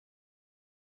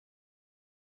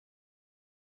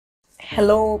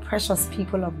Hello, precious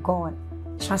people of God.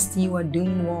 Trust you are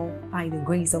doing well by the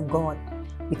grace of God.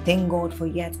 We thank God for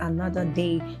yet another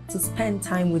day to spend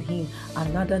time with Him,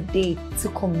 another day to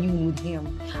commune with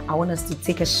Him. I want us to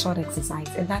take a short exercise,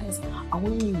 and that is, I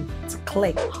want you to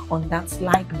click on that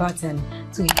like button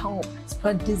to help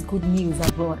spread this good news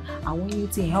abroad. I want you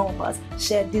to help us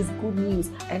share this good news,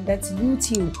 and that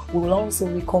YouTube will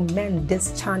also recommend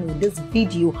this channel, this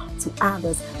video to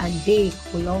others, and they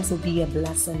will also be a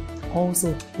blessing.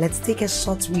 Also, let's take a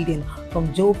short reading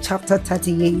from Job chapter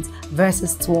 38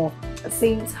 verses 12. It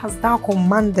says, "Hast thou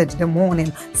commanded the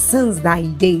morning since thy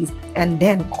days, and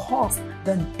then caused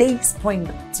the day spring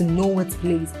to know its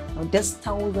place?" Now this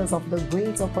tells us of the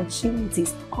great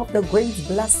opportunities, of the great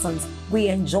blessings we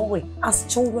enjoy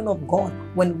as children of God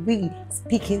when we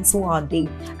speak into our day.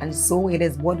 And so it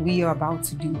is what we are about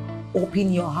to do.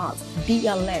 Open your heart, be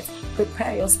alert,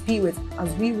 prepare your spirit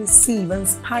as we receive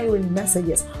inspiring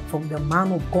messages from the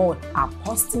man of God,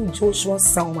 Apostle Joshua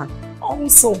Selman.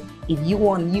 Also, if you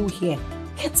are new here,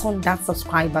 hit on that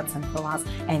subscribe button for us,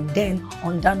 and then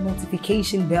on that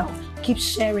notification bell. Keep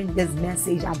sharing this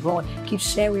message abroad. Keep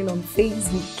sharing on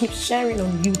Facebook. Keep sharing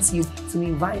on YouTube to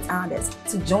invite others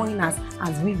to join us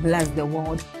as we bless the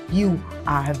world. You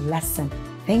are a blessing.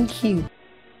 Thank you.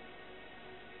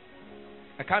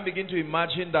 I can't begin to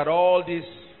imagine that all these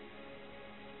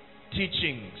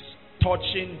teachings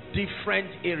touching different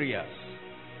areas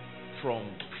from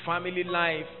family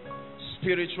life,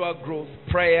 spiritual growth,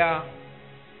 prayer,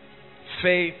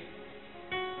 faith,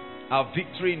 our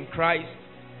victory in Christ,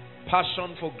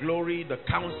 passion for glory, the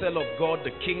counsel of God,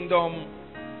 the kingdom,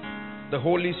 the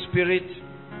Holy Spirit,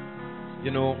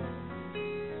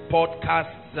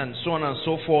 podcasts and so on and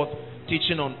so forth,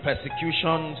 teaching on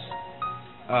persecutions,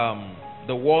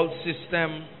 the world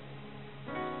system,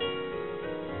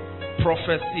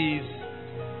 prophecies,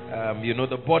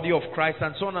 the body of Christ,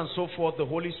 and so on and so forth. The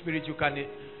Holy Spirit,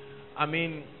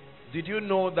 did you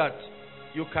know that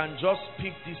you can just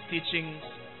pick these teachings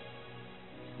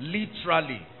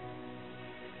literally?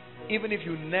 Even if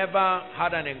you never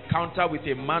had an encounter with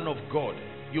a man of God,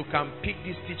 you can pick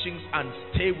these teachings and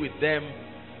stay with them,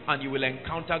 and you will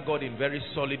encounter God in very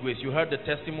solid ways. You heard the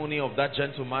testimony of that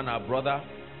gentleman, our brother,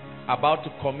 about to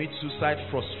commit suicide,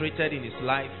 frustrated in his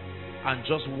life, and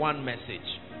just one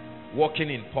message,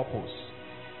 walking in purpose.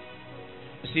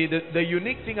 See, the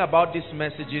unique thing about these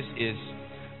messages is,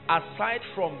 aside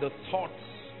from the thoughts,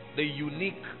 the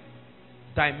unique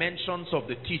dimensions of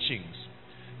the teachings,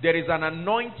 there is an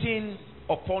anointing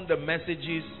upon the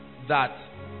messages that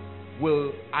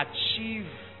will achieve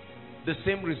the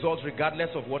same results regardless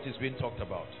of what is being talked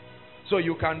about. So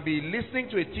you can be listening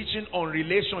to a teaching on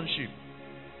relationship.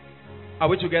 Are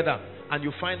we together? And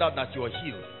you find out that you are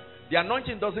healed. The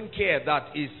anointing doesn't care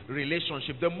that is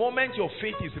relationship. The moment your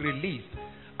faith is released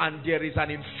and there is an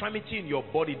infirmity in your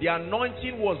body, the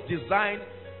anointing was designed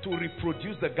to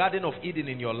reproduce the Garden of Eden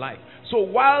in your life. So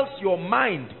whilst your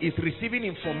mind is receiving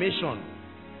information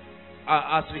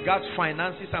as regards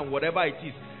finances and whatever it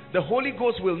is, the Holy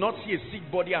Ghost will not see a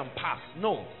sick body and pass.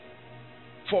 No.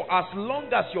 For as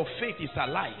long as your faith is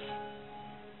alive.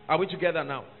 Are we together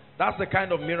now? That's the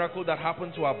kind of miracle that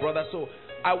happened to our brother. So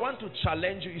I want to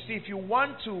challenge you. You see, if you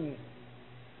want to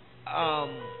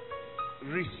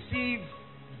receive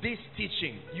this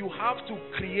teaching, you have to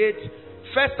create,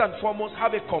 first and foremost,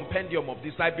 have a compendium of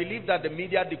this. I believe that the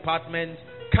media department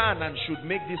can and should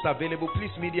make this available.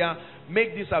 Please, media,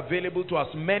 make this available to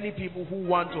as many people who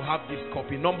want to have this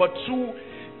copy. Number two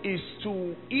is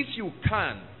to, if you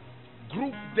can,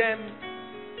 group them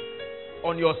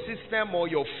on your system or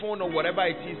your phone or whatever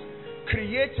it is.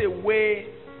 Create a way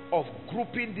of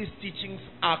grouping these teachings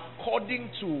according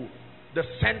to the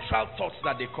central thoughts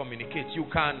that they communicate. You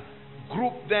can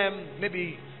group them,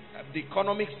 maybe the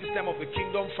economic system of the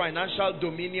kingdom, financial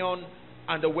dominion,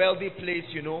 and the wealthy place,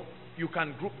 you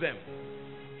can group them.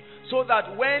 So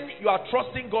that when you are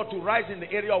trusting God to rise in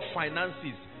the area of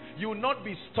finances, you will not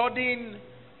be studying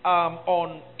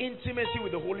on intimacy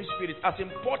with the Holy Spirit. As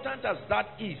important as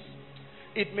that is,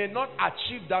 it may not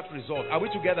achieve that result. Are we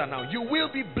together now? You will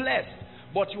be blessed,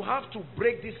 but you have to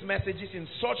break these messages in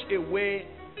such a way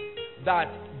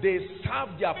that they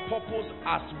serve their purpose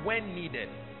as when needed.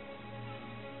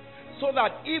 So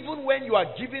that even when you are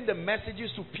giving the messages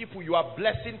to people, you are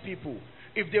blessing people.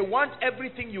 If they want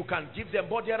everything, you can give them.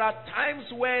 But there are times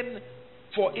when,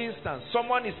 for instance,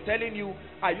 someone is telling you,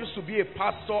 I used to be a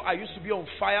pastor, I used to be on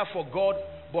fire for God,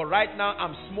 but right now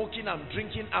I'm smoking, I'm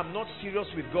drinking, I'm not serious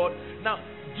with God. Now,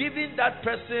 giving that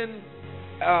person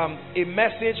a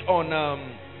message on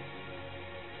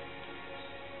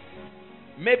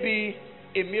maybe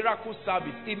a miracle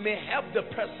service, it may help the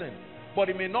person. but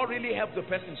it may not really help the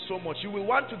person so much. You will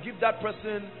want to give that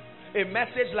person a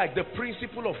message like the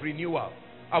principle of renewal.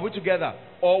 Are we together?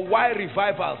 Or why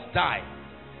revivals die.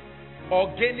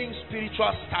 Or gaining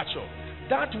spiritual stature.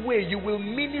 That way you will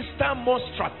minister more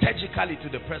strategically to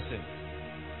the person.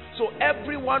 So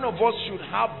every one of us should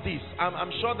have this.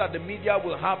 I'm sure that the media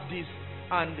will have this.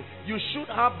 And you should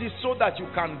have this so that you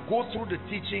can go through the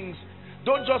teachings.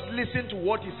 Don't just listen to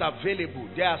what is available.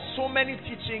 There are so many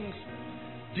teachings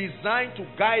designed to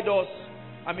guide us.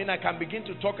 I mean, I can begin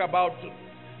to talk about,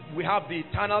 we have the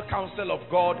eternal counsel of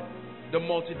God, the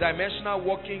multidimensional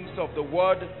workings of the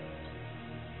word,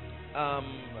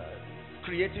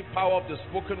 creative power of the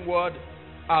spoken word,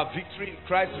 our victory in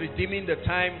Christ, redeeming the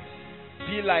time,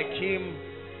 be like him,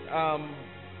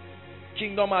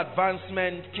 kingdom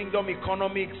advancement, kingdom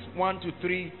economics, 1 to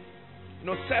 3. You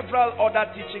know, several other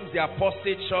teachings, the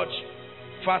apostate church,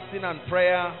 fasting and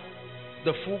prayer,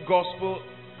 the full gospel,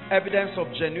 evidence of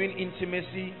genuine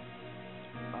intimacy,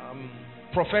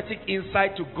 prophetic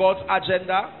insight to God's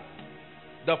agenda,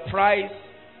 the price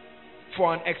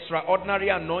for an extraordinary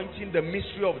anointing, the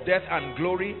mystery of death and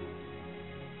glory,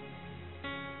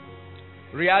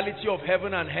 reality of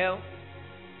heaven and hell,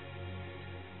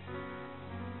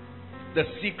 the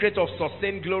secret of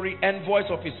sustained glory, envoys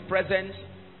of his presence,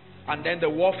 and then the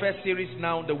warfare series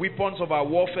now, the weapons of our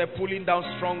warfare, pulling down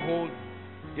strongholds,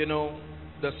 you know,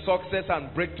 the success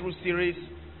and breakthrough series,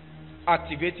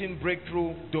 activating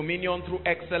breakthrough, dominion through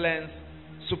excellence,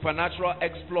 supernatural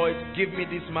exploits, give me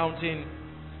this mountain.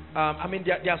 I mean,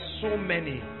 there are so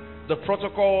many. The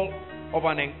protocol of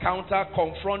an encounter,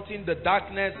 confronting the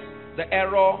darkness, the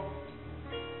error,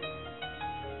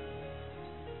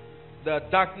 the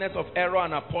darkness of error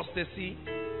and apostasy,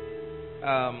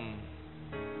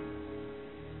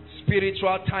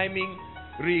 spiritual timing,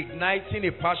 reigniting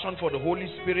a passion for the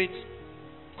Holy Spirit,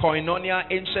 koinonia,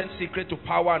 ancient secret to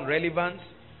power and relevance,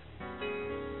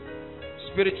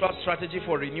 spiritual strategy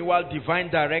for renewal, divine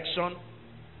direction,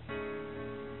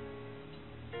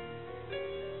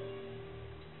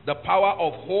 the power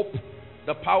of hope,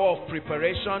 the power of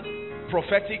preparation,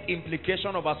 prophetic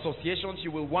implication of associations.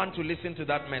 You will want to listen to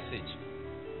that message.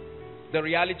 The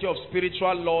reality of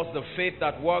spiritual laws, the faith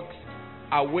that works,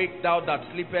 awake thou that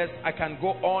sleepest. I can go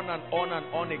on and on and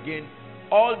on again.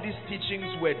 All these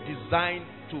teachings were designed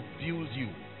to build you.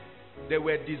 They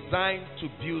were designed to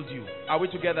build you. Are we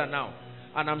together now?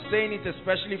 And I'm saying it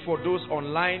especially for those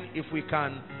online, if we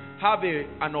can have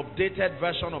an updated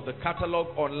version of the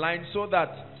catalog online, so that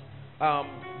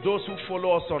those who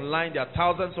follow us online, there are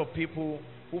thousands of people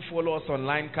who follow us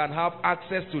online, can have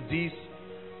access to this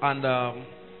and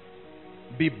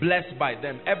be blessed by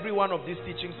them. Every one of these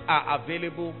teachings are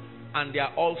available and they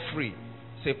are all free.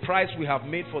 It's a price we have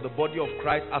made for the body of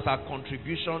Christ as our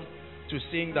contribution to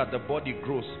seeing that the body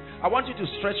grows. I want you to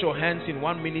stretch your hands in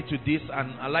 1 minute to this,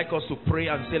 and I'd like us to pray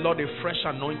and say, Lord, a fresh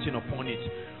anointing upon it.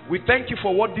 We thank you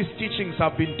for what these teachings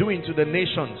have been doing to the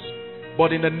nations,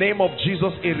 but in the name of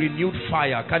Jesus, a renewed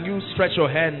fire. Can you stretch your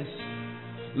hands?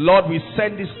 Lord, we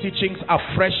send these teachings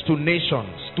afresh to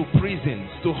nations, to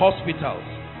prisons, to hospitals.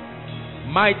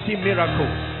 Mighty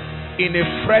miracles in a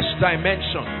fresh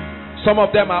dimension. Some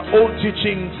of them are old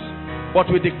teachings,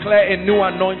 but we declare a new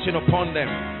anointing upon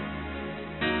them.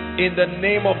 In the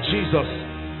name of Jesus,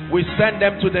 we send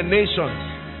them to the nations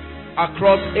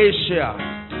across Asia,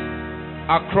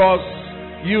 across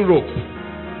Europe,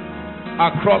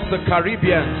 across the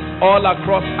Caribbean, all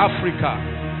across Africa.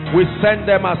 We send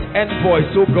them as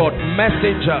envoys, oh God,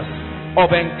 messengers of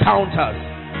encounters,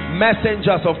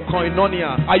 messengers of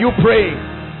koinonia. Are you praying?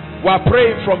 We are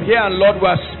praying from here, and Lord, we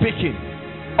are speaking.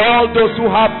 All those who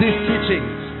have these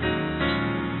teachings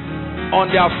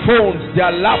on their phones,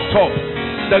 their laptops,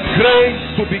 the grace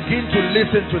to begin to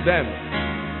listen to them.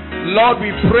 Lord,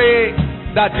 we pray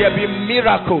that there be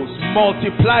miracles,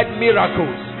 multiplied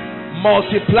miracles,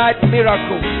 multiplied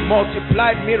miracles,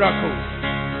 multiplied miracles.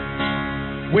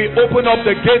 We open up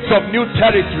the gates of new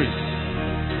territories.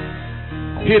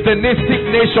 Heathenistic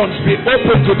nations be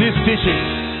open to these teachings.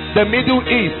 The Middle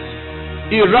East,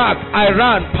 Iraq,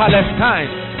 Iran, Palestine.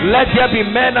 Let there be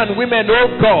men and women, oh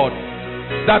God,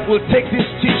 that will take these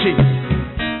teachings.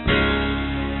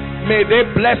 May they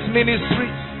bless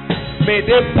ministries. May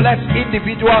they bless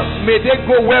individuals. May they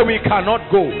go where we cannot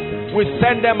go. We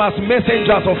send them as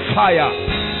messengers of fire.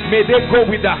 May they go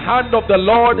with the hand of the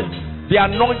Lord, the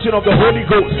anointing of the Holy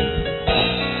Ghost.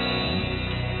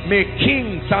 May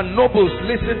kings and nobles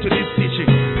listen to this teaching.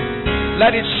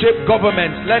 Let it shape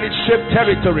governments. Let it shape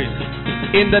territories.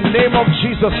 In the name of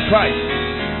Jesus Christ,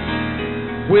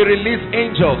 we release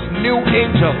angels, new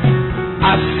angels,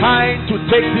 assigned to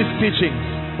take these teachings.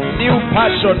 new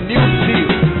passion, new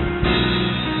zeal.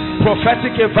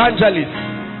 Prophetic evangelists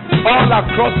all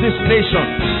across this nation,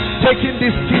 taking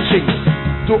these teachings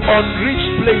to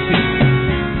unreached places.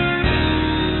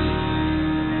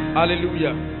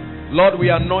 Hallelujah. Lord, we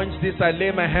anoint this. I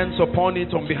lay my hands upon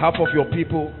it on behalf of your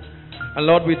people. And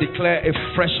Lord, we declare a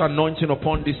fresh anointing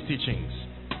upon these teachings.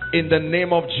 In the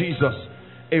name of Jesus,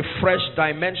 a fresh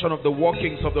dimension of the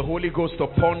workings of the Holy Ghost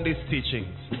upon these teachings.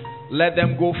 Let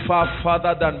them go far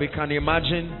further than we can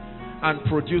imagine and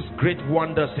produce great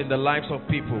wonders in the lives of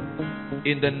people.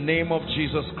 In the name of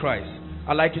Jesus Christ.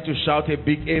 I'd like you to shout a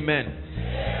big amen.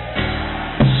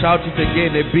 Shout it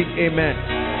again, a big amen.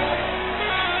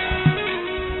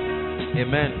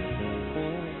 Amen.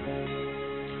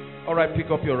 All right,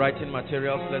 pick up your writing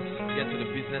materials. Let's get to the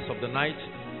business of the night.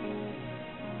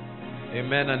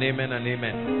 Amen and amen and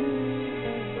amen.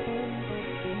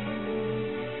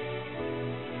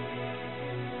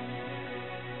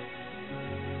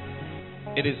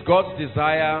 It is God's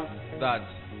desire that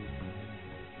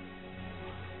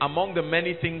among the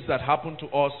many things that happen to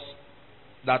us,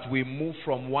 that we move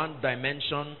from one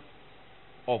dimension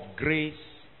of grace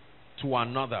to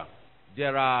another.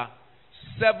 There are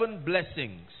 7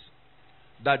 blessings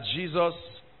that Jesus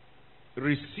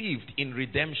received in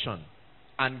redemption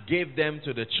and gave them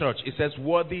to the church. It says,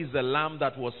 worthy is the Lamb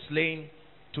that was slain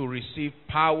to receive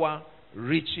power,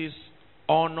 riches,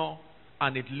 honor,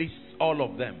 and it lists all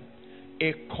of them.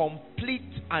 A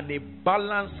complete and a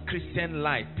balanced Christian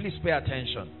life. Please pay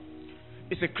attention.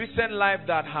 It's a Christian life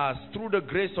that has, through the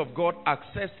grace of God,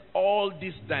 accessed all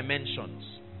these dimensions.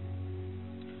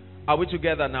 Are we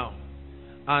together now?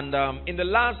 And in the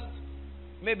last,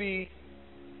 maybe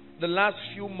the last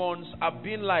few months, I've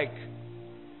been like,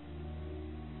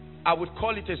 I would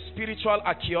call it a spiritual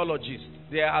archaeologist.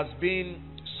 There has been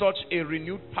such a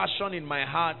renewed passion in my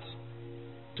heart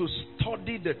to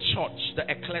study the church, the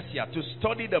ecclesia, to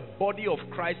study the body of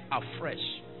Christ afresh.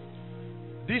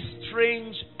 This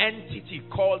strange entity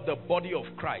called the body of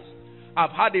Christ.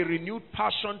 I've had a renewed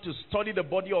passion to study the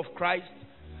body of Christ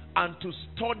and to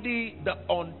study the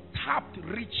untapped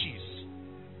riches.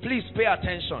 Please pay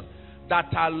attention.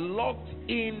 That are locked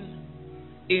in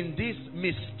this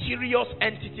mysterious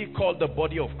entity called the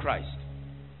body of Christ.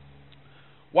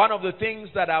 One of the things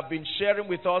that I've been sharing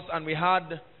with us, and we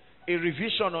had a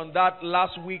revision on that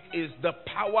last week, is the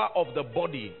power of the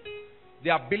body. The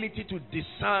ability to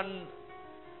discern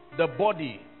the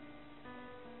body.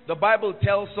 The Bible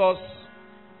tells us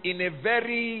in a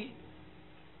very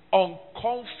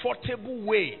uncomfortable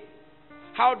way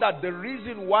how that the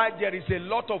reason why there is a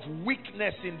lot of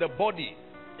weakness in the body,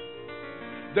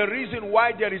 the reason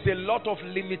why there is a lot of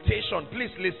limitation,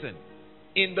 please listen,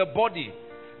 in the body,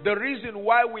 the reason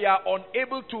why we are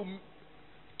unable to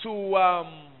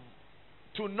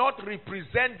not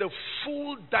represent the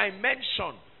full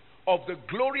dimension of the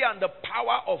glory and the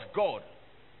power of God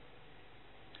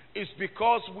is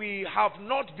because we have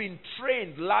not been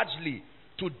trained largely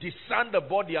to discern the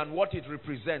body and what it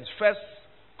represents. 1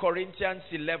 Corinthians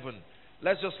 11.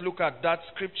 Let's just look at that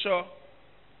scripture.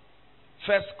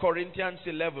 1 Corinthians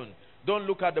 11. Don't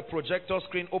look at the projector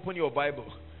screen. Open your Bible.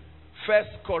 1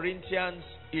 Corinthians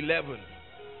 11.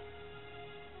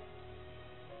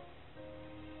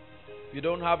 If you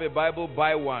don't have a Bible,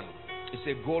 buy one. It's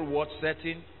a goal worth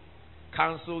setting.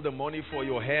 Cancel the money for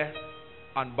your hair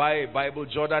and buy a Bible.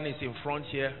 Jordan is in front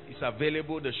here. It's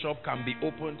available. The shop can be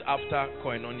opened after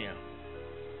Koinonia.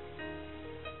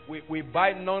 We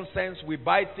buy nonsense. We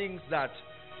buy things that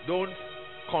don't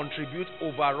contribute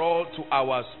overall to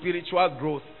our spiritual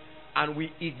growth, and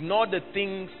we ignore the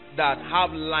things that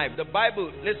have life. The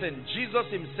Bible, listen, Jesus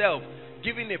himself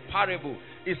giving a parable,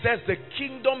 it says the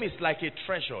kingdom is like a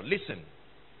treasure. Listen,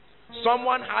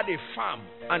 someone had a farm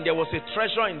and there was a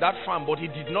treasure in that farm, but he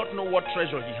did not know what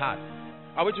treasure he had.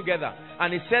 Are we together?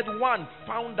 And he said one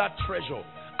found that treasure,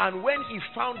 and when he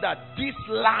found that this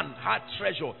land had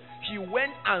treasure, he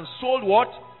went and sold what?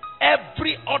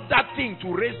 Every other thing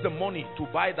to raise the money to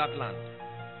buy that land.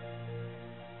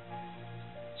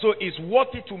 So it's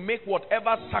worth it to make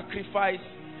whatever sacrifice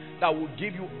that will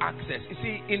give you access. You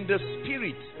see, in the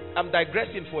spirit, I'm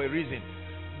digressing for a reason.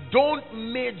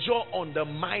 Don't major on the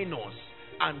minors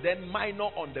and then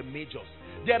minor on the majors.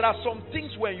 There are some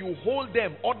things when you hold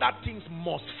them, other things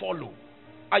must follow.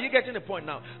 Are you getting the point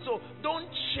now? So don't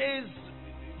chase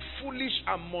foolish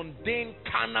and mundane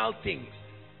carnal things.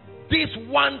 This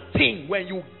one thing, when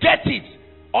you get it,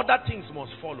 other things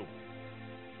must follow.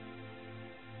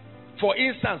 For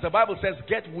instance, the Bible says,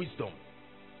 get wisdom.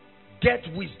 Get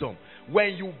wisdom.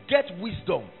 When you get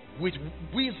wisdom, with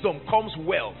wisdom comes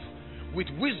wealth. With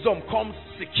wisdom comes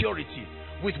security.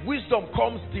 With wisdom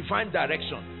comes divine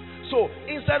direction. So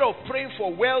instead of praying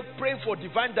for wealth, praying for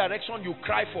divine direction, you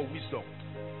cry for wisdom.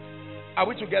 Are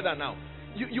we together now?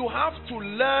 You have to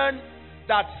learn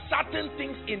that certain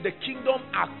things in the kingdom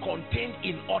are contained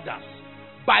in others.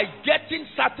 By getting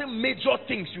certain major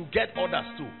things, you get others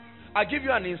too. I'll give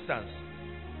you an instance.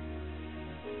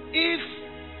 If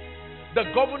the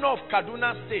governor of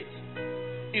Kaduna State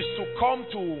is to come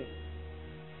to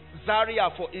Zaria,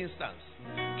 for instance,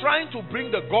 trying to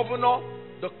bring the governor,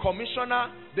 the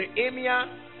commissioner, the emir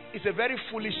is a very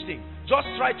foolish thing. Just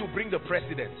try to bring the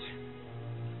president.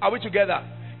 Are we together?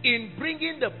 In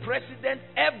bringing the president,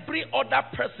 every other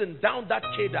person down that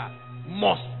cadre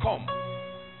must come.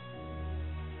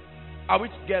 Are we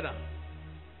together?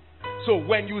 So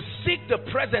when you seek the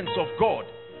presence of God,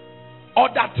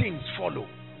 other things follow.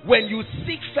 When you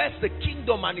seek first the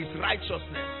kingdom and his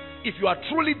righteousness, if you are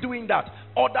truly doing that,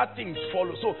 other things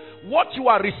follow. So what you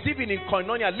are receiving in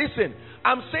koinonia, listen,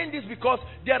 I'm saying this because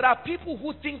there are people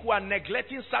who think we are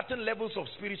neglecting certain levels of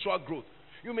spiritual growth.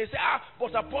 You may say,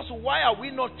 but Apostle, why are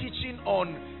we not teaching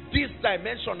on this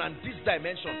dimension and this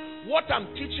dimension? What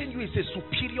I'm teaching you is a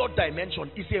superior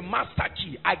dimension. It's a master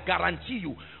key. I guarantee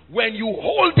you, when you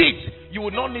hold it, you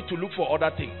will not need to look for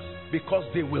other things because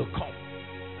they will come.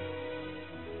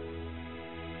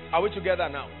 Are we together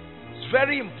now? It's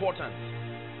very important.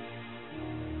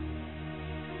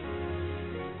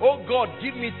 Oh God,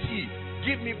 give me tea,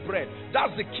 give me bread.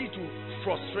 That's the key to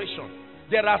frustration.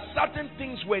 There are certain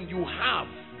things when you have,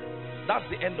 that's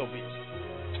the end of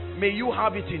it. May you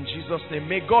have it in Jesus' name.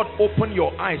 May God open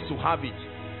your eyes to have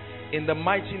it in the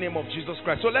mighty name of Jesus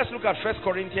Christ. So let's look at 1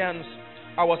 Corinthians.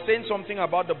 I was saying something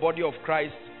about the body of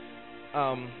Christ.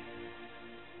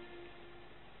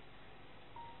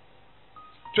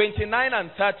 29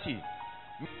 and 30.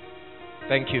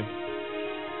 Thank you.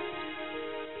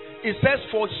 It says,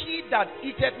 for he that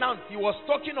eateth, now he was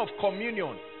talking of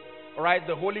communion, right?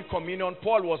 The Holy Communion.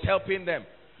 Paul was helping them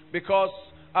because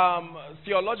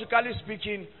theologically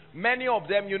speaking, many of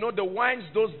them, you know, the wines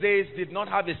those days did not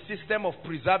have a system of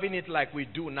preserving it like we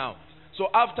do now. So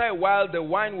after a while, the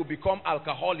wine will become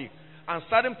alcoholic. And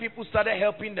certain people started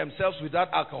helping themselves with that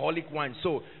alcoholic wine.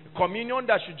 So communion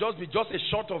that should just be just a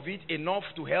shot of it, enough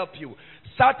to help you.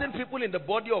 Certain people in the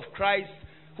body of Christ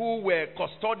who were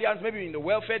custodians, maybe in the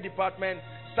welfare department,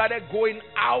 started going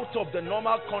out of the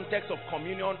normal context of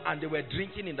communion and they were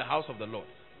drinking in the house of the Lord.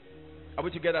 Are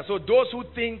we together? So those who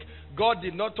think God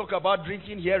did not talk about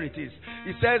drinking, here it is.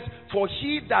 It says, for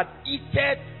he that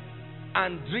eateth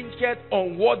and drinketh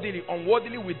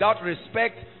unworthily without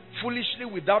respect, foolishly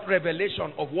without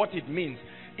revelation of what it means.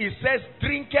 It says,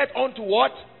 drinketh unto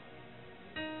what?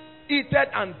 Eateth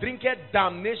and drinketh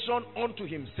damnation unto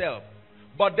himself.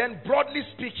 But then broadly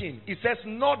speaking, it says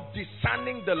not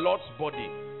discerning the Lord's body.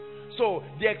 So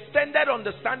the extended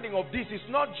understanding of this is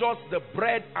not just the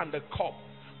bread and the cup,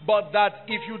 but that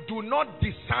if you do not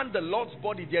discern the Lord's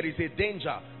body, there is a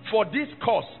danger. For this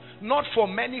cause, not for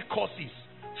many causes,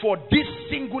 for this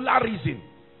singular reason,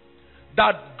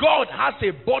 that God has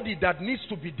a body that needs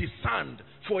to be discerned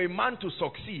for a man to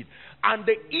succeed. And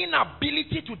the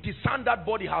inability to discern that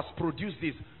body has produced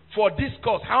this. For this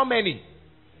cause, how many?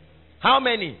 How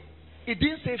many? It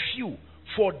didn't say few.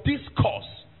 For this cause,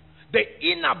 the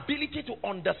inability to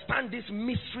understand this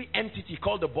mystery entity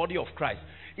called the body of Christ.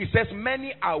 It says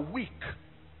many are weak.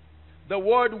 The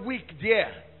word weak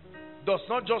there does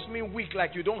not just mean weak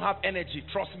like you don't have energy.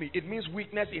 Trust me, it means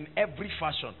weakness in every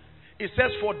fashion. It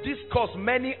says for this cause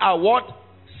many are what?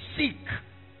 Sick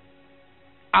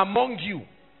among you,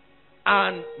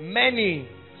 and many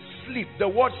sleep. The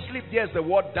word sleep there is the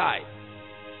word die.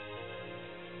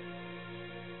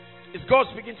 Is God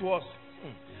speaking to us?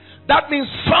 That means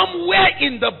somewhere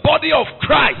in the body of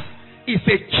Christ is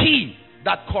a key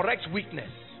that corrects weakness.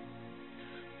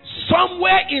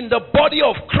 Somewhere in the body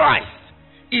of Christ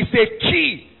is a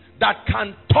key that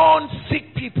can turn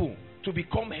sick people to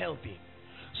become healthy.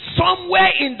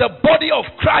 Somewhere in the body of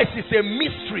Christ is a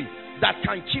mystery that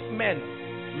can keep men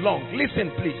long.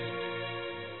 Listen, please.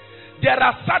 There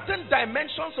are certain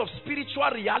dimensions of spiritual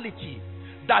reality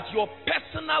that your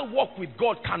personal walk with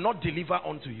God cannot deliver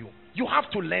unto you. You have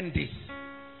to learn this.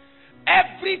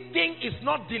 Everything is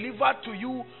not delivered to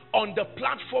you on the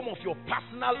platform of your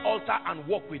personal altar and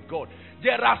walk with God.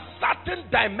 There are certain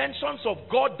dimensions of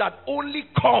God that only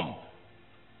come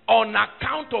on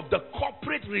account of the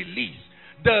corporate release.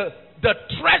 The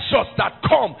treasures that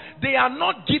come, they are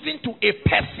not given to a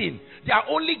person. They are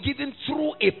only given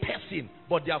through a person,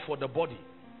 but they are for the body.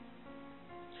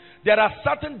 There are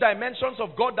certain dimensions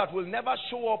of God that will never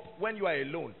show up when you are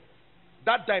alone.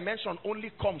 That dimension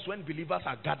only comes when believers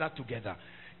are gathered together.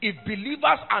 If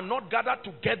believers are not gathered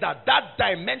together, that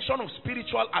dimension of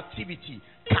spiritual activity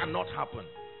cannot happen.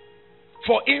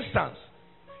 For instance,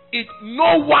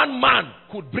 no one man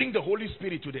could bring the Holy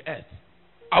Spirit to the earth.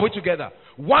 Are we together?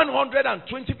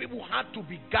 120 people had to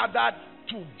be gathered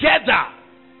together.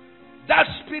 That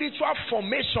spiritual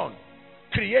formation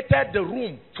created the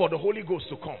room for the Holy Ghost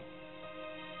to come.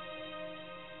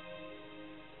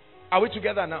 Are we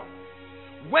together now?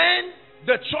 When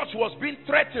the church was being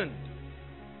threatened,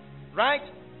 right?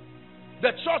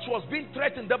 The church was being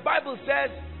threatened. The Bible says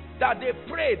that they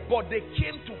prayed, but they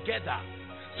came together.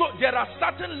 So there are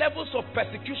certain levels of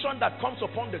persecution that comes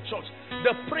upon the church.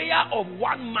 The prayer of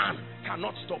one man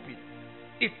cannot stop it.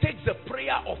 It takes the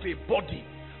prayer of a body.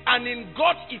 And in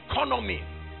God's economy,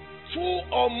 2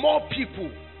 or more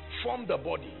people form the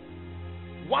body.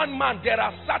 One man, there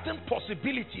are certain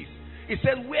possibilities. It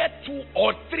says where 2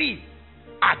 or 3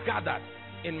 are gathered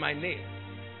in my name.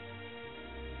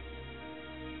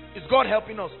 Is God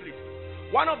helping us, please?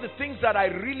 One of the things that I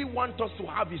really want us to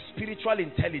have is spiritual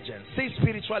intelligence. Say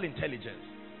spiritual intelligence.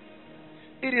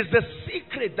 It is the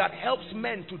secret that helps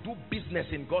men to do business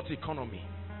in God's economy.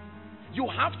 You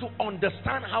have to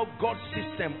understand how God's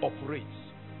system operates.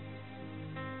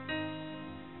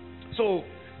 So,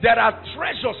 there are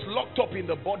treasures locked up in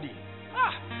the body.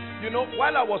 You know,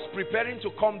 while I was preparing to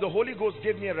come, the Holy Ghost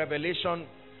gave me a revelation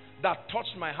that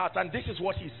touched my heart. And this is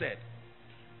what he said.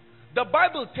 The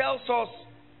Bible tells us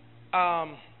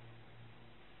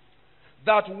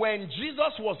that when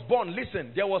Jesus was born,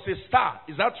 listen, there was a star.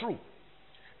 Is that true?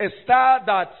 A star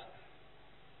that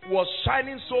was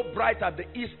shining so bright at the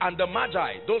east, and the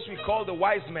Magi, those we call the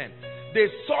wise men, they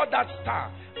saw that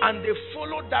star and they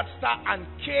followed that star and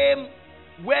came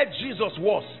where Jesus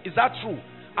was. Is that true?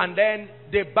 And then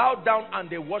they bowed down and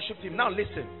they worshipped him. Now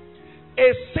listen,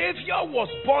 a Savior was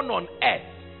born on earth.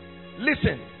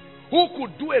 Listen, who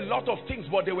could do a lot of things,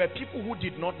 but there were people who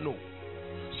did not know.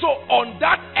 So on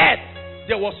that earth,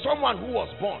 there was someone who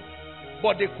was born,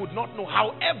 but they could not know.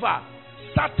 However,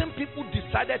 certain people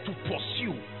decided to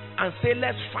pursue and say,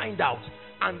 let's find out.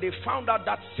 And they found out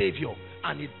that Savior,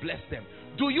 and it blessed them.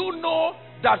 Do you know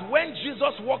that when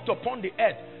Jesus walked upon the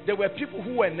earth, there were people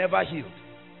who were never healed?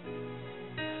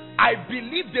 I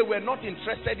believe they were not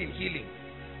interested in healing,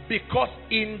 because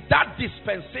in that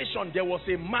dispensation, there was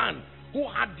a man who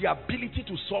had the ability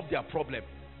to solve their problem.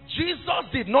 Jesus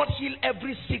did not heal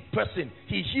every sick person.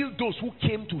 He healed those who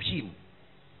came to him.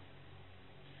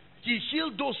 He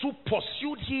healed those who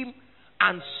pursued him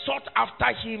and sought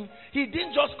after him. He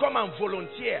didn't just come and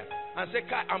volunteer and say,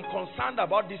 I'm concerned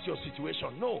about this, your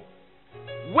situation. No.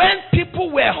 When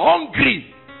people were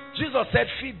hungry, Jesus said,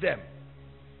 feed them.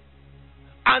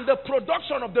 And the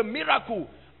production of the miracle,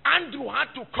 Andrew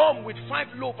had to come with 5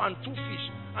 loaves and 2 fish.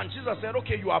 And Jesus said,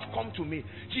 okay, you have come to me.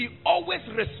 He always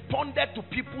responded to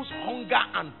people's hunger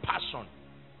and passion.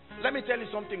 Let me tell you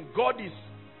something. God is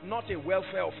not a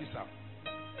welfare officer.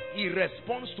 He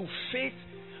responds to faith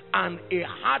and a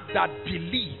heart that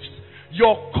believes.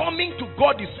 Your coming to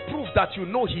God is proof that you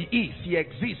know he is, he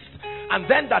exists. And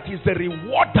then that is the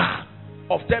rewarder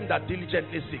of them that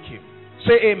diligently seek him.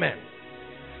 Say amen.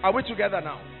 Are we together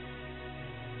now?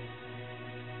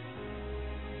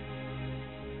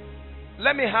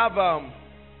 Let me have,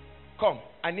 come,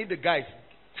 I need the guys,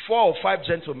 4 or 5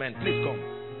 gentlemen, please come.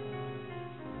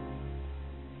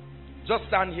 Just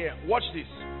stand here, watch this.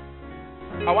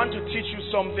 I want to teach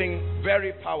you something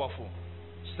very powerful.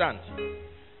 Stand.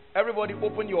 Everybody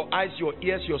open your eyes, your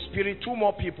ears, your spirit. 2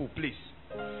 more people, please.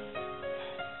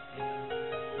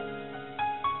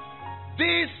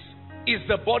 This is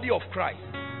the body of Christ.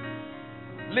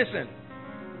 Listen,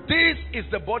 this is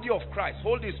the body of Christ.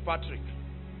 Hold this, Patrick.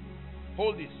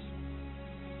 Hold this.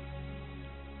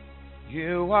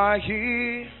 You are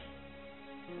here,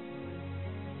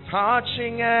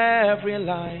 touching every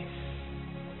life.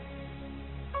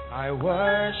 I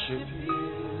worship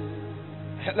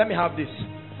you. Let me have this.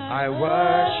 I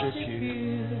worship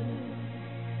you.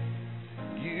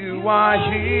 You are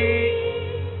here.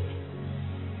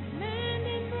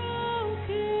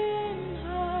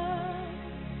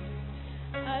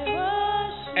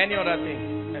 Any other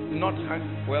thing? Not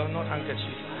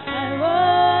handkerchief. I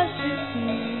worship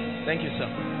you. Thank you, sir.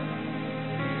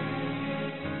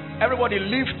 Everybody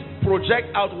lift,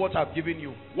 project out what I've given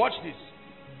you. Watch this.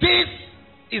 This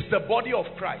is the body of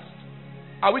Christ.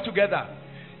 Are we together?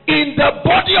 In the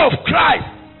body of Christ,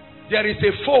 there is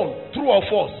a phone, true or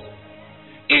false.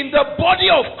 In the body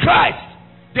of Christ,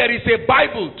 there is a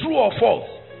Bible, true or false.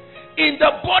 In the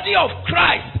body of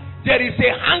Christ, there is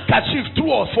a handkerchief,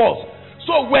 true or false.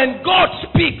 So when God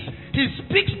speaks, He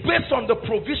speaks based on the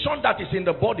provision that is in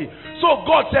the body. So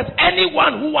God says,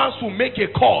 anyone who wants to make a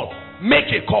call,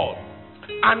 make a call.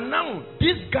 And now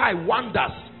this guy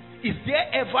wonders, is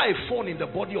there ever a phone in the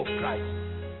body of Christ?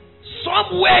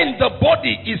 Somewhere in the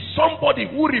body is somebody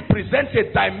who represents a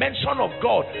dimension of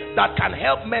God that can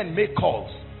help men make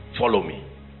calls. Follow me.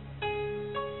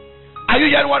 Are you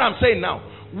hearing what I'm saying now?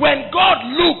 When God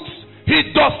looks,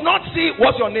 he does not see,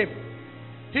 what's your name?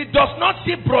 He does not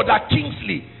see Brother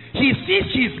Kingsley. He sees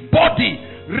his body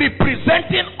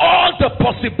representing all the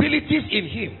possibilities in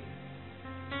him.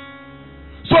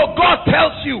 So God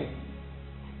tells you,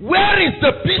 where is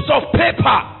the piece of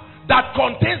paper that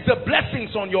contains the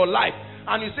blessings on your life?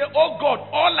 And you say, oh God,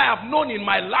 all I have known in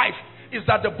my life is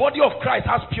that the body of Christ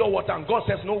has pure water. And God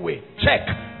says, no way. Check.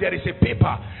 There is a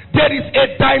paper. There is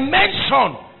a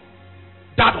dimension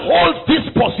that holds this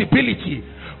possibility.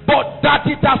 But that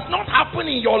it has not happened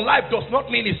in your life does not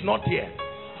mean it's not here.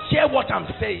 Hear what I'm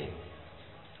saying.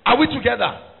 Are we together?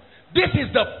 This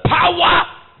is the power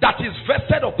that is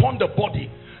vested upon the body.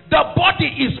 The body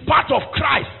is part of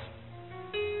Christ.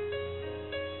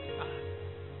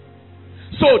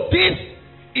 So this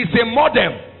is a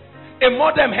modem. A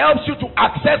modem helps you to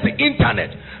access the internet.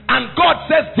 And God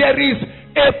says there is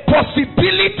a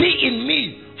possibility in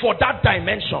me for that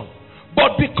dimension.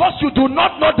 But because you do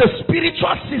not know the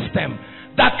spiritual system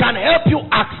that can help you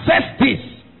access this,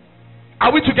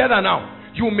 are we together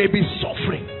now? You may be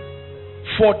suffering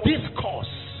for this cause,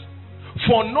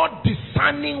 for not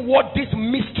discerning what this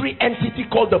mystery entity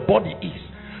called the body is.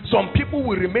 Some people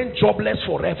will remain jobless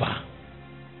forever.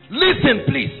 Listen,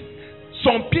 please.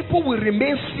 Some people will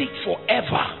remain sick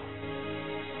forever.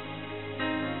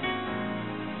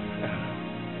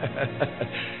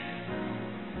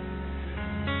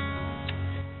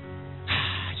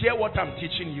 Hear what I'm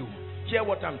teaching you. Hear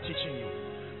what I'm teaching you.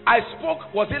 I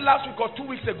spoke, was it last week or 2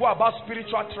 weeks ago, about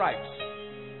spiritual tribes.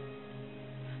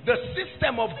 The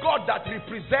system of God that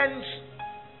represents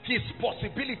his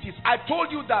possibilities. I told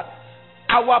you that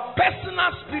our personal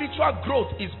spiritual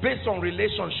growth is based on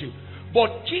relationship,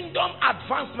 but kingdom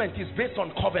advancement is based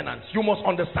on covenants. You must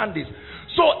understand this.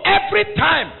 So every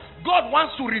time God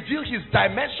wants to reveal his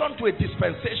dimension to a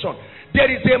dispensation, there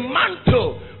is a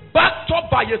mantle backed up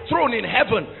by a throne in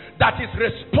heaven that is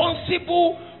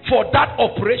responsible for that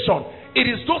operation. It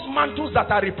is those mantles that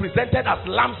are represented as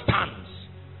lampstands.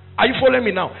 Are you following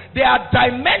me now? There are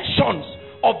dimensions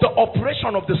of the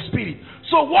operation of the spirit.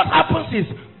 So what happens is,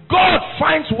 God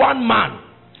finds one man,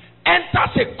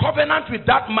 enters a covenant with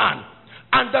that man,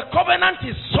 and the covenant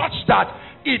is such that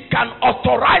it can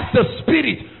authorize the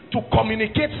spirit to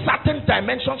communicate certain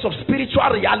dimensions of spiritual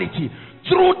reality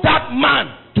through that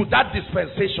man to that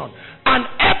dispensation. And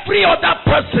every other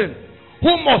person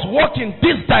who must walk in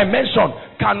this dimension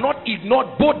cannot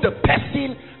ignore both the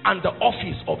person and the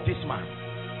office of this man.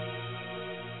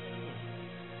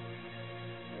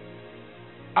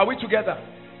 Are we together?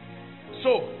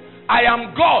 So, I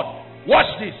am God. Watch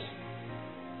this.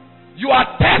 You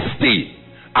are thirsty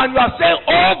and you are saying,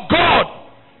 oh God,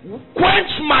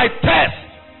 quench my thirst.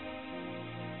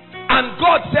 And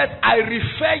God said, I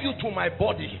refer you to my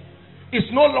body. It's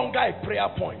no longer a prayer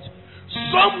point.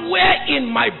 Somewhere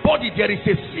in my body there is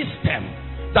a system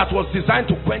that was designed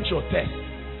to quench your thirst.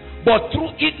 But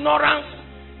through ignorance,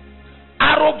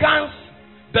 arrogance,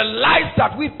 the lies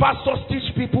that we pastors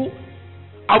teach people,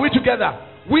 are we together?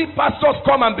 We pastors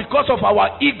come, and because of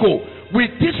our ego, we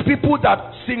teach people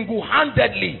that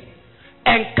single-handedly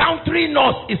encountering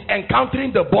us is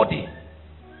encountering the body.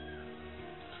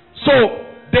 So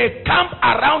they camp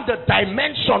around the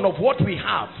dimension of what we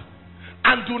have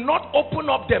and do not open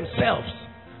up themselves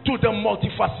to the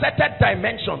multifaceted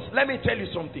dimensions. Let me tell you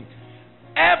something.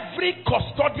 Every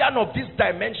custodian of this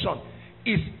dimension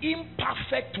is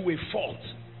imperfect to a fault.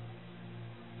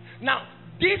 Now,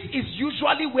 this is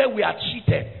usually where we are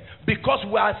cheated, because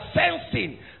we are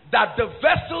sensing that the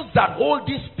vessels that hold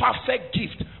this perfect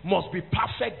gift must be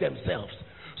perfect themselves.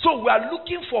 So we are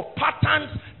looking for patterns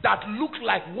that look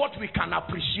like what we can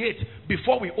appreciate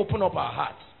before we open up our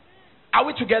hearts. Are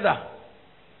we together?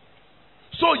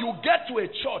 So you get to a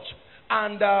church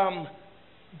and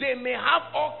they may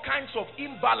have all kinds of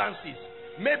imbalances.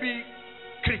 Maybe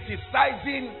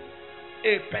criticizing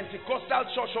a Pentecostal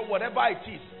church or whatever it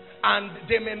is. And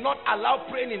they may not allow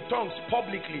praying in tongues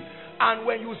publicly. And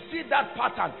when you see that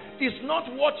pattern, it's not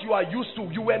what you are used to.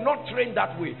 You were not trained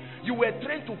that way. You were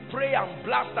trained to pray and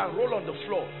blast and roll on the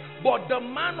floor. But the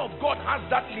man of God has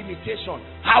that limitation.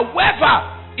 However,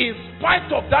 in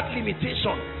spite of that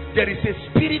limitation, there is a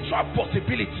spiritual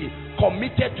possibility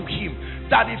committed to him,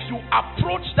 that if you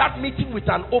approach that meeting with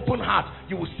an open heart,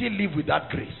 you will still live with that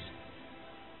grace.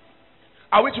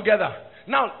 Are we together?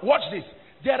 Now, watch this.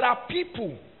 There are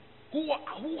people who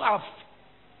have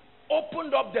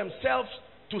opened up themselves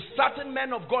to certain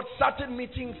men of God, certain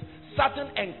meetings, certain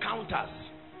encounters.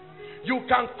 You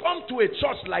can come to a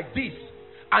church like this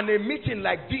and a meeting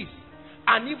like this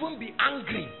and even be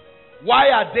angry. Why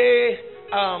are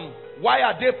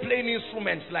they playing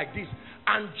instruments like this?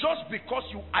 And just because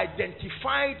you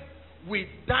identified with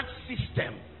that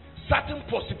system, certain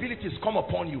possibilities come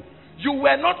upon you. You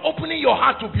were not opening your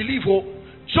heart to believe,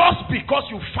 just because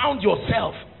you found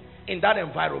yourself in that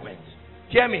environment.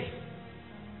 Hear me.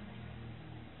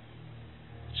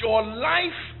 Your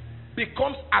life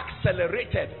becomes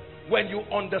accelerated when you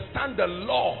understand the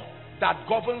law that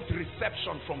governs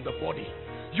reception from the body.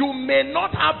 You may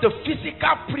not have the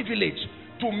physical privilege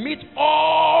to meet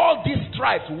all these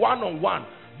tribes one-on-one,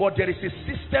 but there is a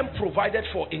system provided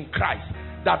for in Christ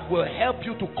that will help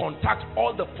you to contact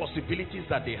all the possibilities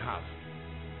that they have.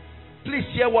 Please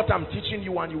hear what I'm teaching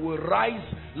you and you will rise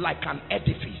like an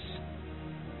edifice.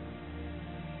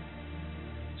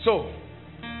 So,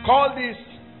 call this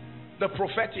the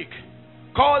prophetic.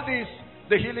 Call this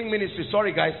the healing ministry.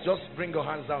 Sorry guys, just bring your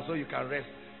hands down so you can rest.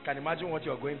 Can imagine what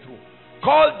you're going through.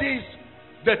 Call this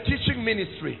the teaching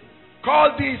ministry.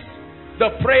 Call this the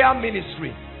prayer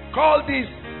ministry. Call this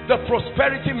the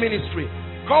prosperity ministry.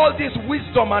 Call this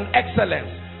wisdom and excellence.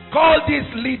 Call this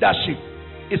leadership.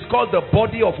 It's called the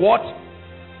body of what?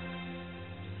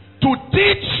 To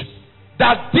teach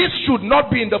that this should not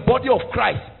be in the body of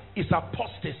Christ is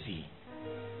apostasy.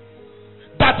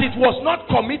 That it was not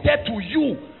committed to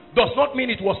you does not mean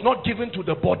it was not given to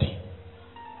the body.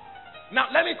 Now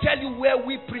let me tell you where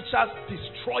we preachers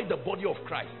destroy the body of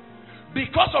Christ.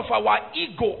 Because of our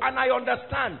ego, and I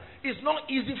understand it's not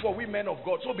easy for we men of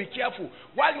God, so be careful.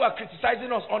 While you are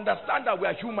criticizing us, understand that we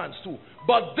are humans too.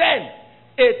 But then,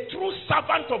 a true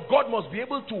servant of God must be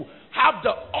able to have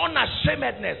the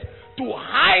unashamedness to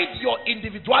hide your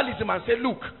individualism and say,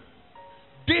 look,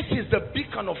 this is the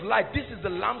beacon of light. This is the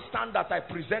lampstand that I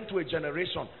present to a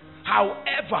generation.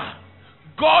 However,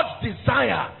 God's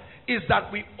desire is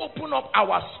that we open up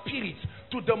our spirits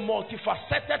to the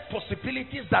multifaceted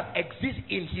possibilities that exist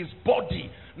in his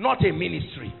body, not a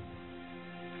ministry.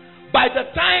 By the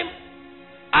time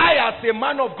I, as a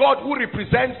man of God who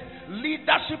represents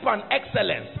leadership and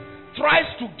excellence, tries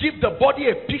to give the body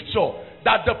a picture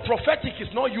that the prophetic is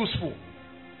not useful.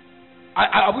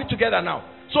 Are we together now?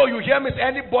 So you hear me say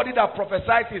anybody that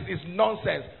prophesies is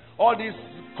nonsense. All these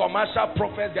commercial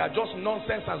prophets, they are just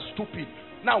nonsense and stupid.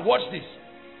 Now watch this.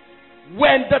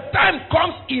 When the time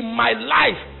comes in my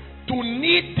life to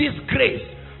need this grace,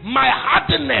 my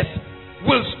hardness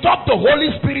will stop the Holy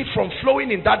Spirit from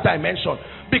flowing in that dimension,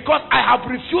 because I have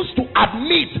refused to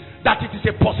admit that it is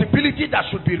a possibility that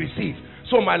should be received.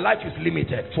 So my life is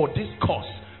limited. For this cause,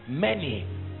 many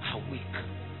are weak.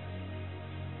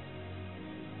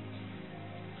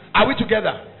 Are we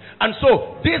together? And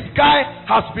so this guy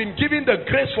has been given the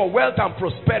grace for wealth and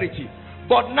prosperity.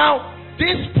 But now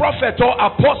this prophet or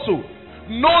apostle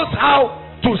knows how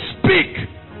to speak,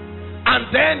 and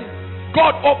then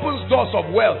God opens doors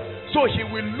of wealth. So he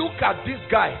will look at this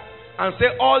guy and say,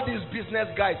 all these business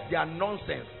guys, they are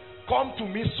nonsense. Come to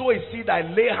me, sow a seed, I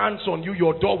lay hands on you,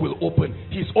 your door will open.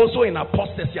 He's also in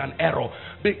apostasy and error.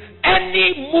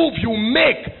 Any move you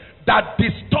make that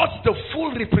distorts the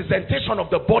full representation of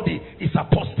the body is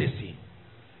apostasy.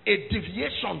 A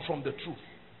deviation from the truth.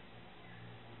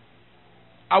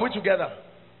 Are we together?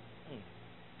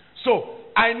 So,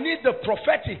 I need the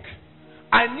prophetic.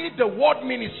 I need the word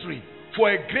ministry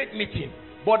for a great meeting.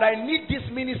 But I need this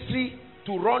ministry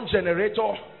to run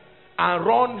generator and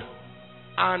run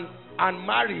and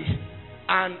marry.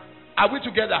 And are we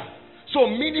together? So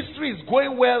ministry is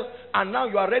going well, and now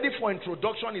you are ready for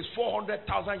introduction. Is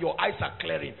 400,000. Your eyes are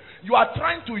clearing. You are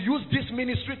trying to use this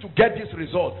ministry to get this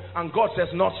result, and God says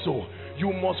not so.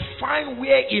 You must find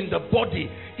where in the body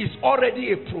is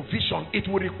already a provision. It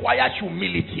will require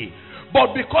humility.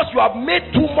 But because you have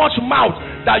made too much mouth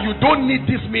that you don't need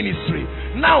this ministry,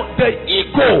 now the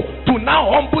ego to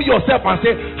now humble yourself and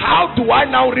say, how do I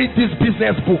now read this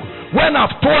business book when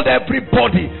I've told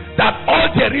everybody that all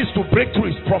there is to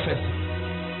breakthrough is prophecy?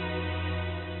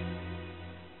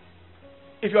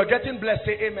 If you're getting blessed,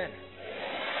 say amen.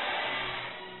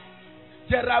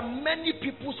 There are many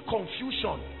people's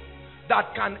confusion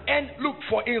that can end. Look,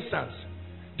 for instance,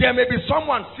 there may be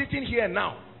someone sitting here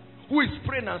now who is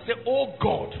praying and say, oh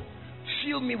God,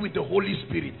 fill me with the Holy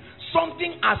Spirit.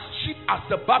 Something as cheap as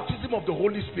the baptism of the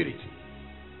Holy Spirit.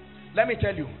 Let me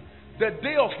tell you, the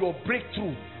day of your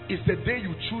breakthrough is the day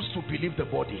you choose to believe the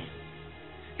body.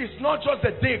 It's not just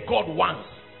the day God wants.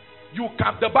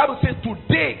 The Bible says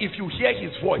today, if you hear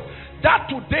his voice, that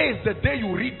today is the day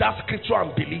you read that scripture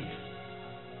and believe.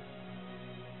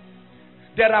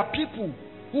 There are people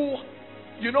who,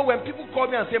 when people call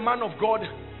me and say, man of God,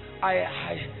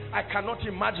 I cannot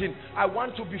imagine, I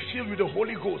want to be filled with the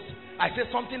Holy Ghost. I say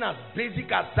something as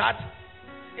basic as that.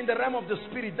 In the realm of the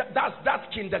spirit, that's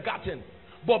kindergarten.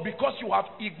 But because you have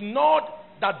ignored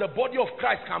that the body of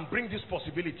Christ can bring these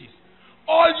possibilities,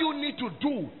 all you need to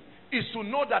do is to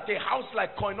know that a house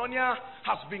like Koinonia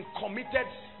has been committed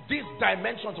these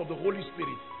dimensions of the Holy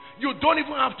Spirit. You don't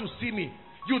even have to see me.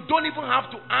 You don't even have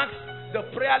to ask the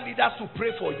prayer leaders to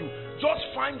pray for you.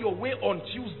 Just find your way on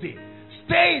Tuesday.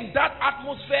 Stay in that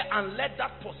atmosphere and let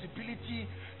that possibility.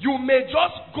 You may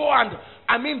just go and,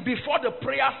 before the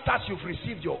prayer starts, you've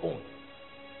received your own.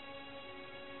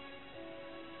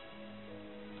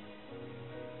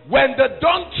 When the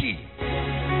donkey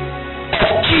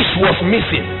of Kish was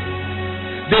missing,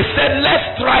 they said,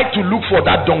 let's try to look for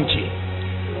that donkey.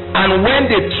 And when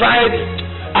they tried,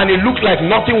 and it looked like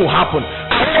nothing will happen,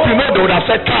 I hope you know they would have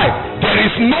said, Kai, there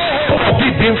is no hope of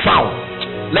it being found.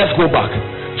 Let's go back.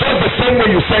 Just the same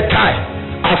way you said, Kai,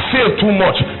 I failed too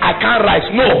much, I can't rise.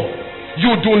 No,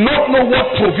 you do not know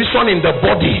what provision in the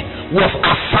body was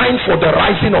assigned for the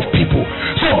rising of people.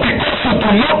 So because you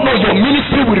do not know, your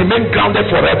ministry will remain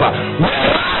grounded forever.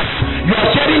 Whereas you are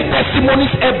sharing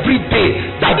testimonies every day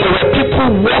that there were people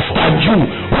worse than you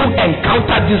who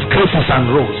encountered these graces and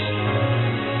rose.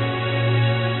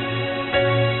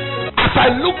 As I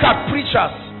look at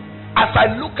preachers, as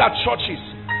I look at churches,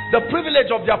 the privilege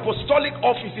of the apostolic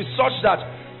office is such that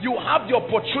you have the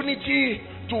opportunity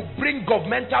to bring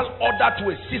governmental order to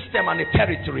a system and a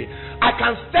territory. I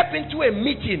can step into a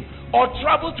meeting or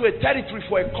travel to a territory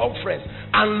for a conference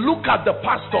and look at the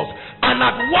pastors, and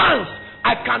at once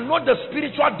I can know the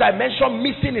spiritual dimension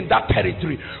missing in that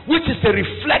territory, which is a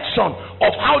reflection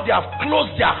of how they have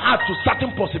closed their heart to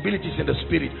certain possibilities in the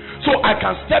spirit. So I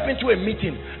can step into a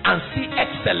meeting and see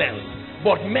excellence,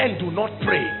 but men do not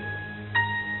pray.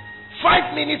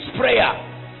 5 minutes prayer,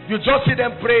 you just see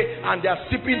them pray and they are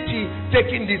sipping tea,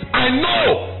 taking this. I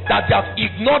know that they have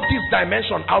ignored this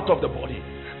dimension out of the body.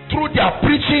 Through their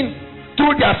preaching,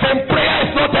 through their saying, prayer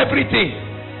is not everything.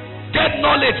 Get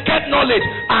knowledge,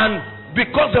 and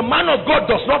because the man of God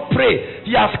does not pray,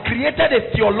 he has created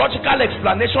a theological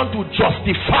explanation to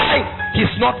justify his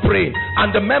not praying,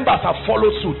 and the members have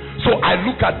followed suit. So I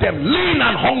look at them lean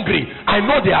and hungry. I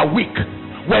know they are weak.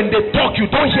 When they talk, you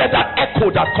don't hear that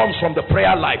echo that comes from the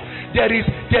prayer life. There is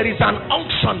an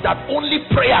unction that only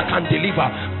prayer can deliver.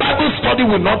 Bible study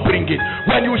will not bring it.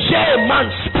 When you hear a man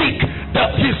speak,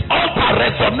 that his altar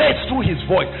resonates through his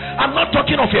voice. I'm not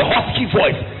talking of a husky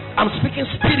voice. I'm speaking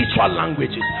spiritual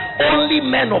languages. Only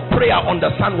men of prayer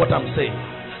understand what I'm saying.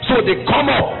 So they come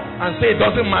up and say it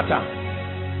doesn't matter.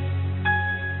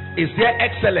 Is there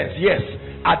excellence? Yes.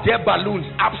 Are there balloons?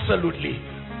 Absolutely.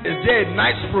 Is there a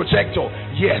nice projector?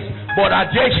 Yes. But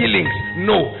are there healings?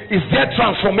 No. Is there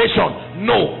transformation?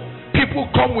 No. People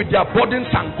come with their burdens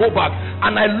and go back.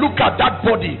 And I look at that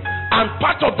body. And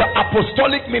part of the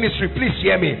apostolic ministry, please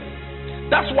hear me.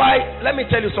 That's why, let me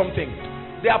tell you something.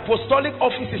 The apostolic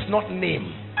office is not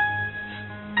name.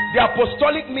 The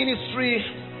apostolic ministry,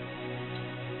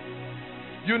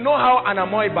 you know how an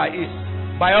amoeba is.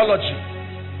 Biology.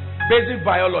 Basic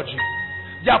biology.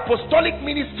 The apostolic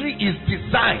ministry is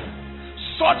designed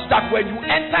such that when you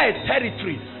enter a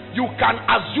territory, you can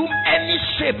assume any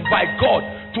shape by God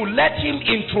to let him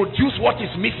introduce what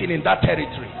is missing in that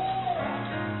territory.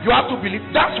 You have to believe.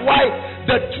 That's why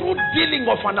the true dealing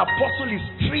of an apostle is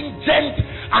stringent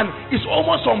and is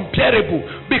almost unbearable,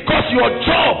 because your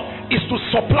job is to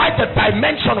supply the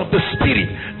dimension of the spirit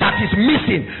that is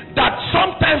missing, that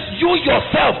sometimes you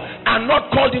yourself are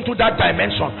not called into that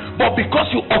dimension, but because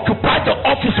you occupy the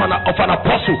office of an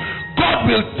apostle, God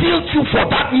will tilt you for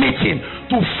that meeting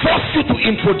to force you to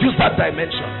introduce that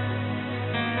dimension.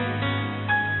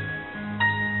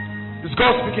 Is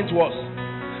God speaking to us?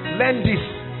 Learn this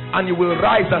and you will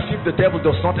rise as if the devil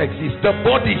does not exist. The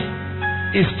body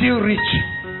is still rich.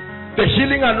 The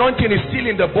healing anointing is still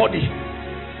in the body.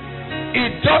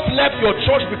 It just left your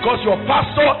church because your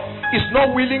pastor is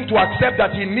not willing to accept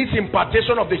that he needs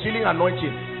impartation of the healing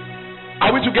anointing.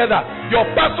 Are we together? Your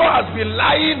pastor has been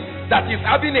lying that he's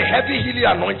having a heavy healing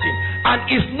anointing and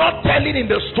is not telling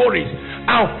in the stories.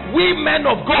 And we men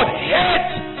of God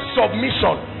hate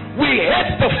submission. We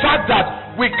hate the fact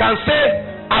that we can say,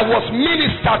 I was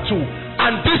ministered to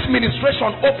and this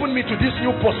ministration opened me to this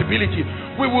new possibility.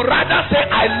 We would rather say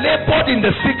I labored in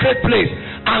the secret place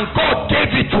and God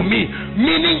gave it to me,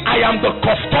 meaning I am the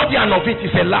custodian of it,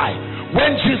 is a lie.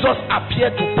 When Jesus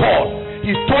appeared to Paul,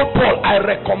 He told Paul, I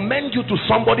recommend you to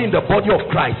somebody in the body of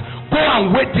Christ. Go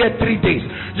and wait there 3 days.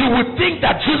 You would think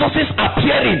that Jesus'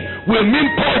 appearing will mean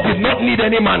Paul did not need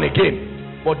any man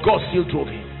again. But God still drove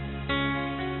him.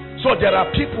 So there are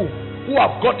people who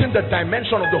have gotten the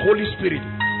dimension of the Holy Spirit,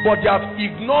 but they have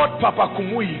ignored Papa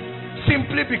Kumuyi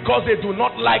simply because they do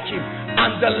not like him.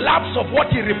 And the lapse of what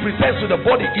he represents to the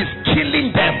body is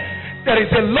killing them. There is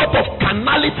a lot of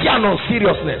carnality and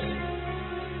unseriousness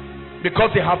because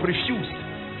they have refused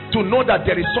to know that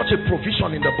there is such a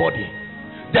provision in the body.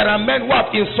 There are men who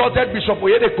have insulted Bishop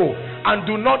Oyedeko and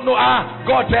do not know,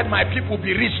 God said my people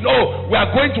be rich. No, we are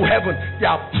going to heaven. They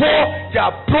are poor, they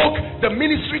are broke, the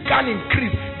ministry can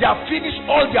increase. They have finished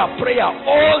all their prayer.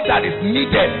 All that is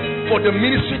needed for the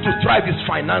ministry to thrive is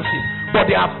finances. But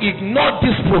they have ignored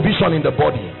this provision in the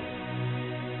body.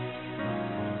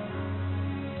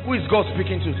 Who is God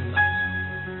speaking to tonight?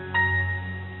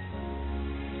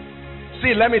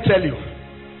 See, let me tell you.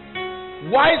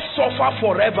 Why suffer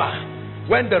forever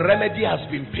when the remedy has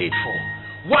been paid for?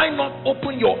 Why not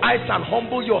open your eyes and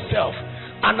humble yourself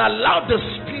and allow the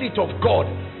Spirit of God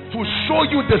to show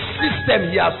you the system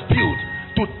he has built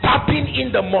to tap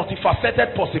in the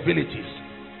multifaceted possibilities?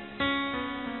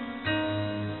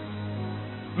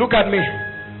 Look at me.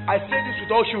 I say this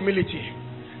with all humility.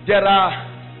 There are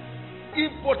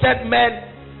impotent men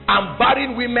and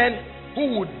barren women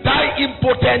who would die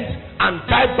impotent and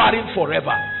die barren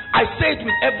forever. I say it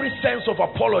with every sense of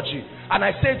apology, and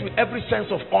I say it with every sense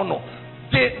of honor.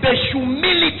 The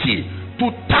humility to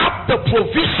tap the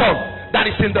provision that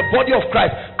is in the body of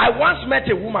Christ. I once met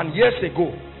a woman years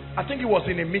ago. I think it was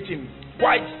in a meeting,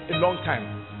 quite a long time.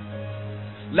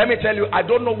 Let me tell you, I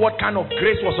don't know what kind of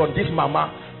grace was on this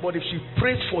mama, but if she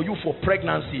prays for you for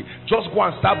pregnancy, just go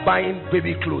and start buying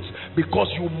baby clothes, because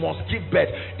you must give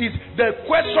birth. The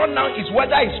question now is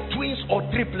whether it's twins or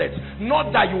triplets,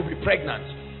 not that you will be pregnant.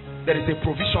 There is a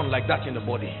provision like that in the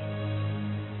body.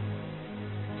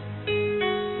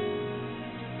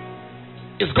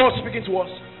 Is God speaking to us?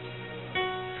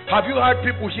 Have you heard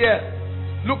people here?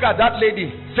 Look at that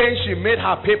lady saying she made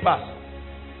her papers.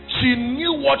 She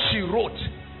knew what she wrote.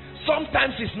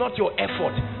 Sometimes it's not your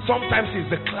effort. Sometimes it's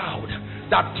the cloud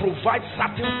that provides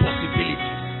certain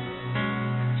possibilities.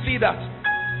 See that?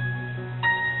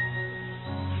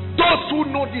 Those who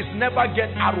know this never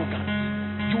get arrogant.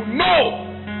 You know.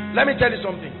 Let me tell you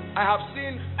something. I have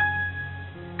seen.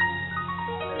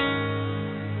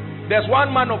 There's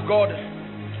one man of God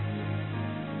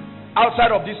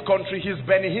outside of this country. He's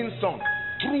Benny Hinn's son.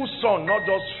 True son, not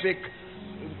just fake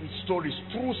stories.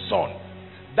 True son.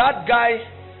 That guy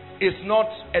is not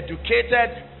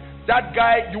educated. That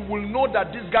guy, you will know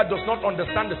that this guy does not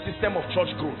understand the system of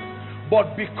church growth.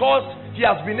 But because he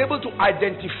has been able to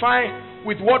identify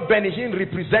with what Benny Hinn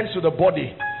represents to the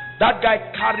body, that guy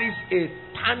carries a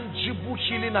tangible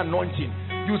healing anointing.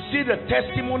 You see the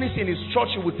testimonies in his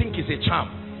church, you would think it's a charm,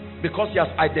 because he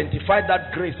has identified that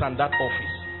grace and that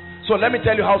office. So let me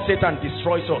tell you how Satan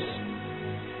destroys us.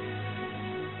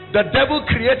 The devil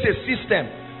creates a system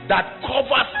that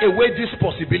covers away these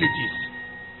possibilities.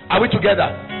 Are we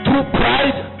together? Through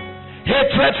pride,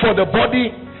 hatred for the body,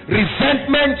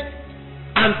 resentment,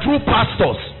 and through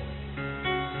pastors.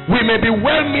 We may be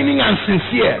well-meaning and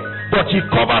sincere, but he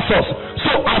covers us.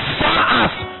 So as far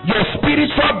as your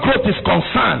spiritual growth is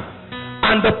concerned,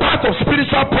 and the part of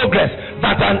spiritual progress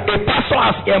that a pastor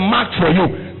has earmarked for you,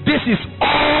 this is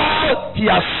all he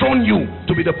has shown you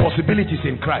to be the possibilities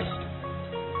in Christ.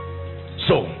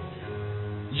 So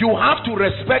you have to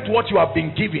respect what you have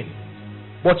been given,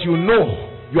 but you know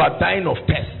you are dying of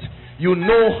thirst. You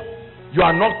know you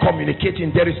are not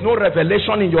communicating. There is no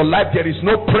revelation in your life. There is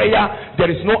no prayer. There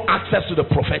is no access to the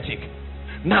prophetic.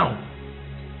 Now,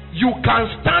 you can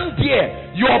stand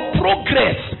there. Your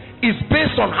progress is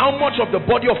based on how much of the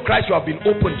body of Christ you have been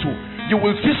open to. You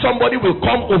will see somebody will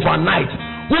come overnight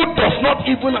who does not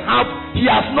even have, he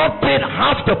has not paid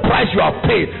half the price you have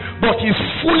paid, but he's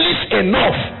foolish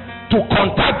enough to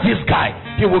contact this guy.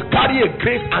 He will carry a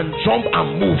grace and jump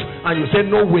and move, and you say,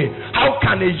 no way. How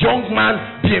can a young man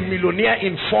be a millionaire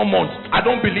in 4 months? I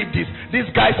don't believe this. These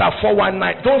guys are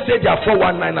 419. Don't say they are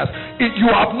 419ers. If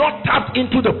you have not tapped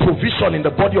into the provision in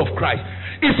the body of Christ,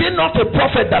 is it not a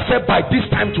prophet that said by this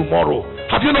time tomorrow?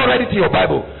 Have you not read it in your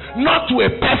Bible? Not to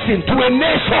a person, to a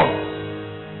nation.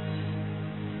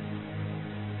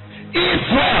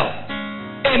 Israel,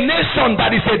 a nation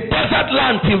that is a desert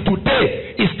land till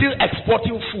today, is still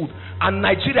exporting food. And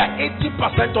Nigeria,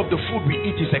 80% of the food we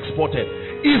eat is exported.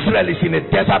 Israel is in a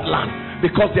desert land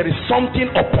because there is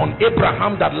something upon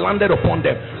Abraham that landed upon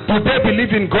them. Do they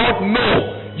believe in God?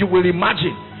 No. You will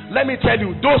imagine. Let me tell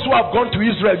you, those who have gone to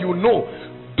Israel, you know,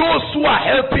 Those who are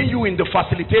helping you in the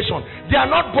facilitation, they are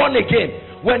not born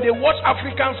again. When they watch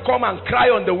Africans come and cry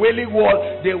on the Wailing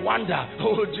Wall, they wonder,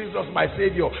 oh Jesus, my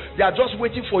Savior. They are just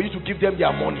waiting for you to give them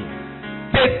their money.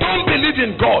 They don't believe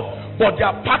in God, but they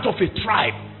are part of a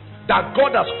tribe that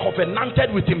God has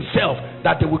covenanted with himself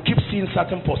that they will keep seeing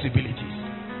certain possibilities.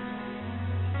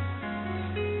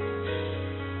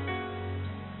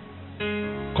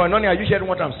 Koinonia, are you hearing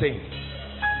what I'm saying?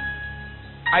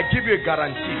 I give you a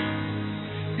guarantee.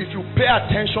 If you pay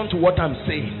attention to what I'm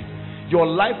saying, your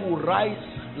life will rise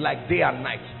like day and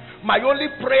night. My only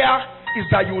prayer is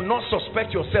that you will not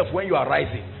suspect yourself when you are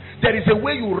rising. There is a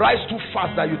way you rise too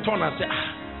fast that you turn and say,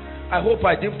 I hope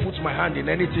I didn't put my hand in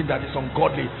anything that is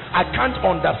ungodly. I can't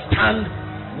understand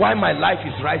why my life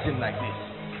is rising like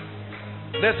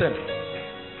this. Listen,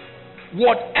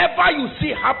 whatever you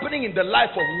see happening in the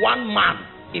life of one man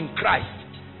in Christ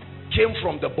came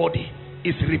from the body.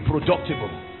 Is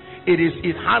reproducible.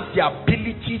 It has the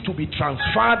ability to be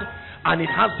transferred, and it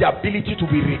has the ability to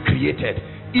be recreated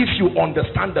if you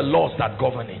understand the laws that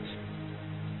govern it.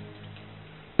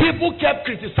 People kept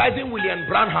criticizing William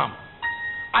Branham.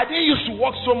 I didn't used to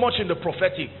work so much in the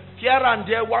prophetic. Here and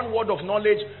there, one word of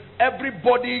knowledge.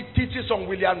 Everybody teaches on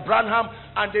William Branham,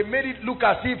 and they made it look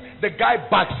as if the guy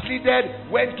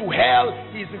backslided, went to hell.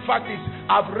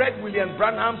 I've read William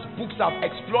Branham's books. I've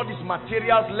explored his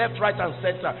materials left, right, and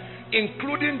center,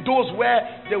 including those where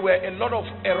there were a lot of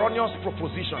erroneous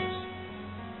propositions.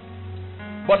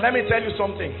 But let me tell you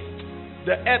something.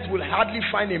 The earth will hardly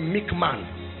find a meek man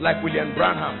like William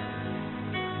Branham.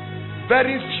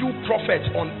 Very few prophets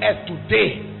on earth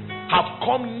today have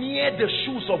come near the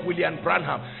shoes of William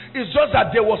Branham. It's just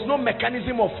that there was no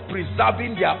mechanism of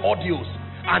preserving their audios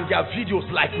and their videos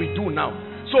like we do now.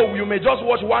 So you may just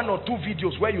watch one or two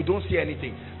videos where you don't see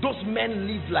anything. Those men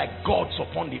live like gods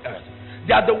upon the earth.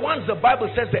 They are the ones the Bible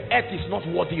says the earth is not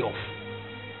worthy of.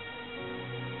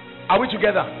 Are we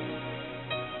together?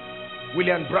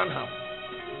 William Branham.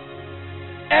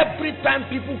 Every time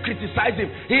people criticize him,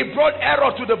 he brought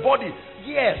error to the body.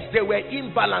 Yes, there were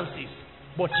imbalances,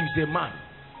 but he's a man.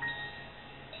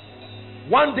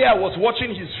 One day I was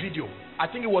watching his video. I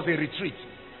think it was a retreat.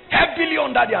 Heavily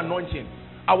under the anointing.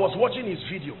 I was watching his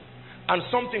video, and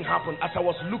something happened. As I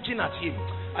was looking at him,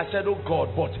 I said, oh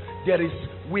God, but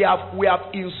we have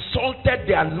insulted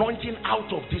the anointing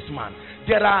out of this man.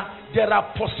 There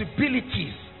are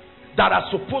possibilities that are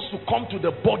supposed to come to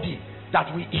the body that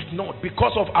we ignored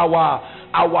because of our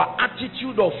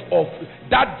attitude of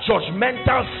that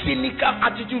judgmental, cynical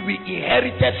attitude we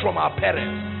inherited from our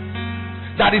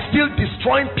parents, that is still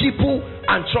destroying people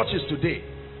and churches today.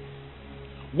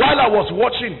 While I was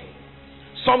watching,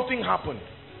 something happened.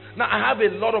 Now I have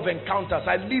a lot of encounters.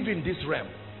 I live in this realm.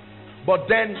 But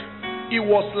then it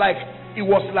was like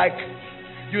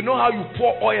you know how you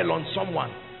pour oil on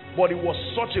someone, but it was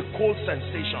such a cold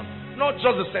sensation. Not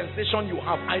just the sensation you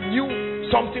have. I knew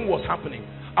something was happening.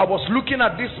 I was looking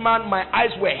at this man. My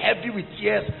eyes were heavy with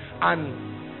tears,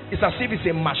 and it's as if it's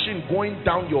a machine going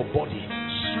down your body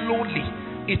slowly.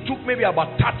 It took maybe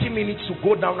about 30 minutes to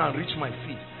go down and reach my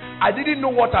feet. I didn't know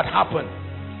what had happened.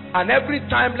 And every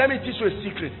time, let me teach you a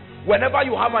secret. Whenever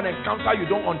you have an encounter you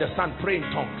don't understand, pray in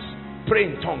tongues.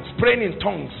 Pray in tongues. Praying in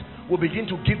tongues will begin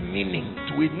to give meaning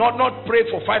to it. Not pray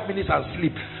for 5 minutes and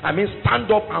sleep. I mean,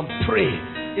 stand up and pray.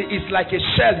 It's like a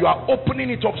shell. You are opening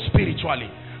it up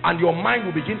spiritually, and your mind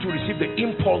will begin to receive the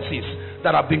impulses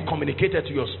that have been communicated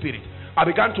to your spirit. I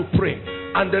began to pray,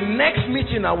 and the next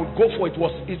meeting I would go for, it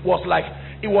was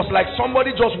like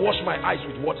somebody just washed my eyes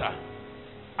with water,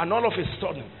 and all of a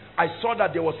sudden I saw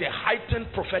that there was a heightened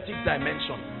prophetic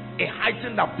dimension, a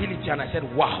heightened ability, and I said,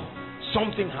 wow,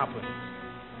 something happened.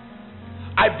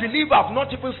 I believe I've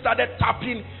not even started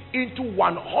tapping into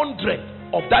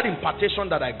 100 of that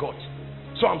impartation that I got.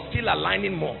 So I'm still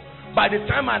aligning more. By the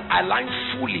time I align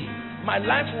fully, my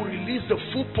life will release the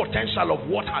full potential of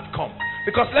what had come.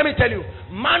 Because let me tell you,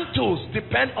 mantles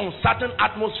depend on certain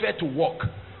atmosphere to work.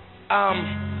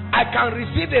 I can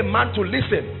receive a mantle,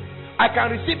 listen. I can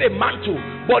receive a mantle,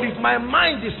 but if my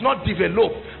mind is not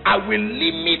developed, I will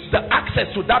limit the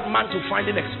access to that mantle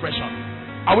finding expression.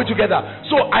 Are we together?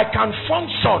 So I can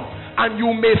function, and you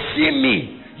may see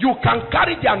me. You can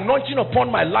carry the anointing upon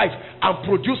my life and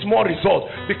produce more results,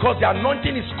 because the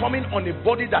anointing is coming on a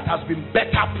body that has been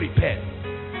better prepared.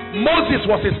 Moses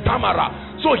was a stammerer,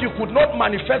 so he could not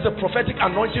manifest the prophetic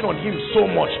anointing on him so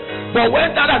much. But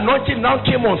when that anointing now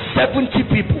came on 70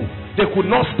 people, they could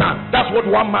not stand. That's what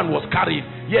one man was carrying,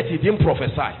 yet he didn't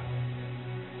prophesy.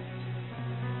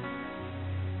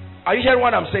 Are you hearing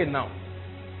what I'm saying now?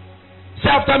 Say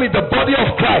after me, the body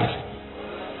of Christ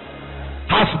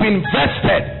has been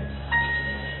vested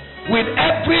with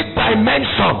every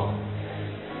dimension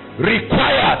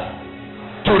required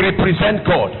to represent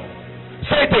God.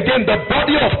 Say it again. The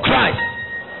body of Christ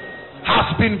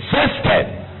has been vested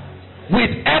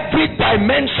with every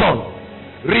dimension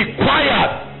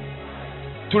required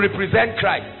to represent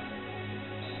Christ.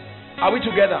 Are we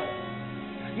together?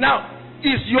 Now,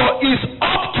 it's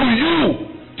up to you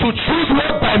to choose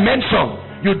what dimension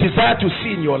you desire to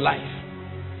see in your life.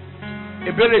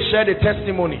 Ebere shared a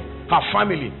testimony, her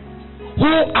family,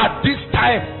 who at this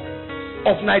time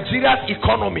of Nigeria's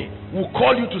economy will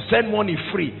call you to send money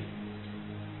free.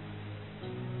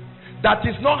 That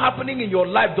is not happening in your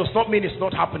life does not mean it's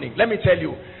not happening. Let me tell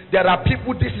you, there are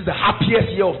people, this is the happiest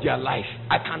year of their life.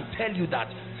 I can tell you that.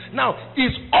 Now,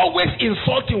 it's always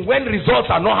insulting when results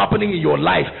are not happening in your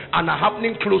life and are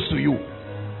happening close to you.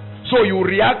 So you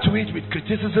react to it with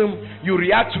criticism, you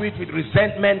react to it with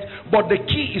resentment, but the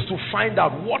key is to find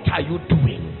out, what are you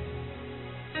doing?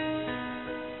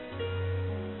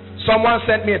 Someone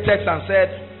sent me a text and said,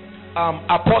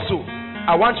 Apostle,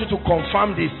 I want you to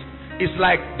confirm this. It's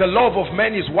like the love of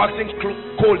men is waxing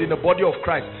cold in the body of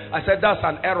Christ. I said, that's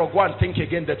an error. Go and think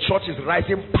again. The church is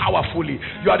rising powerfully.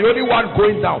 You are the only one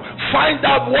going down. Find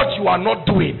out what you are not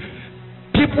doing.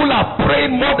 People are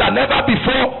praying more than ever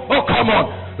before. Oh, come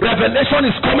on. Revelation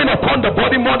is coming upon the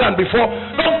body more than before.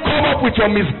 Don't come up with your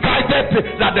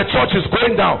misguided that the church is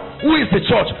going down. Who is the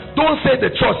church? Don't say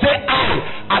the church. Say,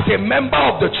 I, as a member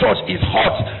of the church, is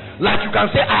hot. Like you can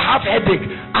say, I have headache,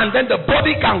 and then the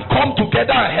body can come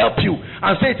together and help you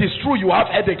and say, it is true, you have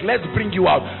headache, let's bring you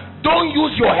out. Don't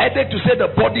use your headache to say the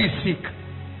body is sick.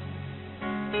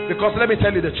 Because let me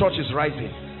tell you, the church is rising.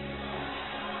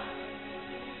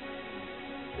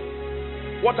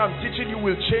 What I'm teaching you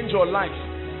will change your life.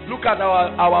 Look at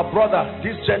our brother,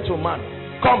 this gentleman.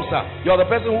 Come, sir. You're the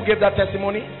person who gave that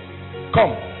testimony.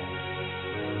 Come.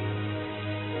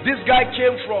 This guy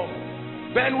came from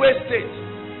Benue State,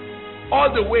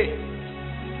 all the way,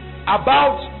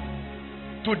 about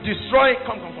to destroy.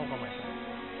 Come, my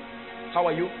son. How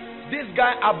are you? This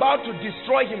guy about to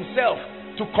destroy himself,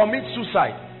 to commit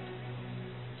suicide.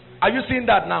 Are you seeing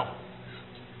that now?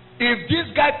 If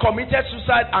this guy committed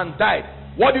suicide and died,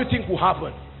 what do you think will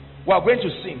happen? We are going to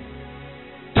sing.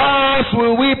 Thus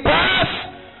will we pass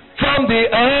from the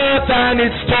earth and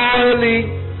its toiling.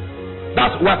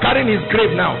 We're carrying his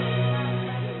grave now.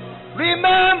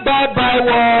 Remembered by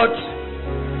what?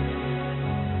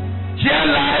 Here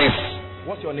lies.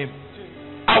 What's your name?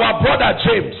 Our brother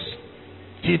James.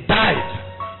 He died.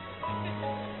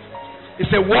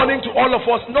 It's a warning to all of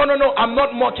us. No, I'm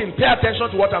not mocking. Pay attention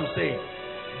to what I'm saying.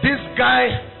 This guy,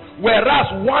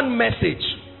 whereas one message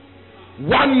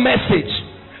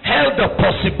held the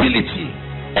possibility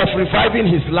of reviving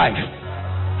his life.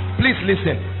 Please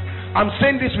listen. I'm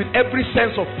saying this with every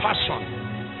sense of passion,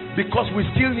 because we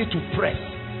still need to press.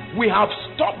 We have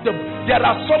stopped them. There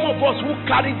are some of us who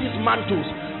carry these mantles,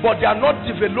 but they are not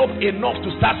developed enough to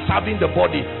start serving the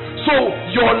body. So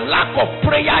your lack of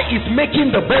prayer is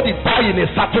making the body die in a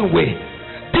certain way.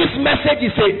 This message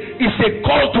is a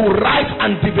call to rise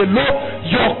and develop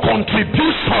your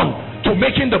contribution to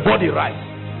making the body rise.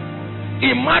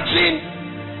 Imagine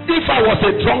if I was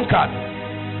a drunkard,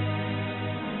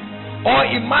 or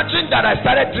imagine that I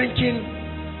started drinking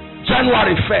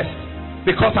January 1st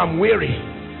because I'm weary.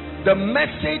 The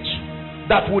message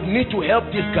that would need to help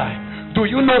this guy, do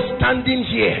you know, standing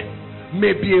here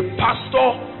may be a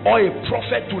pastor or a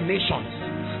prophet to nations.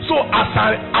 So as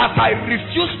I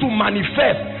refuse to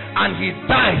manifest and he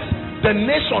dies, the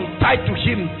nation tied to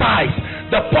him dies.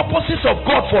 The purposes of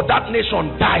God for that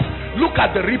nation dies. Look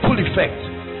at the ripple effect.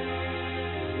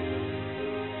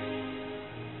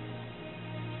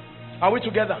 Are we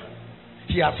together?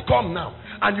 He has come now,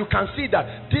 and you can see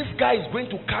that this guy is going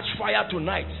to catch fire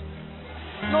tonight.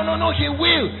 No, he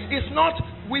will. It's not,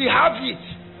 we have it.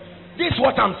 This is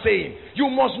what I'm saying. You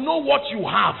must know what you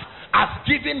have as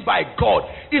given by God.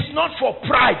 It's not for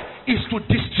pride, it's to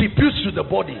distribute to the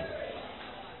body.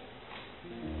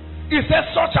 He says,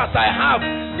 such as I have,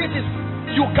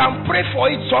 you can pray for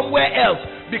it somewhere else,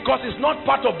 because it's not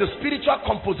part of the spiritual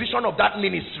composition of that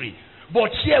ministry.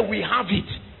 But here we have it.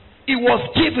 It was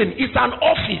given. It's an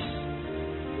office.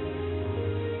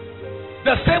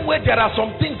 The same way there are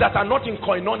some things that are not in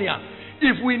koinonia.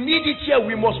 If we need it here,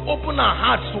 we must open our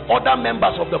hearts to other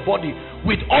members of the body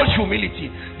with all humility.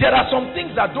 There are some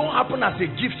things that don't happen as a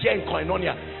gift here in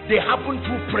koinonia. They happen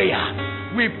through prayer.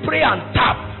 We pray and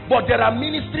tap. But there are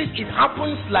ministries, it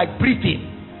happens like breathing.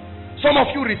 Some of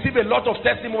you receive a lot of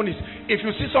testimonies. If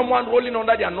you see someone rolling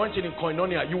under the anointing in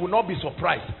koinonia, you will not be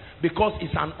surprised, because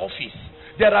it's an office.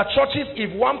 There are churches,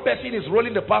 if one person is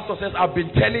rolling, the pastor says, I've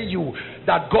been telling you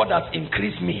that God has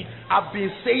increased me. I've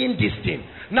been saying this thing.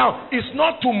 Now, it's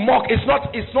not to mock,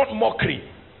 it's not mockery.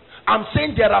 I'm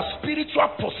saying there are spiritual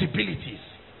possibilities.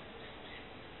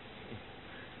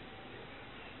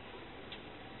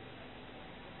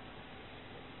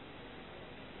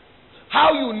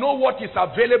 How you know what is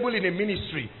available in a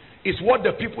ministry is what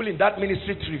the people in that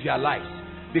ministry trivialize,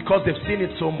 because they've seen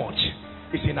it so much.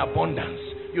 It's in abundance.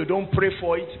 You don't pray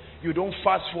for it, you don't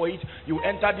fast for it, you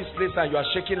enter this place and you are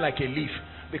shaking like a leaf,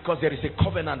 because there is a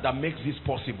covenant that makes this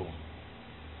possible.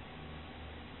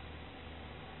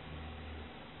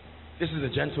 This is a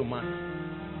gentleman.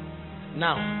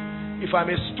 Now, if I'm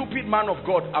a stupid man of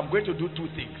God, I'm going to do two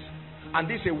things. And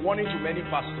this is a warning to many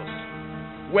pastors.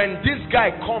 When this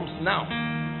guy comes now,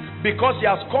 because he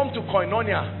has come to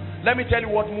Koinonia, let me tell you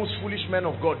what most foolish men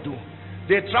of God do.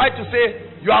 They try to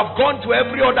say, you have gone to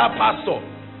every other pastor.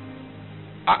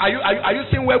 Are you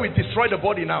seeing where we destroy the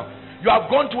body now? You have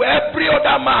gone to every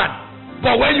other man,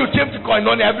 but when you came to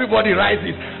Koinonia, everybody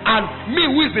rises. And me,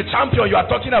 who is the champion you are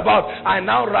talking about, I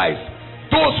now rise.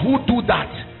 Those who do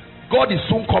that, God is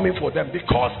soon coming for them,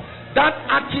 because that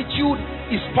attitude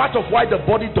is part of why the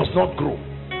body does not grow.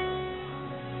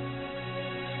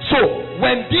 So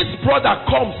when this brother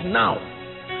comes now,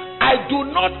 I do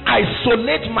not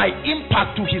isolate my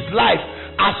impact to his life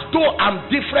as though I'm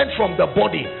different from the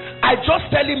body. I just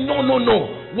tell him, no.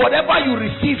 Whatever you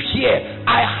receive here,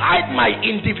 I hide my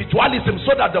individualism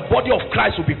so that the body of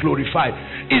Christ will be glorified.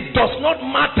 It does not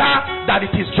matter that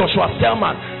it is Joshua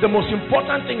Selman. The most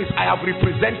important thing is I have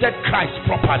represented Christ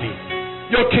properly.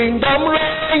 Your kingdom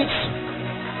reigns.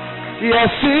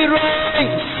 Yes, it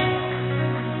reigns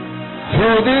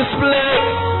through this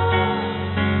place.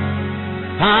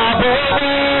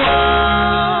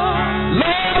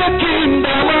 Lord, the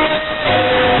kingdom reigns.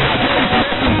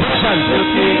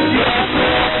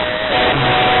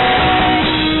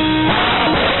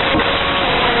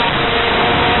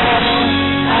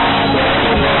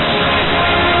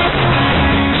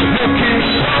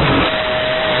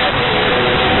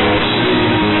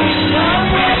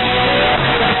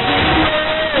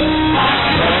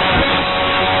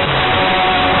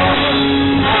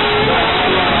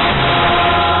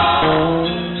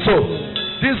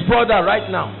 Brother, right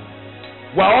now,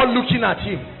 we're all looking at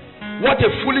him. What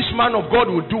a foolish man of God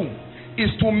will do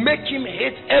is to make him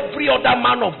hate every other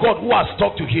man of God who has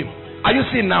talked to him. Are you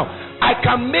seeing now? I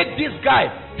can make this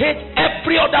guy hate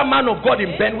every other man of God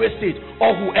in Benue State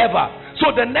or whoever.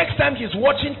 So the next time he's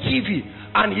watching TV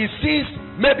and he sees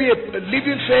maybe a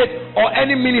Living Faith or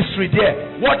any ministry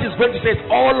there, what he's going to say is,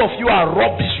 all of you are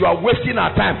rubbish, you are wasting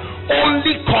our time.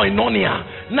 Only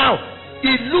Koinonia. Now,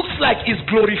 it looks like it's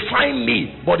glorifying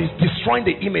me, but it's destroying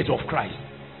the image of Christ.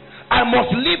 I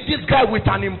must leave this guy with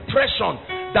an impression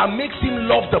that makes him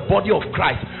love the body of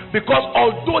Christ. Because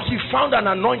although he found an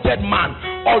anointed man,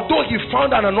 although he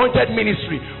found an anointed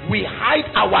ministry, we hide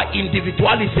our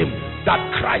individualism that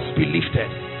Christ be lifted.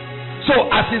 So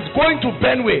as he's going to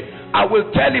Benue, I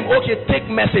will tell him, okay, take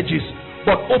messages,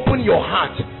 but open your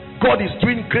heart. God is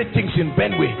doing great things in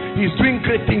Benue. He's doing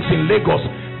great things in Lagos.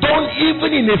 Don't,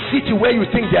 even in a city where you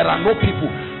think there are no people.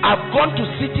 I've gone to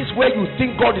cities where you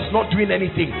think God is not doing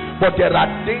anything, but there are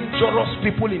dangerous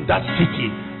people in that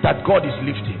city that God is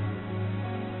lifting.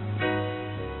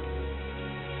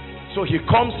 So he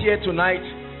comes here tonight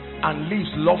and lives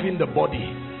loving the body.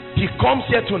 He comes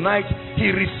here tonight,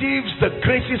 he receives the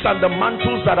graces and the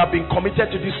mantles that have been committed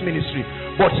to this ministry,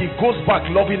 but he goes back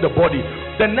loving the body.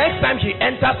 The next time he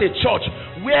enters a church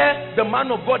where the man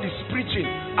of God is preaching,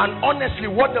 and honestly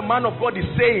what the man of God is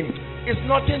saying is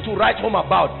nothing to write home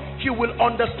about, he will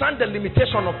understand the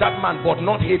limitation of that man but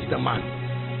not hate the man.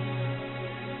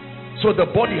 So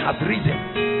the body has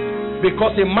risen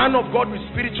because a man of God with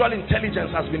spiritual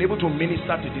intelligence has been able to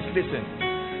minister to this. Listen,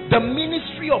 the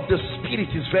ministry of the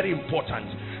Spirit is very important.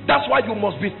 That's why you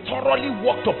must be thoroughly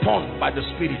worked upon by the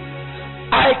Spirit.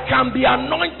 I can be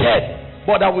anointed,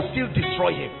 but I will still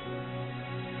destroy him.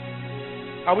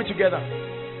 Are we together?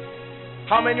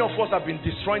 How many of us have been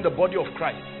destroying the body of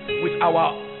Christ with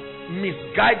our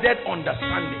misguided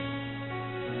understanding?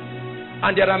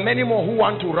 And there are many more who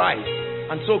want to rise.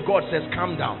 And so God says,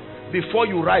 calm down. Before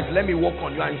you rise, let me work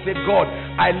on you. And say, God,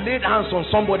 I laid hands on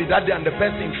somebody that day and the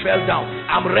person fell down.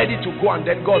 I'm ready to go. And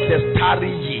then God says, tarry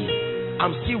ye.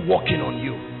 I'm still working on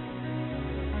you.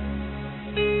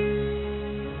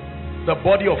 The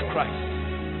body of Christ.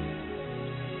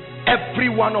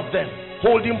 Every one of them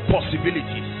holding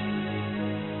possibilities.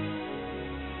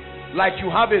 Like you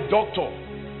have a doctor.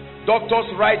 Doctors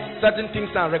write certain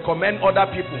things and recommend other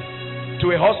people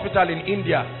to a hospital in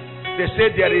India. They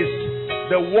say there is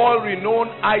the world-renowned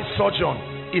eye surgeon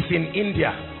is in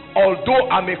India.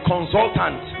 Although I'm a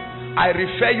consultant, I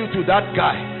refer you to that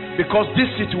guy, because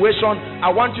this situation, I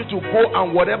want you to go,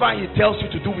 and whatever he tells you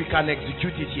to do, we can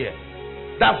execute it here.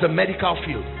 That's the medical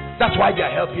field. That's why they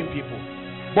are helping people.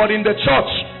 But in the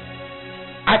church,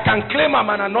 I can claim I'm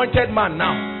an anointed man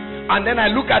now, and then I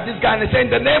look at this guy and I say,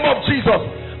 in the name of Jesus,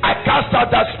 I cast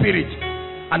out that spirit,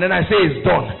 and then I say, it's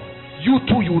done. You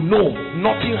too, you know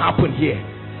nothing happened here.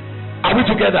 Are we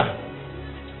together?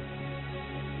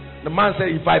 The man said,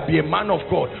 if I be a man of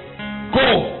God, go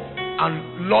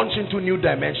and launch into new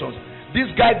dimensions. This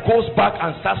guy goes back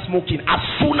and starts smoking as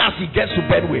soon as he gets to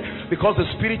bedway, because the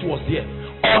spirit was there,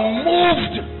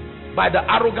 unmoved by the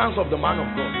arrogance of the man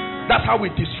of God. That's how we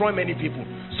destroy many people.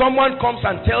 Someone comes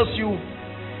and tells you,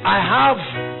 I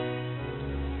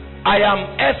am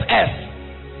SS,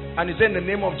 and he said, in the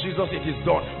name of Jesus, it is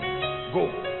done. Go.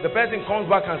 The person comes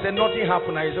back and says, nothing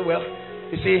happened. And he said, well,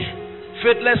 you see,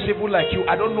 faithless people like you,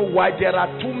 I don't know why there are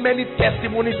too many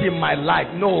testimonies in my life.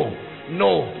 No,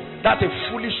 that's a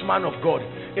foolish man of God.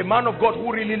 A man of God who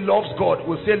really loves God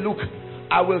will say, look,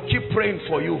 I will keep praying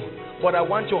for you, but I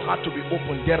want your heart to be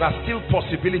open. There are still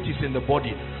possibilities in the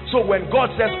body. So when God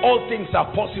says all things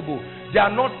are possible, they are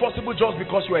not possible just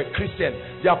because you are a Christian.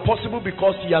 They are possible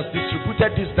because he has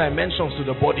distributed these dimensions to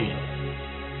the body.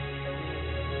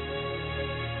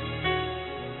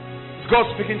 Is God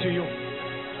speaking to you?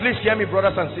 Please hear me,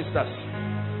 brothers and sisters.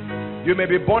 You may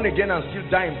be born again and still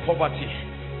die in poverty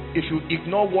if you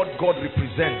ignore what God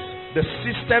represents, the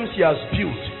systems he has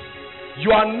built.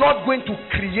 You are not going to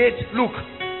create. Look,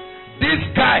 this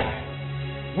guy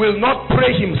will not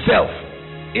pray himself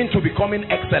into becoming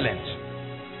excellent.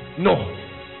 No,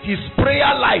 his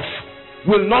prayer life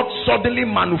will not suddenly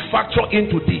manufacture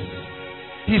into this.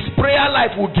 His prayer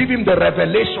life will give him the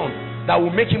revelation that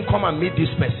will make him come and meet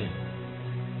this person.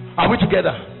 Are we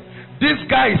together? This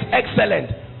guy is excellent,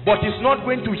 but he's not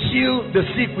going to heal the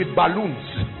sick with balloons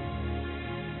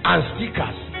and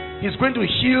stickers. He's going to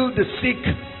heal the sick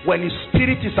when his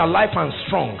spirit is alive and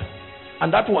strong. And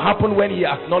that will happen when he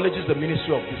acknowledges the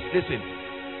ministry of this. Listen,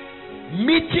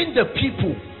 meeting the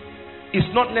people is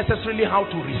not necessarily how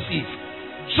to receive.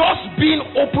 Just being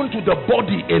open to the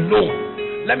body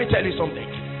alone. Let me tell you something.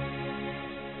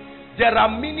 There are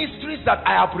ministries that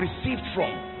I have received from,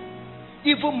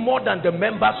 even more than the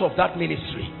members of that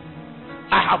ministry.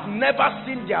 I have never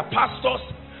seen their pastors.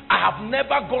 I have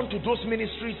never gone to those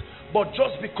ministries, but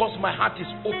just because my heart is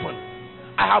open,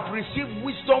 I have received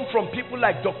wisdom from people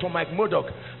like Dr. Mike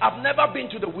Murdoch. I've never been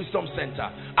to the Wisdom Center.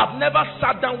 I've never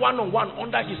sat down one-on-one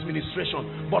under his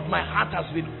ministration, but my heart has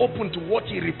been open to what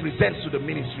he represents to the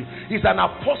ministry. He's an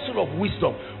apostle of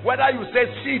wisdom. Whether you say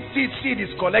seed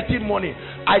is collecting money,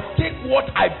 I take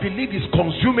what I believe is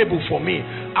consumable for me,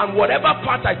 and whatever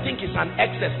part I think is an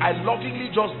excess, I lovingly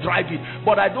just drive it,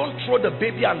 but I don't throw the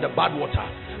baby and the bad water.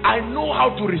 I know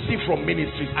how to receive from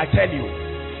ministries, I tell you.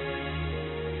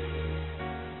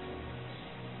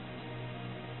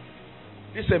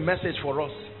 This is a message for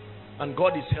us, and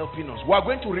God is helping us. We are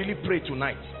going to really pray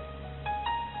tonight.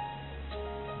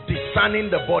 Discerning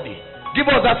the body. Give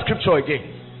us that scripture again.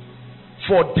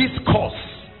 For this cause,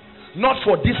 not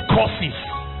for these causes,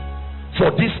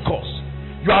 for this cause.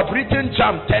 You have written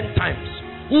jam 10 times.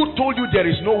 Who told you there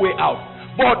is no way out?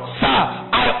 But sir,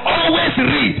 I always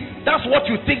read. That's what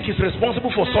you think is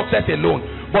responsible for success alone,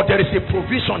 but there is a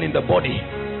provision in the body.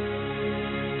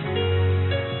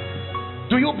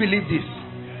 Do you believe this?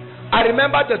 I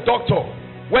remember the doctor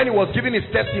when he was giving his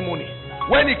testimony.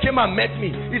 When he came and met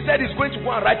me, he said he's going to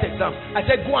go and write exams. I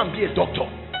said, go and be a doctor.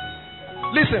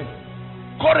 Listen,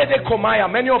 Korede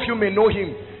Komaya, many of you may know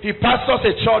him. He pastors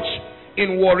a church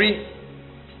in Warri.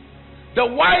 The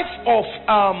wife of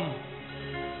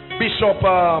Bishop,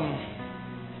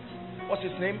 what's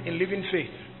his name in Living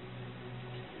Faith?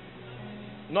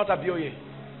 Not Abioye.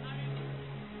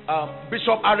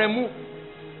 Bishop Aremu.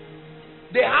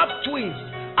 They have twins.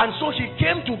 And so he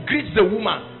came to greet the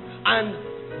woman, and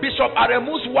Bishop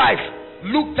Aremu's wife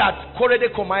looked at Korede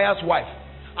Komaya's wife,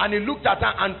 and he looked at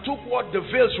her and took what the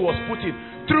veil she was putting,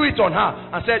 threw it on her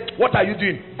and said, what are you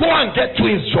doing? Go and get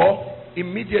twins, Joe.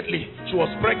 Immediately she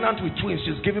was pregnant with twins.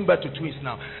 She's giving birth to twins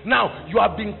now. Now you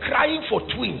have been crying for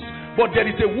twins, but there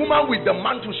is a woman with the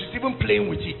mantle. She's even playing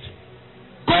with it.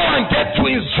 Go and get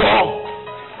twins, Joe,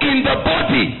 in the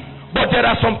body. But there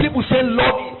are some people saying,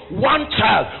 Lord, one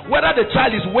child, whether the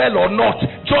child is well or not,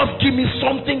 just give me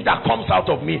something that comes out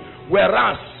of me.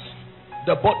 Whereas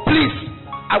please,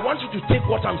 I want you to take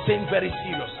what I'm saying very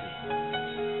seriously.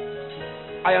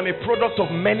 I am a product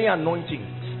of many anointings.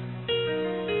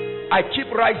 I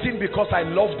keep rising because I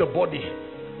love the body,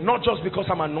 not just because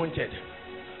I'm anointed.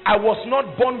 I was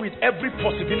not born with every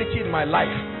possibility in my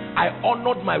life. I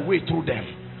honored my way through them.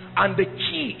 And the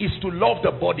key is to love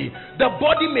the body. The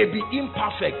body may be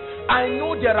imperfect. I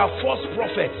know there are false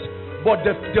prophets, but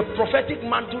the prophetic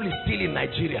mantle is still in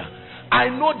Nigeria. I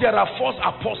know there are false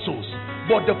apostles,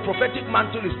 but the prophetic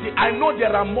mantle is still. I know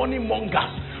there are money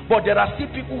mongers, but there are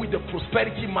still people with the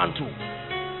prosperity mantle.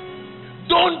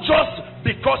 Don't just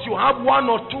because you have 1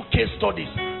 or 2 case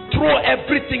studies, throw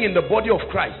everything in the body of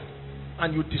Christ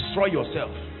and you destroy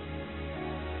yourself.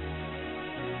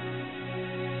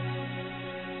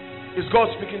 Is God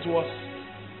speaking to us?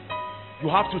 You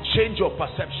have to change your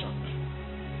perception.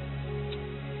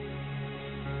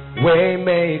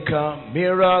 Waymaker,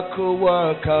 miracle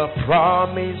worker,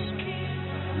 promise,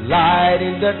 light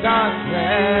in the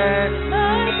darkness.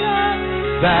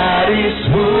 That is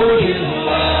who you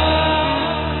are.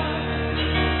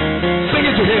 Sing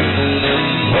it to him.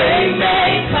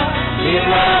 Waymaker,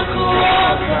 miracle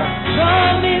worker,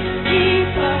 promise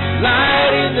keeper,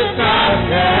 light in the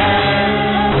darkness.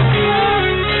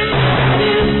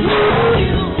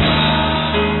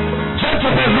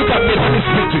 Gentlemen, look at me. Let me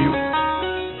speak to you.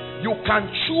 You can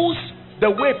choose the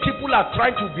way people are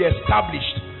trying to be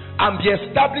established and be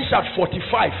established at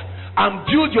 45 and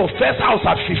build your first house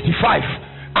at 55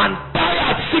 and die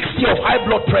at 60 of high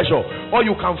blood pressure. Or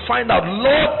you can find out,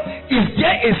 Lord, is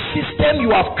there a system you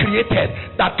have created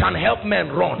that can help men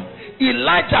run?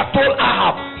 Elijah told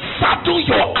Ahab, saddle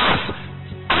your ass.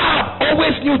 Ahab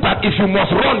always knew that if you must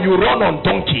run, you run on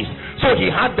donkeys. So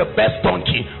he had the best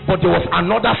donkey, but there was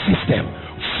another system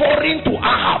foreign to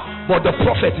Ahab, but the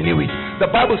prophet knew it. The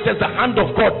Bible says the hand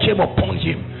of God came upon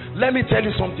him. Let me tell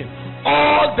you something.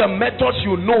 All the methods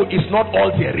you know is not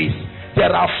all there is. There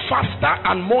are faster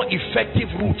and more effective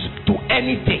routes to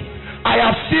anything. I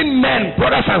have seen men,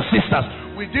 brothers and sisters,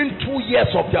 within 2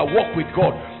 years of their walk with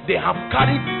God, they have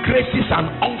carried graces and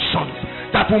unctions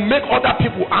that will make other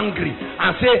people angry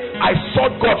and say, I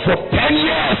sought God for 10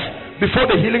 years before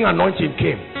the healing anointing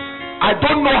came. I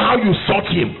don't know how you sought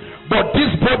him, but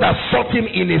this brother sought him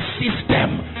in a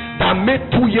system that made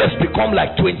 2 years become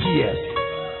like 20 years.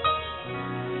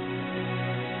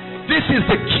 This is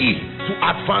the key to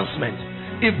advancement.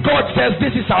 If God says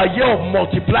this is our year of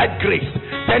multiplied grace,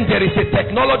 then there is a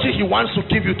technology he wants to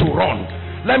give you to run.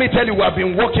 Let me tell you, we have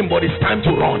been working, but it's time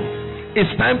to run. It's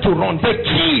time to run. The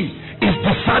key is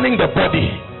discerning the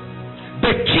body.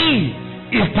 The key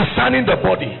is discerning the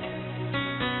body.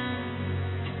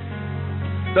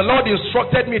 The Lord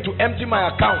instructed me to empty my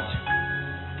account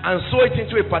and sow it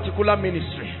into a particular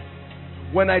ministry.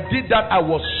 When I did that, I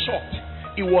was shocked.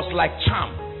 It was like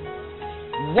charm.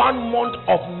 1 month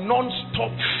of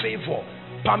non-stop favor.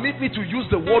 Permit me to use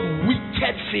the word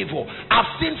wicked favor. I've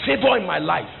seen favor in my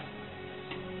life.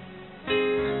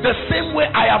 The same way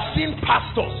I have seen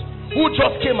pastors who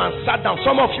just came and sat down.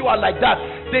 Some of you are like that.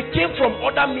 They came from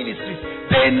other ministries.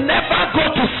 They never go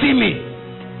to see me,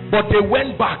 but they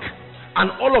went back. And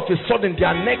all of a sudden,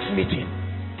 their next meeting,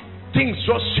 things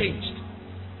just changed.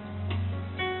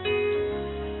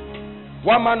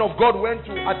 One man of God went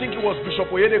to, I think it was Bishop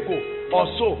Oyedeko or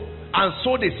so, and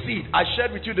sowed a seed. I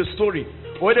shared with you the story.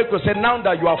 Oyedeko said, now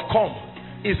that you have come,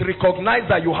 it's recognized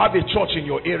that you have a church in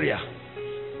your area.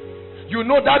 You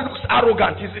know that looks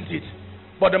arrogant, isn't it?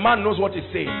 But the man knows what he's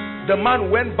saying. The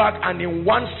man went back, and in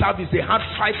one service, they had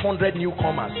 500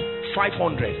 newcomers.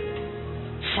 500.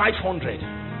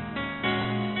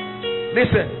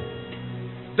 Listen,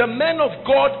 the men of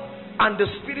God and the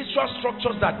spiritual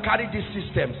structures that carry these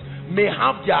systems may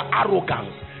have their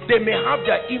arrogance, they may have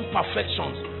their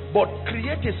imperfections, but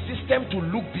create a system to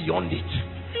look beyond it.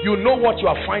 You know what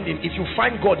you are finding. If you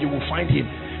find God, you will find him.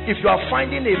 If you are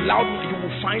finding a loud man, you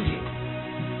will find him.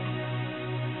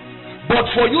 But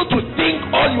for you to think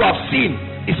all you have seen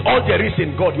is all there is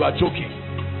in God, you are joking.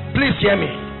 Please hear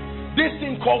me. This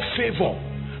thing called favor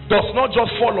does not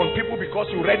just fall on people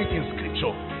because you read it in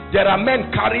scripture. There are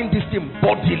men carrying this thing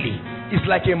bodily. It's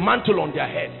like a mantle on their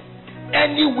head.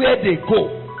 Anywhere they go,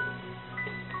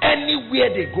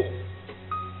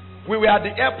 we were at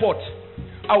the airport.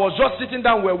 I was just sitting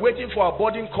down. We were waiting for our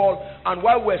boarding call, and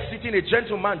while we were sitting, a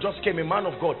gentleman just came, a man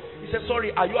of God. He said,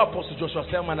 sorry, are you Apostle Joshua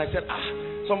Selman? I said,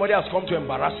 somebody has come to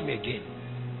embarrass me again.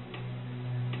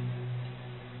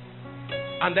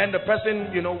 And then the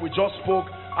person, we just spoke.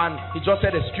 And he just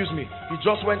said, excuse me. He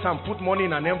just went and put money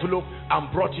in an envelope and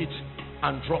brought it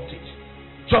and dropped it.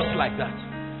 Just like that.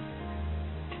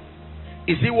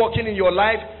 Is he working in your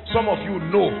life? Some of you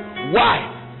know. Why?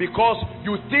 Because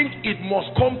you think it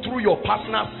must come through your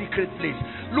personal secret place.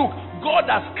 Look,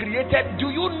 God has created, do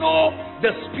you know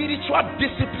the spiritual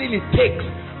discipline it takes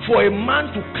for a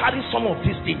man to carry some of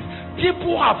these things.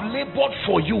 People have labored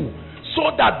for you so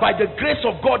that by the grace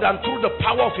of God and through the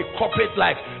power of a corporate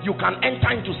life, you can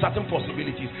enter into certain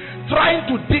possibilities. Trying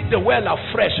to dig the well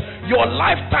afresh, your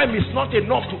lifetime is not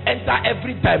enough to enter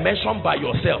every dimension by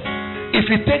yourself. If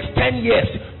it takes 10 years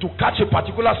to catch a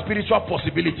particular spiritual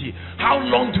possibility, how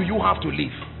long do you have to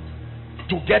live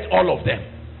to get all of them?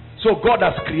 So God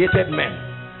has created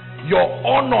men. Your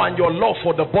honor and your love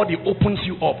for the body opens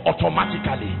you up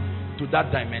automatically to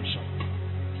that dimension.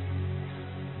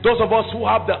 Those of us who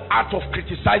have the art of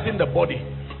criticizing the body,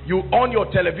 you on your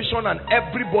television and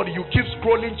everybody, you keep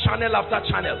scrolling channel after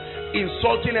channel,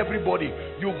 insulting everybody.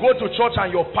 You go to church and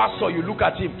your pastor, you look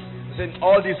at him, saying,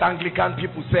 all these Anglican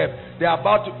people say, they're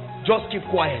about to, just keep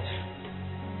quiet.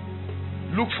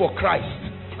 Look for Christ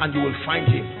and you will find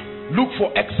him. Look for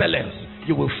excellence,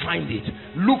 you will find it.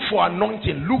 Look for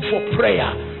anointing, look for prayer,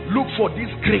 look for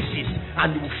these graces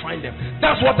and you will find them.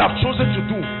 That's what I've chosen to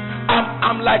do.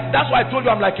 I'm like, that's why I told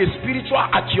you I'm like a spiritual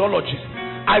archaeologist.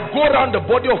 I go around the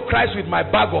body of Christ with my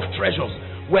bag of treasures.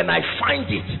 When I find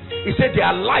it, he said they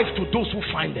are life to those who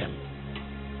find them.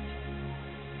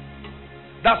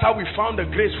 That's how we found the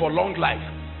grace for long life,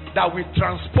 that we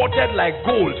transported like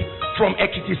gold from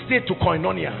Ekiti State to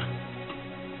Koinonia.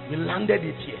 We landed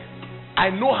it here.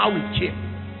 I know how it came.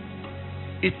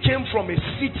 It came from a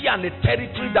city and a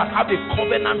territory that have a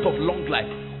covenant of long life.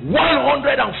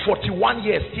 141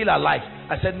 years still alive.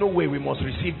 I said, no way, we must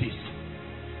receive this.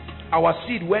 Our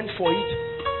seed went for it,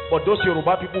 but those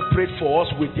Yoruba people prayed for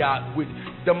us with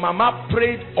the mama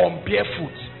prayed on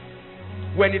barefoot.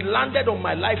 When it landed on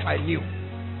my life, I knew.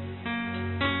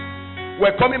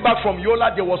 We're coming back from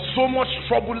Yola, there was so much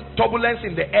turbulence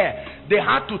in the air. They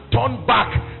had to turn back.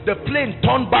 The plane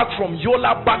turned back from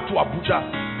Yola back to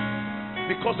Abuja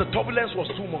because the turbulence was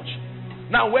too much.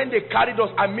 Now when they carried us,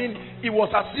 I mean, it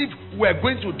was as if we were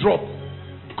going to drop.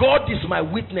 God is my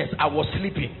witness, I was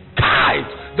sleeping. Guys,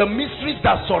 the mysteries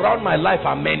that surround my life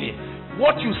are many.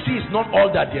 What you see is not all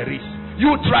that there is.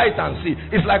 You try it and see.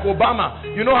 It's like Obama.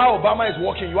 You know how Obama is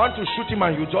walking. You want to shoot him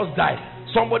and you just die.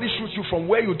 Somebody shoots you from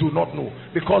where you do not know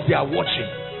because they are watching.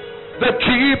 The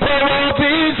keeper of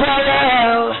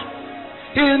Israel,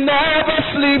 he never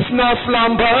sleeps nor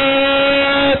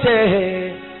slumbers.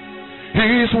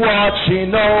 He's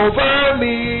watching over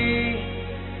me.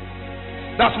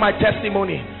 That's my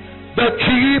testimony. The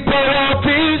keeper of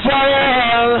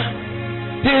Israel,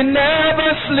 he never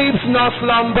sleeps nor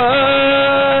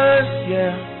slumbers.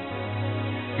 Yeah,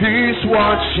 he's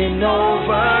watching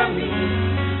over me.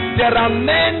 There are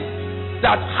men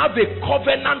that have a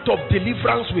covenant of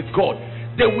deliverance with God.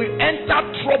 They will enter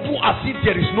trouble as if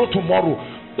there is no tomorrow.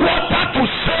 Quarter to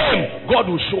shame,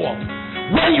 God will show up.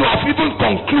 When you have even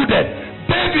concluded,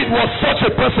 David was such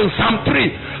a person. Psalm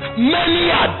 3,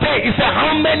 many are they, he said,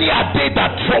 how many are they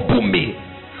that trouble me?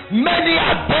 Many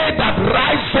are they that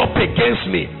rise up against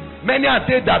me. Many are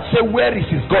they that say, where is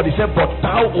his God? He said, but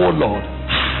thou, O Lord,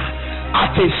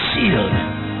 art a shield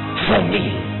for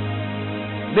me.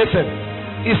 Listen,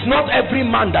 it's not every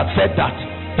man that said that.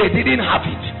 They didn't have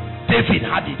it. David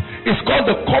had it. It's called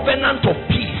the covenant of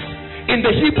peace. In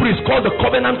the Hebrew, it's called the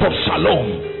covenant of shalom,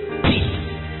 peace.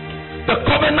 The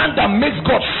covenant that makes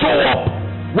God show up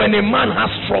when a man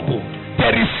has trouble.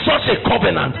 There is such a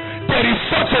covenant. There is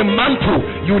such a mantle.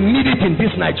 You need it in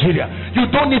this Nigeria.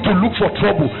 You don't need to look for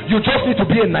trouble. You just need to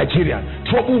be a Nigerian.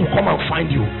 Trouble will come and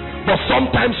find you. But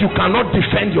sometimes you cannot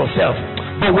defend yourself.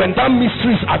 But when that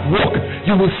mystery is at work,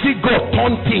 you will see God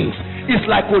turn things. It's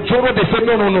like Ojoro, they say,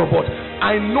 no, but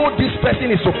I know this person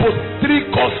is supposed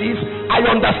 3 courses. I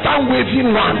understand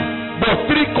waving one, but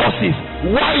 3 courses.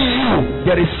 Why you?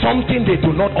 There is something they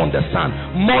do not understand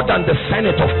more than the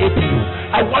Senate of APU.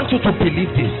 I want you to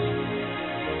believe this.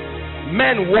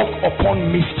 Men walk upon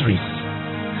mysteries.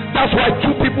 That's why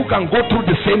 2 people can go through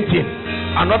the same thing.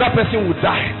 Another person will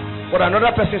die, but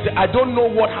another person say, I don't know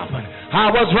what happened. I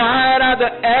was right at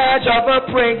the edge of a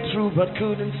breakthrough, but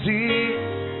couldn't see.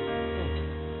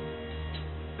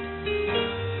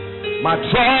 My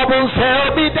troubles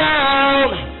held me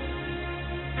down.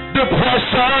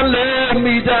 Depression laid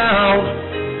me down.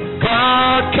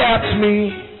 God kept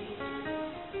me,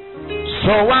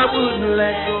 so I wouldn't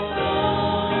let go.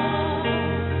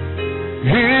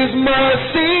 His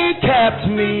mercy kept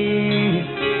me,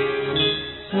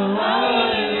 so I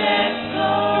wouldn't let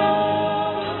go.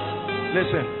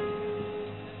 Listen,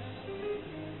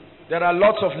 there are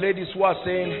lots of ladies who are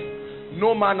saying,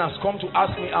 no man has come to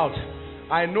ask me out.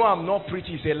 I know I'm not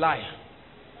pretty. It's a lie.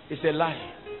 It's a lie.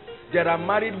 There are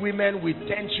married women with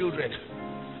 10 children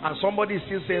and somebody is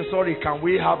still saying, sorry, can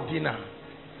we have dinner?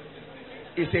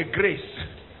 It's a grace.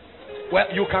 Well,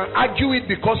 you can argue it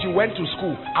because you went to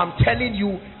school. I'm telling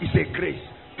you, it's a grace.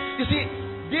 You see,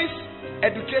 this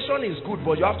education is good,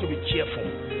 but you have to be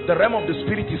careful. The realm of the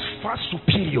spirit is far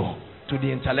superior to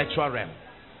the intellectual realm.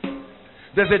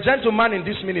 There's a gentleman in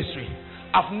this ministry.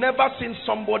 I've never seen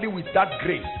somebody with that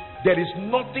grace. There is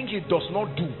nothing he does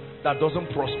not do that doesn't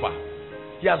prosper.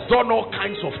 He has done all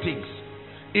kinds of things.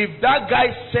 If that guy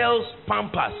sells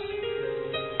Pampers,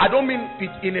 I don't mean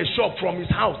it in a shop from his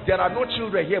house. There are no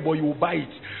children here, but you will buy it.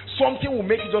 Something will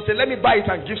make you just say, let me buy it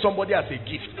and give somebody as a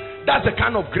gift. That's the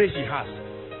kind of grace he has.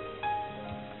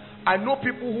 I know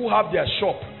people who have their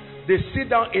shop. They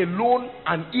sit down alone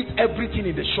and eat everything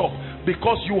in the shop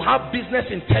because you have business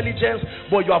intelligence,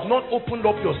 but you have not opened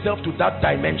up yourself to that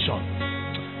dimension.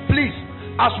 Please,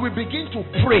 as we begin to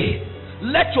pray,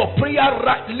 let your prayer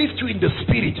lift you in the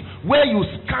spirit where you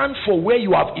scan for where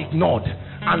you have ignored.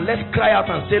 And let's cry out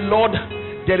and say, Lord,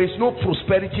 there is no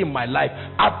prosperity in my life.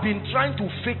 I've been trying to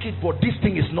fake it, but this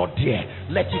thing is not there.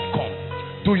 Let it come.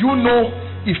 Do you know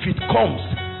if it comes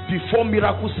before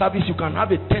miracle service, you can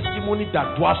have a testimony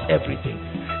that dwarfs everything?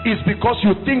 It's because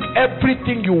you think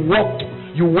everything you work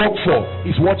for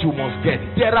is what you must get.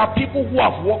 There are people who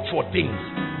have worked for things.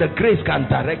 The grace can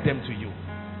direct them to you.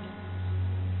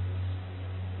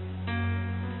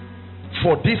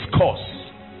 For this cause,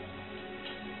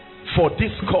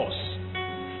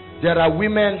 there are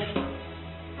women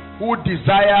who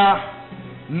desire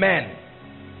men.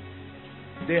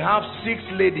 They have 6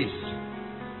 ladies,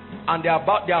 and their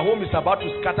home is about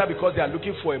to scatter because they are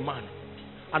looking for a man.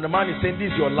 And the man is saying,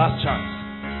 this is your last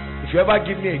chance. If you ever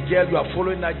give me a girl, you are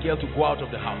following that girl to go out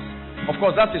of the house. Of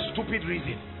course, that's a stupid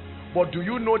reason. But do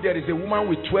you know there is a woman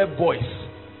with 12 boys?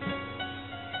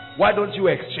 Why don't you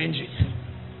exchange it?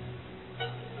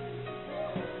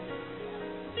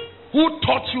 Who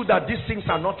taught you that these things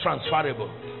are not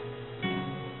transferable?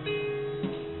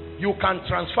 You can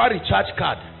transfer a recharge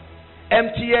card,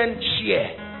 MTN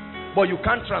share, but you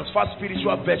can't transfer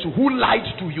spiritual virtue. Who lied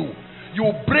to you?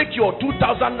 You break your 2,000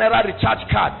 naira recharge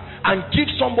card and give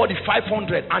somebody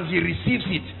 500 and he receives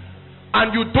it,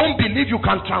 and you don't believe you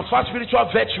can transfer spiritual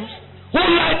virtues? Who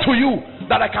lied to you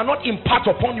that I cannot impart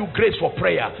upon you grace for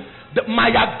prayer?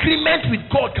 My agreement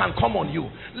with God can come on you.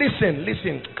 Listen,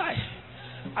 guys.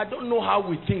 I don't know how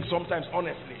we think sometimes,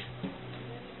 honestly.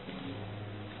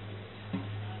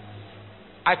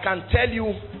 I can tell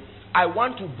you, I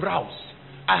want to browse.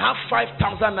 I have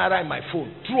 5,000 naira in my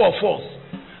phone, true or false.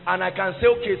 And I can say,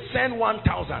 okay, send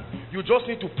 1,000. You just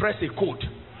need to press a code,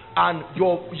 and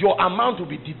your amount will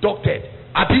be deducted.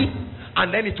 Abi?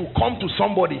 And then it will come to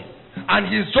somebody, and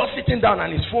he's just sitting down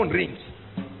and his phone rings.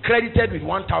 Credited with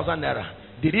 1,000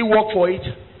 naira. Did he work for it?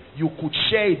 You could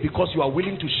share it because you are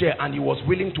willing to share, and he was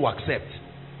willing to accept.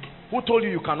 Who told you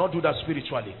you cannot do that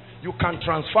spiritually? You can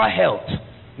transfer health,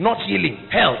 not healing.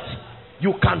 Health,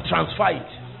 you can transfer it.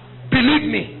 Believe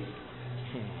me.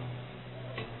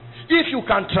 If you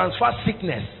can transfer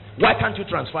sickness, why can't you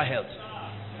transfer health?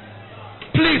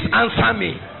 Please answer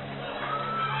me.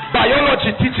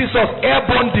 Biology teaches us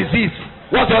airborne disease.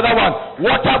 What's the other one?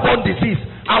 Waterborne disease.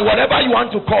 And whatever you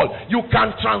want to call, you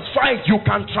can transfer it. You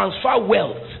can transfer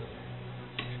wealth.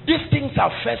 These things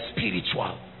are first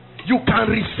spiritual. You can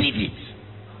receive it.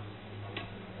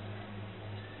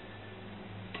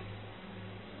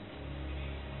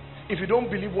 If you don't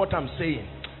believe what I'm saying,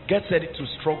 get ready to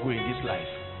struggle in this life.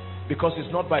 Because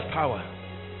it's not by power,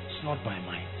 it's not by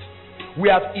might. We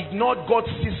have ignored God's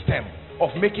system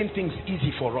of making things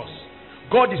easy for us.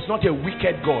 God is not a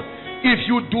wicked God. If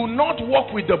you do not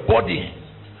walk with the body,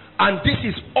 and this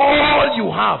is all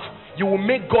you have, you will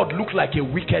make God look like a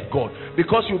wicked God.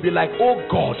 Because you'll be like, oh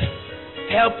God,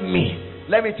 help me.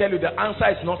 Let me tell you, the answer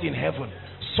is not in heaven.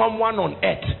 Someone on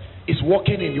earth is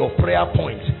walking in your prayer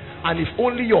point. And if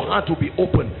only your heart will be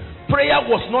open. Prayer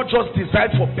was not just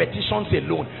designed for petitions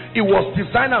alone. It was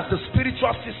designed as a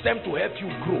spiritual system to help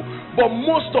you grow. But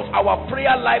most of our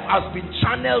prayer life has been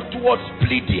channeled towards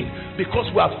pleading because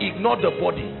we have ignored the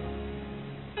body.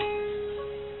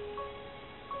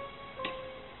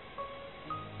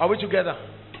 Are we together?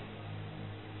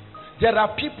 There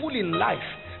are people in life,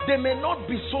 they may not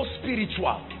be so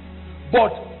spiritual,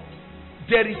 but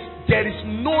there is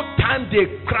no time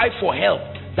they cry for help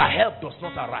that help does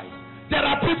not arise. There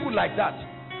are people like that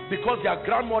because their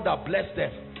grandmother blessed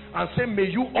them and said, may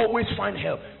you always find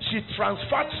help. She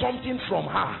transferred something from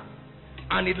her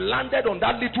and it landed on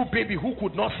that little baby who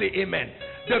could not say amen.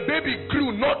 The baby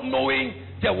grew not knowing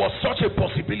there was such a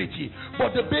possibility.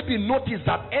 But the baby noticed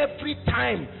that every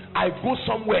time I go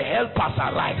somewhere, help has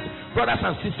arrived. Brothers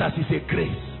and sisters, it's a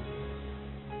grace.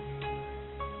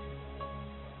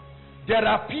 There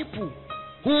are people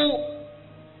who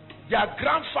Their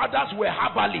grandfathers were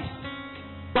herbalists,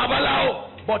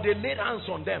 babalao, but they laid hands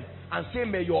on them and say,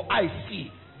 may your eyes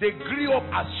see. They grew up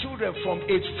as children from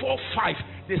age 4, 5.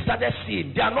 They started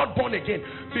seeing. They are not born again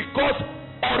because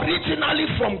originally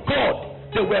from God,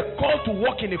 they were called to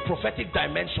walk in a prophetic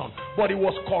dimension, but it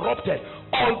was corrupted.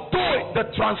 Although the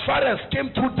transference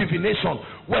came through divination,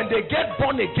 when they get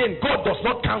born again, God does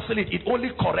not cancel it, it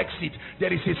only corrects it.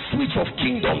 There is a switch of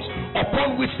kingdoms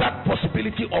upon which that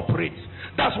possibility operates.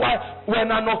 That's why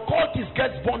when an occultist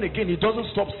gets born again, he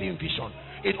doesn't stop seeing vision.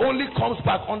 It only comes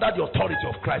back under the authority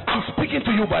of Christ. I'm speaking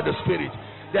to you by the Spirit.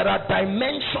 There are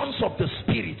dimensions of the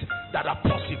Spirit that are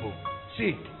possible.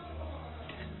 See,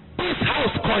 this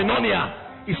house,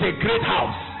 Koinonia, is a great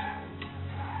house.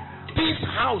 This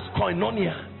house,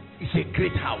 Koinonia, is a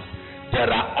great house. There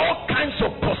are all kinds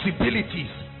of possibilities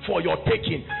for your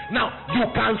taking. Now, you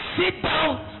can sit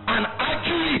down and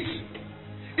argue it.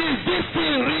 Is this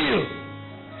thing real?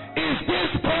 Is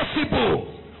this possible?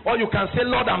 Or you can say,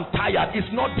 Lord, I'm tired.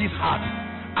 It's not this hard.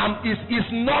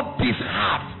 It's not this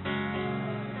hard.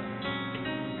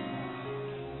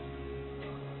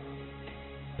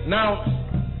 Now,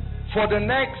 for the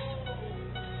next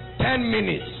 10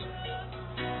 minutes,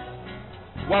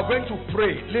 we are going to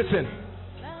pray. Listen,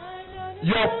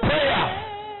 your prayer,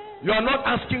 you are not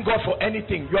asking God for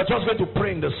anything. You are just going to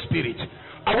pray in the Spirit.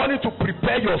 I want you to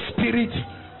prepare your spirit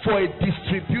for a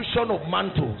distribution of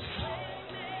mantles.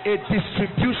 A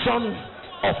distribution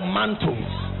of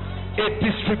mantles. A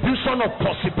distribution of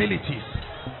possibilities.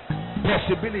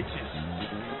 Possibilities.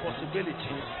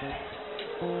 Possibilities.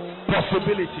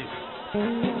 Possibilities.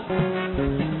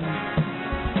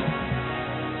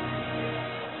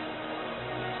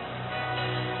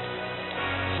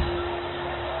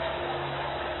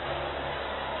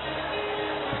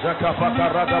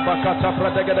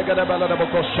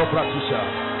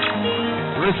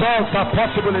 Results are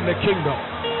possible in the kingdom.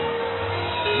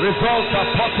 Results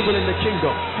are possible in the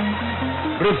kingdom.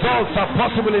 Results are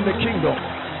possible in the kingdom.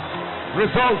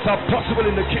 Results are possible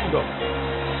in the kingdom.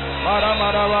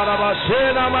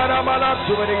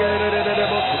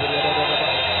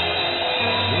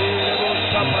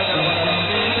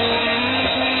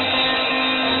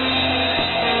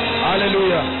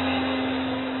 Hallelujah.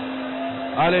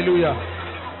 Hallelujah.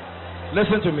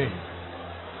 Listen to me.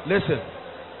 Listen.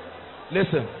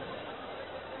 Listen.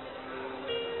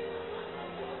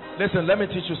 Listen, let me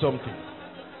teach you something.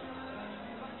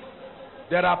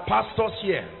 There are pastors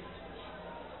here.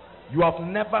 You have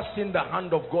never seen the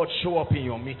hand of God show up in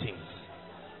your meetings.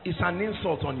 It's an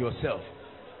insult on yourself.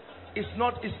 It's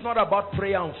not about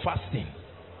prayer and fasting.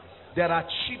 There are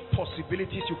cheap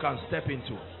possibilities you can step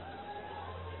into.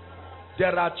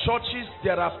 There are churches,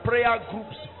 there are prayer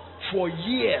groups for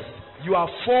years. You are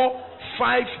 4,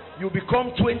 5, you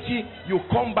become 20, you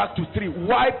come back to 3.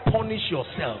 Why punish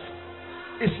yourself?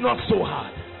 It's not so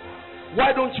hard.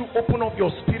 Why don't you open up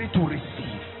your spirit to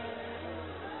receive?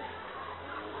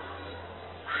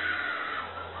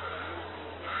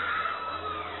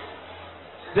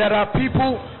 There are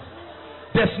people,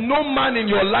 there's no man in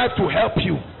your life to help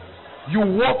you. You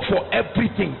work for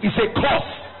everything. It's a cost.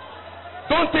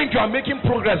 Don't think you are making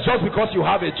progress just because you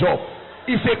have a job.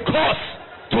 It's a cost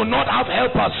to not have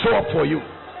helpers show up for you.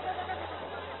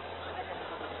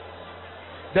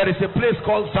 There is a place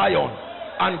called Zion,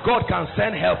 and God can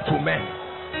send help to men.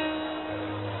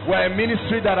 We're a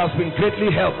ministry that has been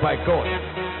greatly helped by God.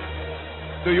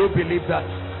 Do you believe that?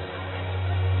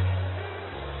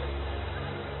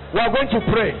 We are going to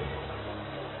pray.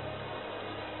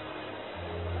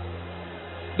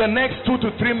 The next 2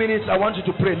 to 3 minutes, I want you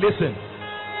to pray. Listen.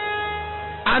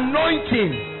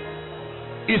 Anointing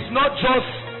is not just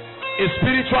a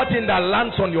spiritual thing that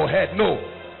lands on your head. No.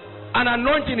 An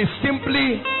anointing is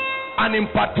simply an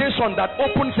impartation that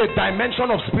opens a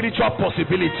dimension of spiritual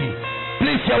possibility.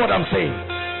 Please hear what I'm saying.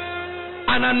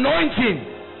 An anointing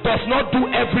does not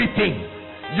do everything.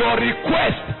 Your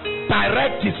request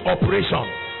directs its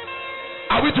operation.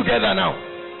 Are we together now?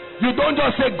 You don't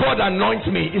just say, God anoint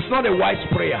me. It's not a wise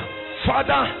prayer.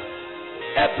 Father,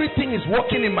 everything is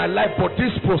working in my life, but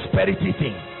this prosperity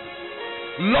thing,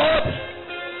 Lord,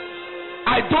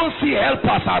 I don't see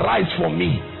helpers arise for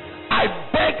me. I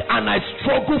beg and I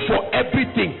struggle for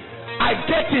everything. I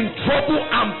get in trouble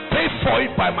and pay for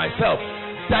it by myself.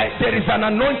 There is an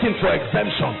anointing for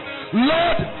exemption.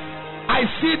 Lord, I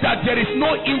see that there is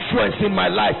no influence in my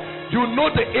life. You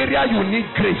know the area you need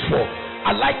grace for.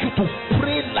 I'd like you to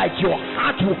pray like your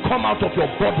heart will come out of your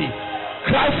body.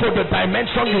 Cry for the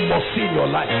dimension you must see in your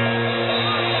life.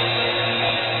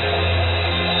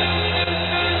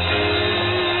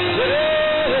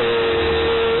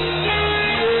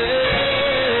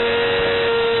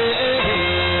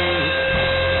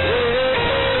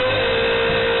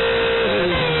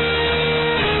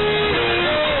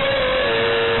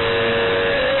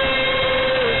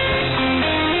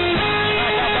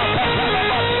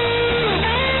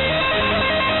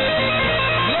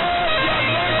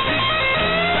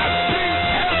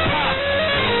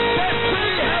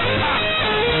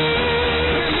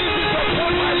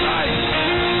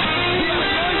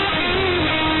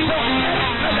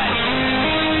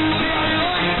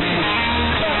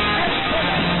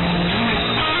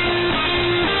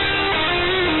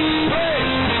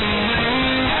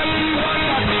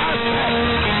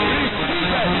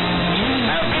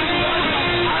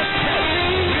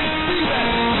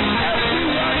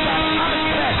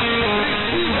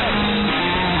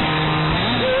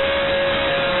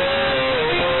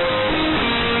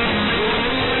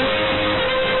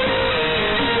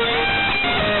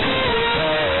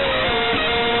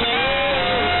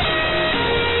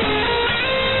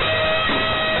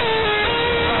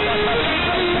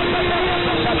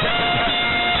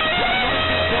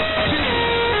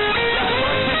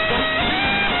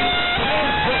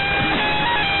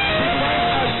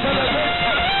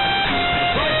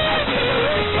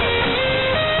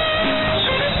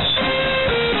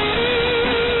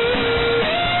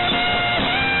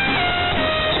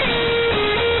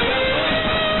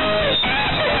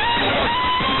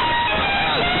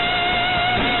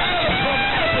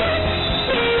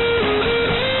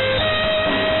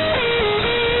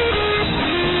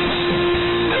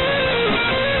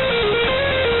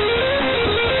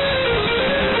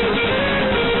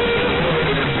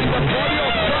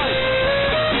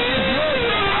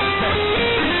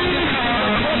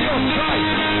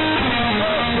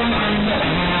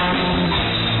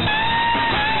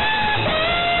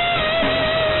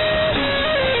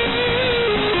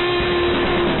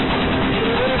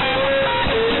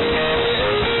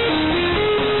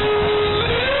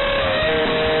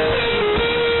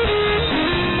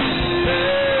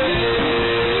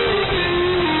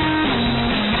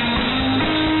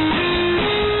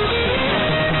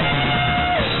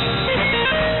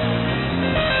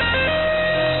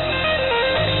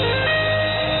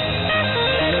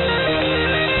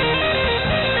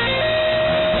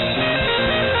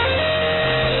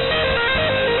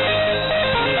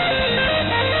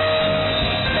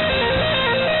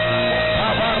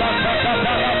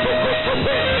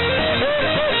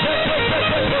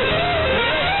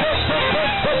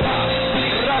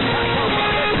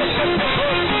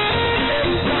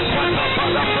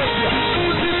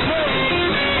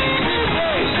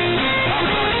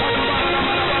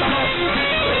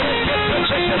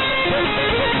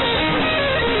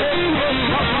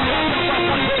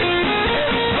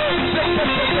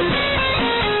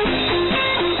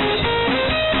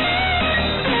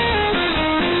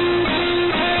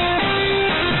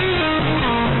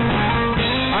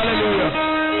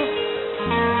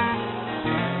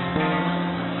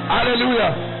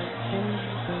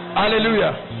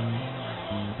 Hallelujah.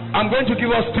 I'm going to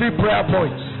give us 3 prayer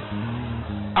points.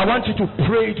 I want you to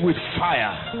pray it with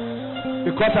fire,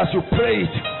 because as you pray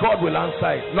it, God will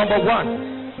answer it. Number 1,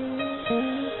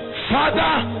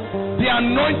 Father, the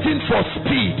anointing for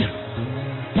speed,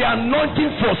 the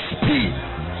anointing for speed,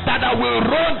 that I will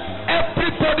run,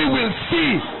 everybody will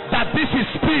see that this is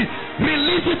speed.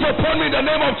 Release it upon me in the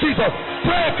name of Jesus.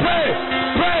 Pray, pray,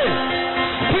 pray.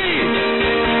 Speed,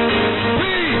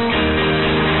 speed.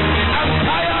 I'm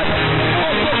tired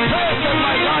of the pace of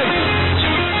my life.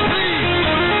 Speed.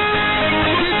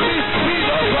 Give me speed,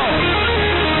 oh God.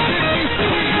 Give me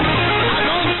speed. An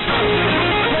answer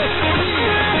for speed.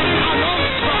 An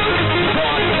answer for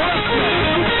advancement.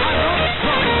 An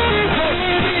answer for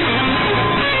speed.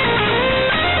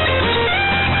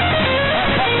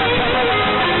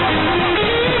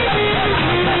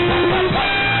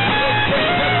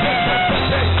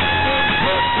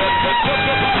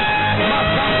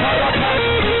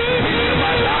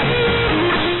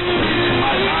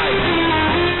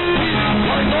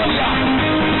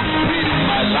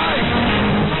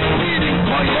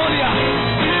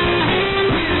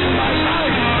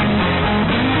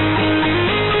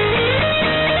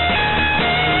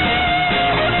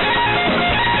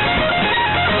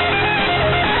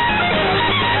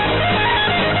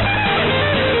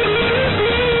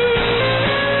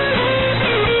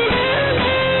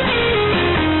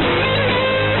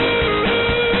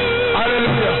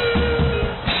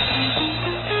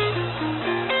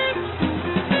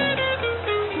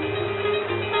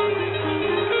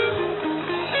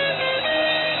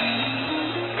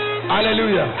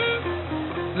 Hallelujah.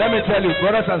 Let me tell you,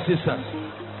 brothers and sisters,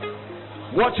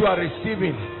 what you are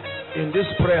receiving in this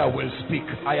prayer will speak.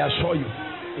 I assure you,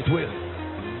 it will.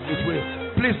 It will.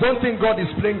 Please don't think God is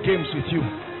playing games with you.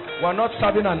 We are not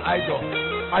serving an idol.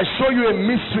 I show you a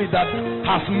mystery that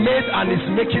has made and is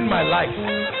making my life.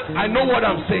 I know what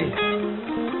I'm saying.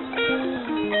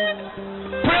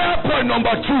 Prayer point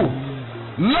number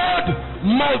 2. Lord,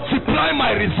 multiply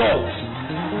my results.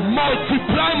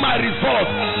 Multiply my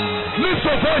results. Lift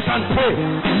your voice and pray.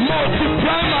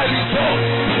 Multiply my results.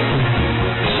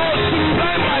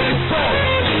 Multiply my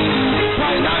results.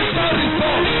 Financial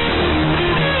results.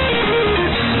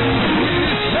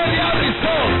 Ministerial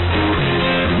results.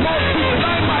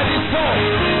 Multiply my results.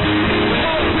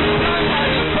 Multiply my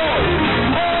results.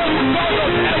 Oh God of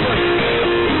heaven.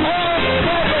 Oh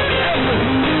God of heaven.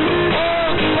 Oh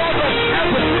God of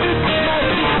heaven.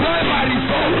 Multiply my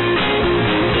results.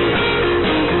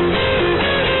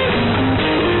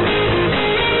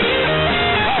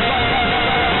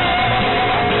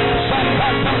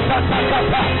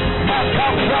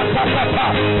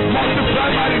 Multiply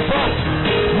my results,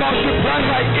 multiply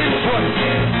my influence,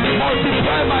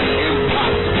 multiply my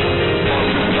impact,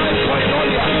 multiply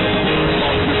koinonia,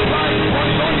 multiply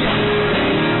koinonia.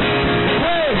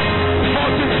 Pray,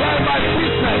 multiply my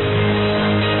business,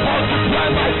 multiply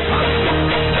my family.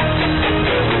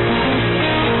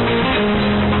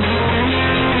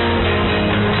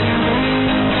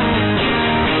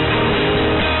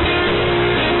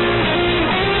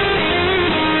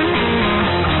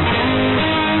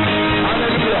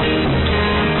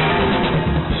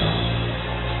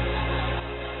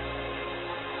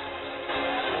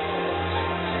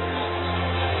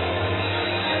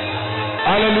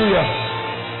 Hallelujah.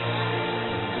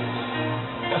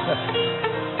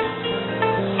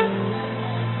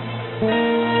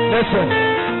 Listen.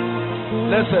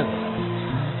 Listen.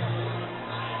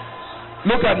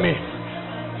 Look at me.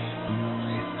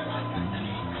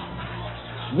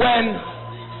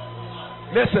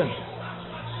 Listen.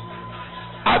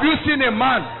 Have you seen a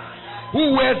man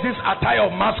who wears this attire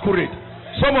of masquerade?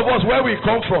 Some of us, where we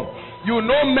come from, you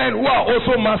know men who are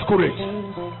also masquerade.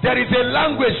 There is a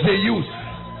language they use.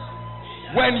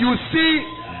 When you see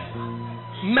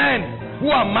men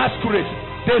who are masquerade,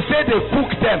 they say they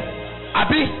cook them.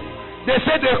 Abi, they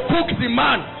say they cook the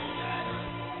man.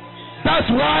 That's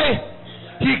why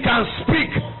he can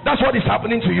speak. That's what is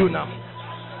happening to you now.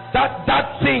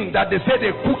 That thing that they say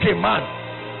they cook a man,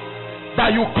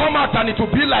 that you come out and it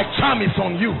will be like charm is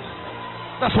on you.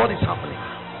 That's what is happening.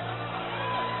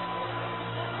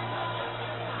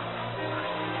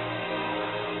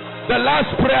 The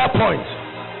last prayer point,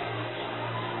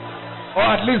 or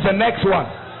at least the next one.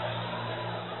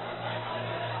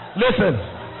 Listen,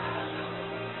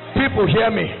 people, hear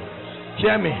me.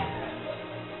 Hear me.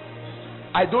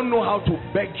 I don't know how to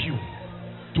beg you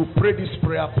to pray this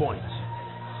prayer point,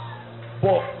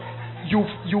 but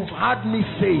you've heard me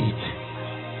say it.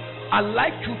 I'd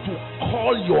like you to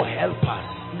call your helpers.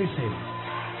 Listen.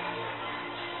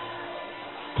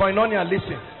 Koinonia,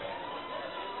 listen.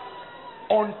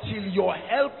 until your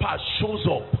helper shows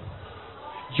up,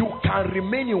 you can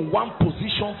remain in one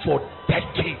position for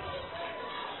decades.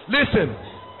 Listen,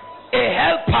 a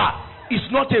helper is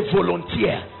not a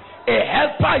volunteer. A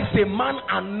helper is a man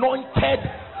anointed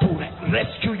to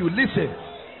rescue you. Listen,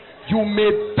 you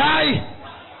may die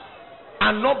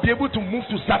and not be able to move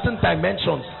to certain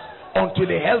dimensions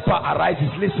until a helper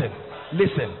arises.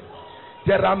 Listen.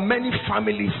 There are many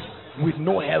families with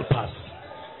no helpers.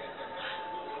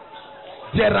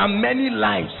 There are many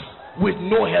lives with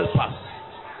no helpers.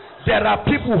 There are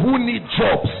people who need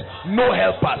jobs, no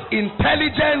helpers.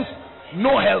 Intelligence,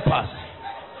 no helpers.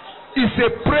 It's a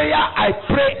prayer I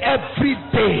pray every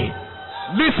day.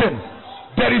 Listen,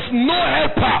 there is no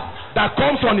helper that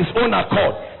comes on his own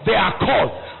accord. They are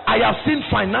called. I have seen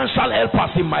financial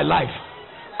helpers in my life.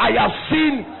 I have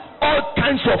seen all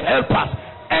kinds of helpers.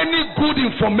 Any good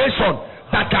information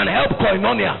that can help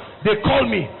Koinonia, they call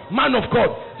me, man of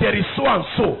God, there is so and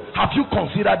so. Have you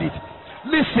considered it?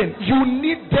 Listen, you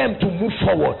need them to move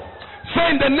forward. Say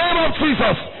in the name of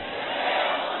Jesus.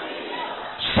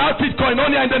 Shout it,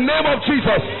 Koinonia, in the name of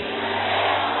Jesus.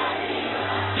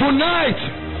 Tonight,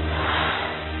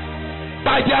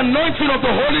 by the anointing of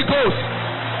the Holy Ghost,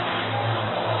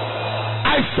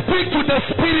 I speak to the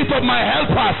spirit of my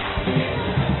helpers.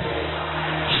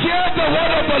 Hear the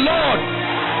word of the Lord.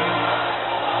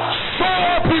 Show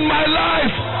up in my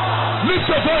life. Lift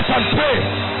your voice and pray.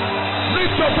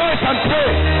 Lift your voice and pray.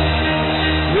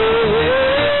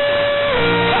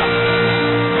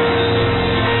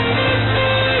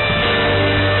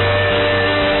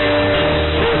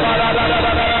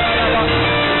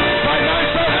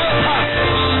 Financial helper,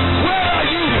 where are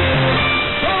you?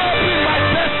 Show up in my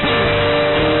destiny.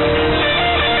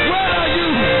 Where are you?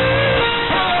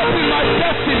 Show up in my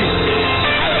destiny.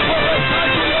 I prophesy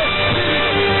to your spirit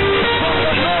from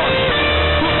the north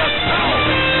to the south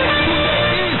to the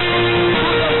east to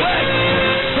the west.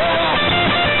 Show up.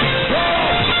 Show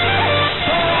up. Show up. Show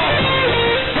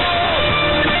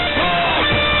up.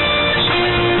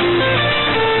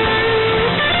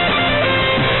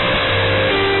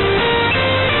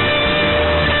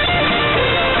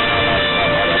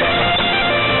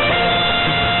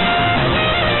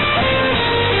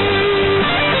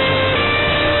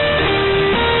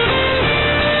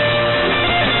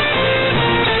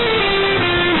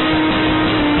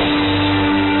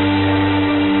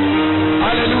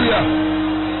 Hallelujah.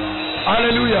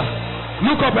 Hallelujah.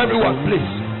 Look up, everyone,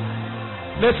 please.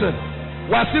 Listen,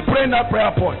 we're still praying that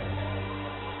prayer point.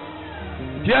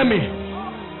 Hear me.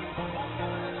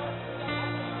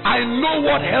 I know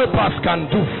what helpers can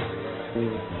do.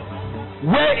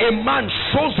 Where a man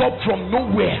shows up from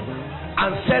nowhere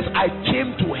and says, I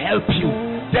came to help you.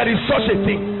 There is such a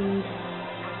thing.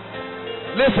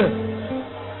 Listen.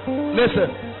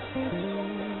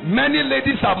 Many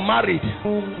ladies are married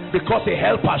because a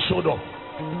helper showed up.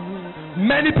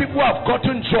 Many people have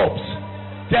gotten jobs.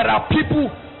 There are people,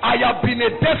 I have been a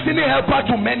destiny helper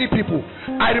to many people.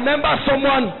 I remember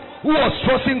someone who was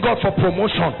trusting God for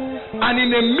promotion, and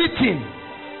in a meeting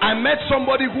I met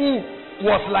somebody who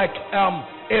was like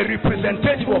a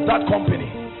representative of that company,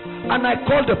 and I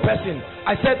called the person.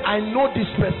 I said, I know this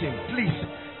person, please,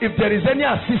 if there is any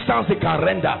assistance they can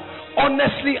render.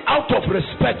 Honestly, out of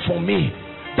respect for me,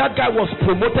 that guy was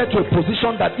promoted to a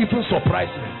position that even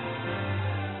surprised me.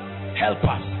 Help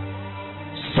us.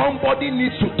 Somebody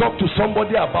needs to talk to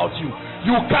somebody about you.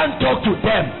 You can't talk to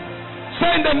them.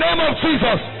 Say in the name of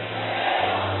Jesus,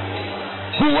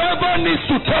 whoever needs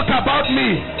to talk about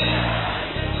me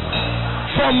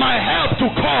for my help to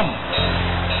come,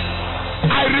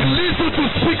 I release you to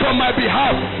speak on my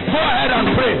behalf. Go ahead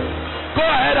and pray. Go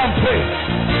ahead and pray.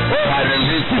 Oh, I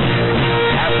release you.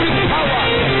 Every power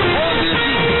holding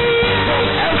you from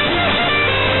every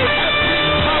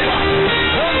power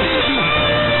holding you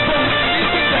from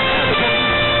releasing the help from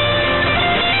you.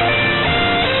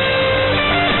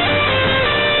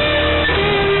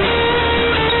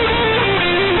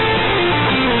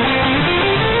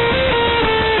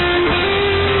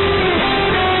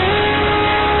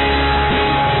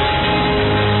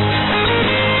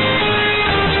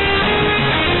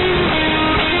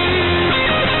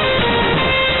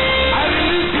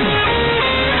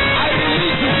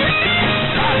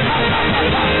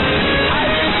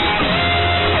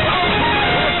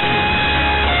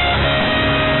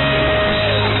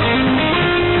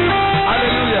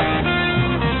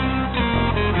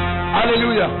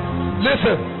 Hallelujah.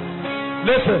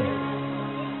 Listen.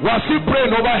 We are still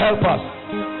praying over helpers.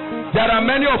 There are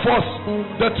many of us,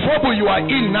 the trouble you are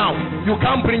in now, you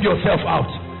can't bring yourself out.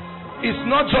 It's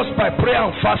not just by prayer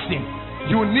and fasting.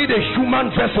 You need a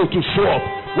human vessel to show up.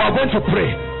 We are going to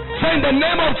pray. Say in the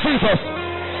name of Jesus,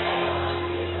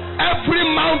 every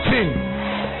mountain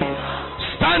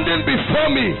standing before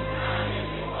me,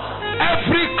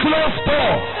 every closed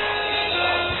door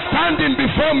standing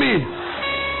before me,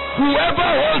 whoever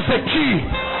holds the key,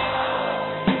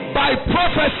 by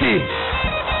prophecy,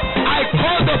 I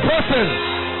call the person,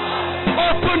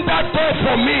 open that door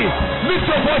for me. Lift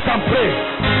your voice and pray.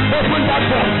 Open that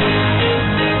door.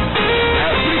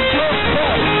 Every closed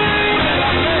door, there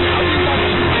are men having that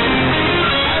key.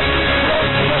 Every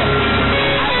closed door,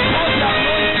 I call the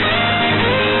anointing.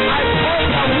 I call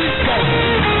the wisdom.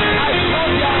 I call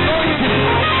the anointing.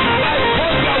 I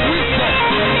call the wisdom.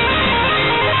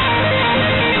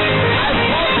 I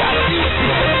call the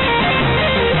influence.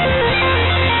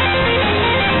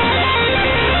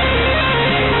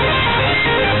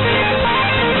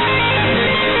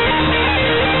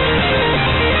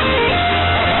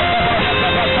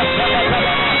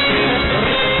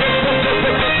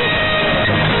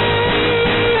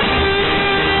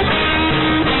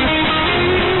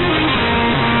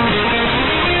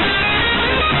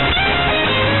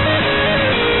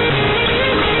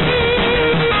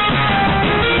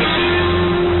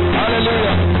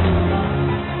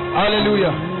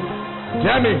 Hallelujah.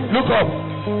 Hear me, look up.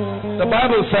 The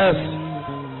Bible says,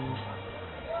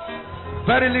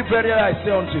 verily, verily, I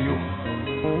say unto you,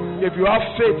 if you have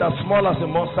faith as small as a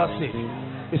mustard seed,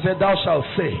 he said, thou shalt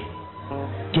say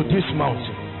to this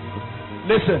mountain.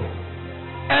 Listen,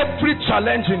 every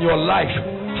challenge in your life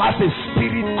has a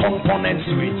spirit component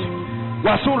to it. We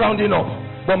are soon rounding up,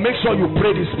 but make sure you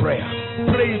pray this prayer.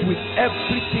 Pray it with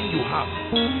everything you have.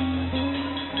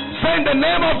 Say in the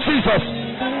name of Jesus,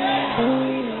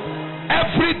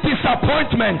 every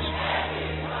disappointment,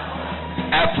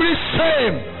 every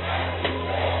shame,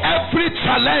 every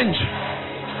challenge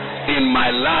in my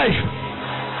life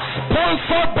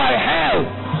sponsored by hell,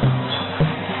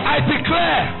 I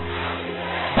declare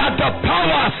that the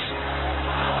powers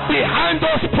behind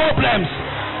those problems,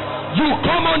 you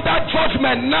come under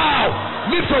judgment now.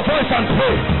 Lift your voice and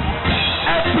pray.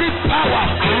 Every power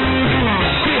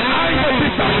behind the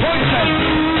disappointment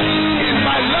in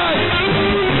my life,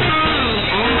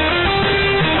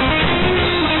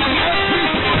 every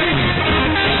spirit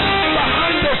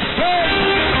behind the shame,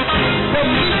 the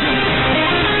misery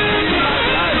in my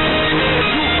life,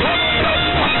 you come under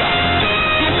fire.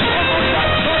 You come under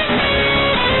judgment.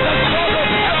 The God of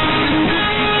heaven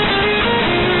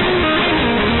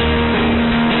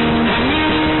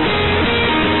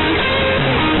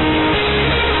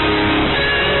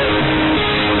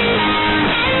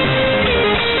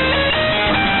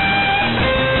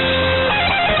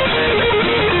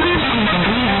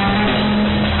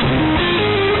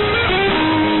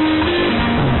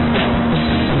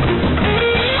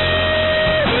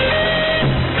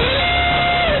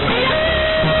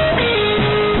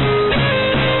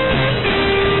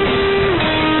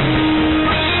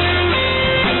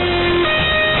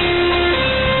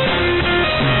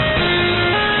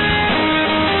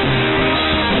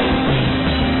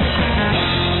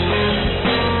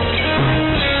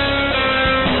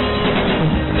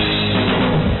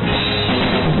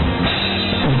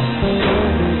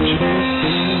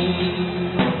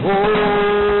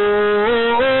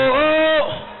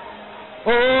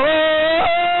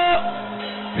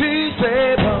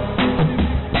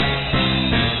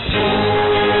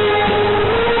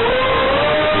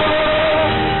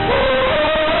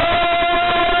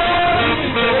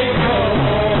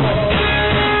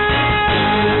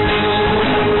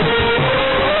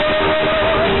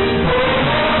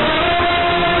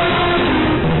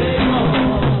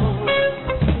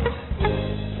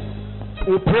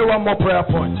more prayer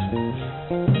point.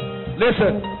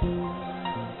 Listen,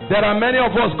 there are many of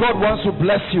us, God wants to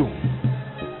bless you,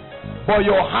 but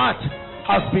your heart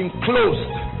has been closed,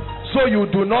 so you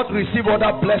do not receive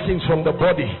other blessings from the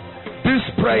body. This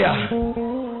prayer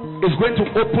is going to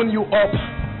open you up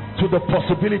to the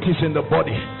possibilities in the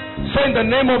body. So in the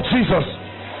name of Jesus,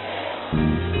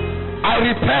 I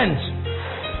repent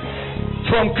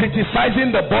from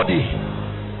criticizing the body.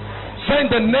 So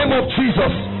in the name of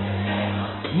Jesus,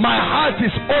 my heart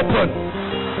is open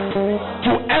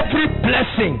to every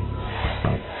blessing,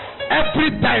 every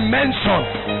dimension,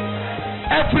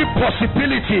 every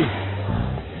possibility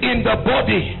in the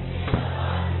body.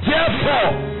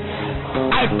 Therefore,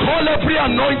 I call every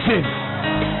anointing,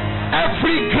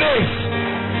 every grace,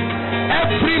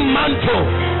 every mantle,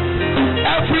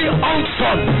 every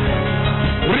unction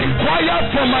required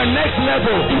for my next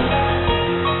level,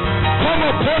 come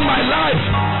upon my life.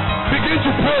 Begin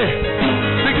to pray.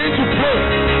 Begin to pray.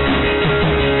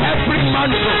 Every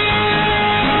mantle,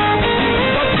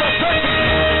 the prophetic,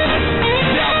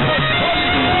 the apostolic,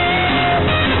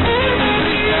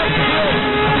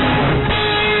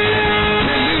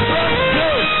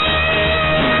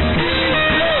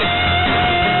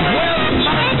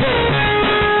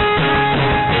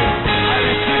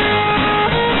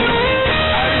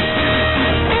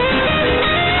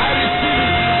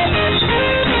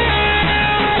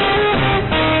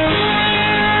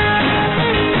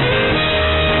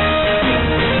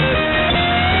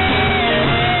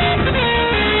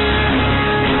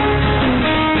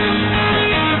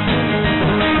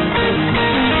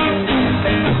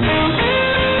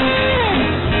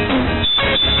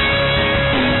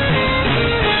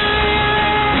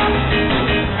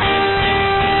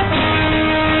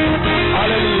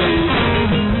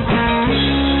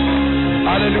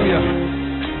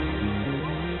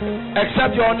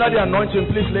 Except you're under the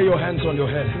anointing, please lay your hands on your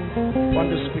head. I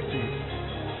want to speak to you.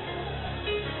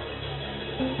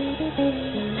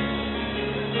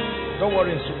 Don't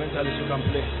worry, instrumentalists, you can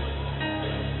play.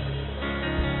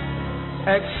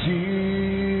 Exceedingly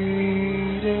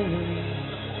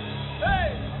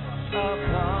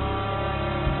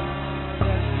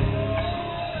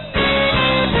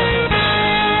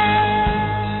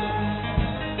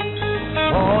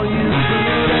all you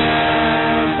could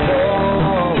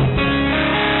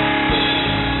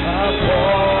ask for,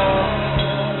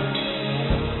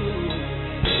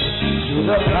 to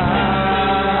the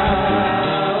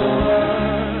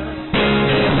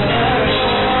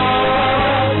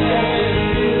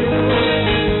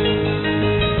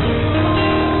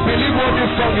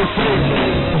song is saying,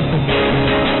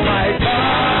 my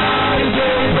God is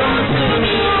able to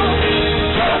do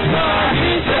just what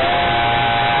He said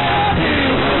He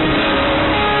would do.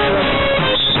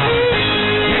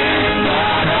 He's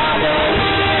not alone.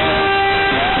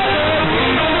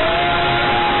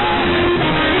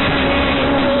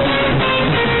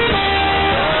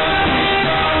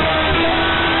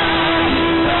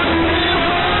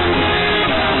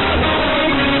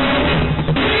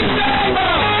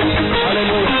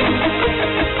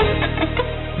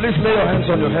 Please lay your hands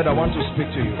on your head. I want to speak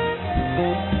to you.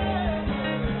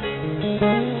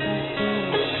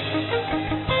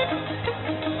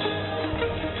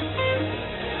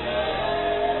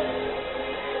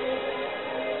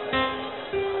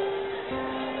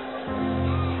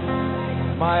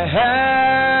 My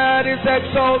head is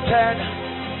exalted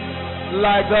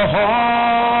like the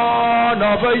horn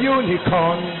of a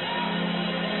unicorn,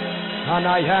 and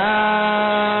I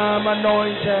am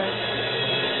anointed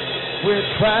with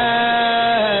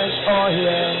fresh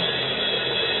oil.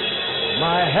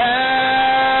 My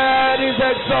head is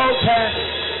exalted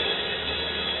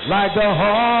like the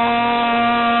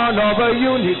horn of a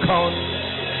unicorn,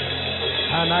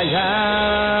 and I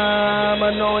am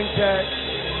anointed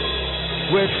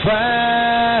with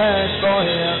fresh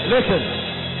oil. Listen,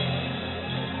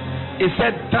 it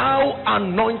said, thou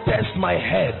anointest my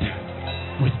head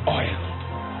with oil.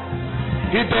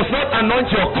 He does not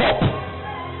anoint your cup.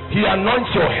 He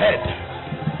anoints your head.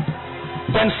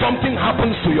 Then something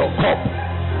happens to your cup.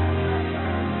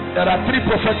 There are 3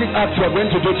 prophetic acts we are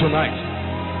going to do tonight.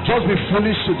 Just be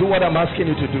foolish to do what I'm asking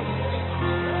you to do.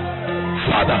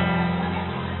 Father,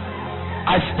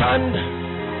 I stand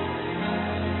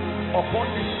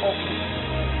upon this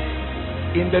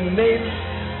office in the name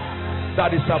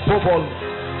that is above all,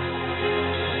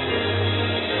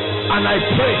 and I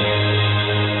pray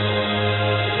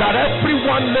that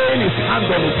everyone laying his hand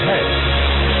on his head,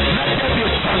 let there be a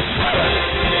transference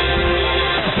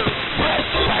of a fresh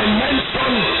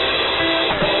dimension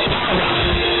of power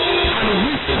and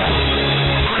wisdom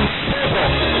and favor.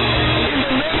 In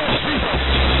the name of Jesus,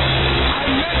 I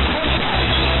make contact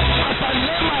as I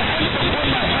lay my hands upon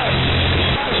my head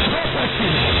by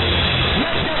prophecy.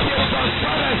 Let there be a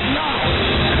transference now,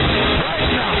 right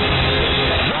now,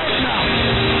 right now,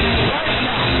 right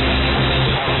now,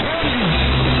 upon you.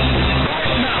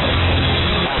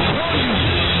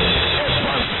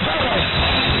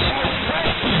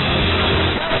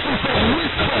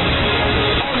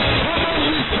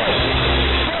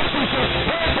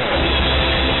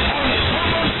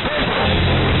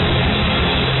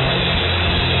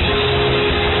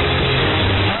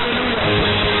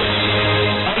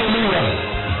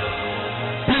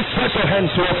 Stretch your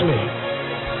hands towards me.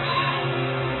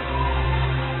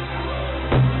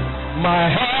 My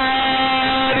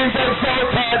head is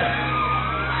exalted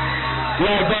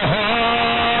like the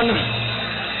horn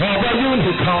of a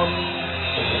unicorn,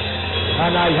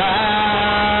 and I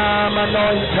am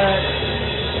anointed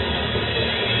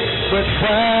with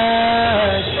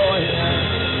fresh oil.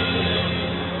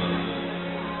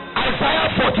 Isaiah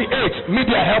 48,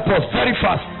 media help us very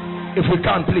fast if we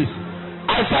can, please.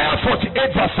 Isaiah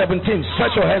 48 verse 17.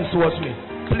 Stretch your hands towards me,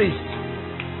 please.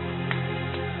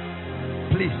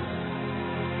 Please.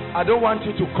 I don't want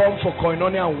you to come for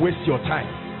koinonia and waste your time.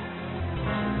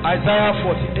 Isaiah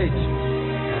 48.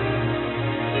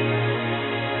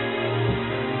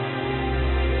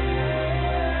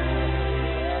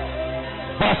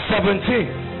 Verse 17.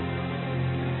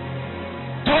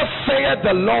 Thus saith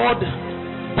the Lord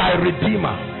thy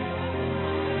Redeemer,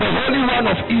 the Holy One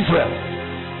of Israel.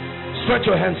 Stretch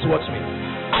your hands towards me.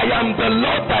 I am the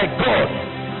Lord thy God,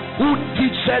 who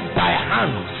teacheth thy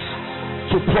hands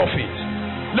to profit.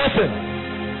 Listen,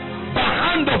 the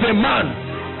hand of a man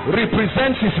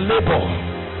represents his labor.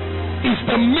 It's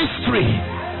the mystery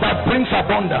that brings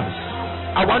abundance.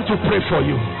 I want to pray for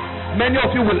you. Many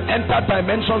of you will enter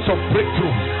dimensions of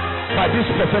breakthrough by this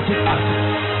prophetic act.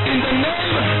 In the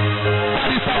name that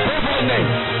is above all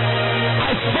names,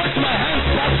 I stretch my hands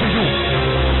back to you.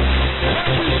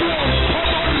 Take it to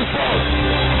uncommon results.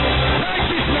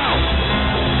 Take it now.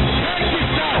 Take it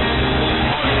now.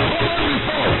 Uncommon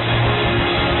results.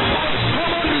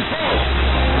 Uncommon results.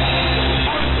 Uncommon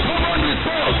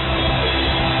results.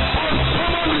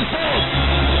 Uncommon results.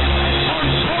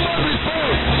 Uncommon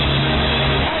results.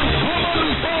 Uncommon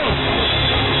results.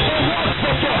 The works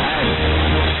of your hands.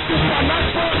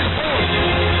 Supernatural results.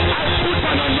 I put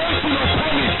an anointing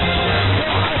upon it.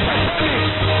 Your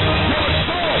academics, your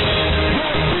job,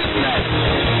 your business,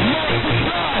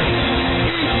 multiply,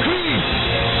 increase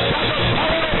by the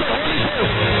power of the Holy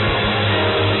Ghost.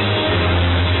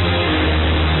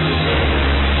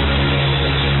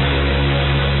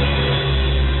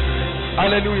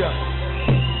 Hallelujah.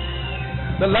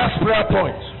 The last prayer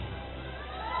point.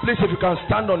 Please, if you can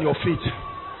stand on your feet.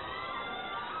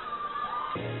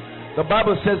 The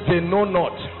Bible says they know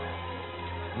not,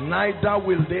 neither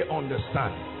will they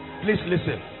understand. Please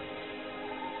listen.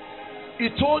 He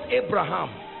told Abraham,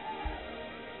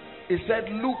 he said,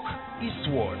 look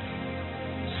eastward,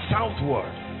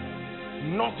 southward,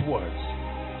 northward.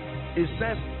 It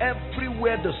says,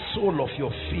 everywhere the sole of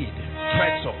your feet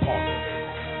treads upon.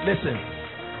 Listen,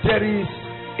 there is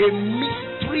a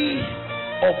mystery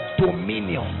of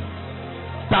dominion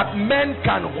that men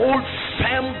can hold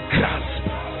firm grasp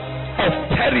of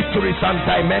territories and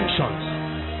dimensions.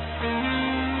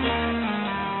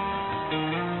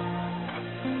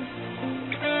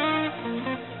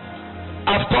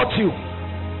 I've taught you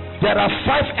there are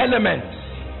 5 elements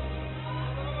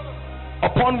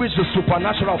upon which the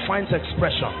supernatural finds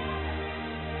expression.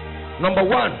 Number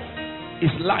 1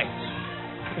 is light.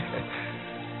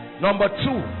 Number 2,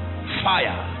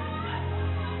 fire.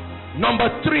 Number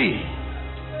 3,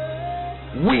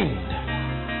 wind.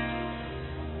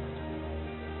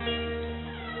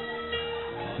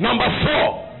 Number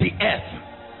 4, the earth.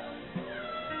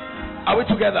 Are we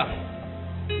together?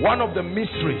 One of the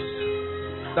mysteries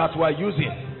that we're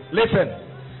using. Listen,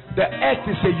 the earth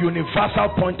is a universal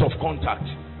point of contact.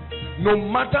 No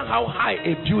matter how high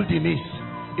a building is,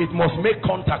 it must make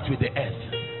contact with the earth.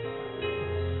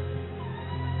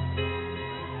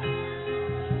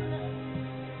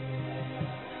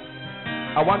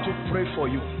 I want to pray for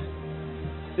you.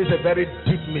 This is a very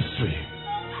deep mystery.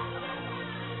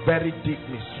 Very deep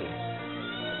mystery.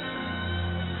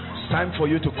 It's time for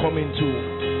you to come into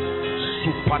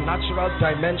supernatural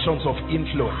dimensions of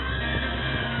influence.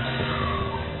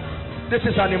 This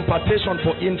is an impartation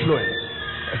for influence.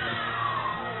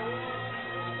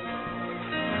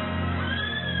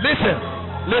 Listen,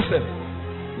 listen.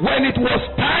 When it was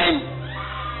time,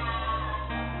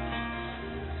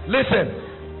 listen.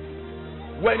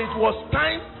 When it was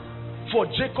time for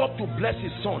Jacob to bless his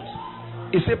sons,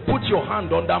 he said, put your hand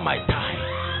under my thigh.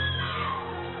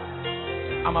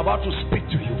 I'm about to speak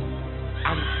to you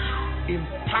and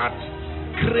impart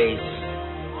grace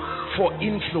for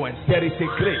influence. There is a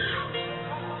grace.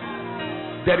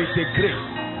 There is a grace.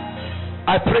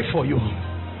 I pray for you.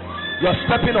 You are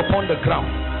stepping upon the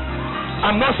ground.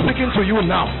 I'm not speaking to you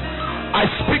now. I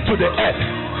speak to the earth.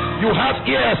 You have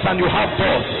ears and you have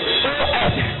doors. Oh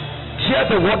earth, hear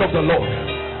the word of the Lord.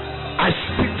 I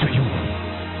speak to you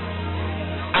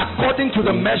according to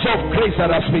the measure of grace that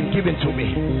has been given to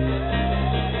me.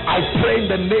 I pray in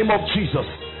the name of Jesus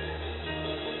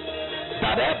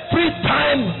that every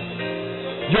time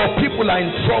your people are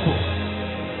in trouble,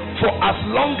 for as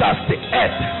long as the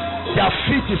earth, their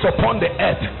feet is upon the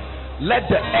earth, let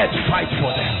the earth fight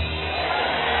for them.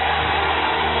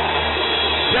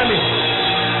 Hear me.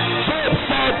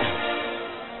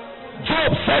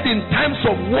 Job said in times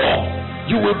of war,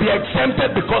 you will be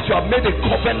exempted because you have made a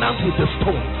covenant with the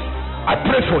stones. I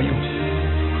pray for you.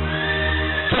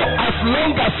 For as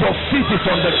long as your feet is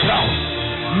on the ground,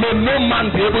 may no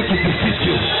man be able to defeat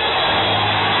you.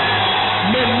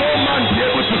 May no man be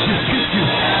able to defeat you.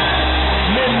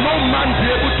 May no man be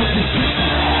able to defeat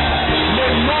you.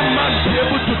 May no man be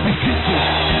able to defeat you.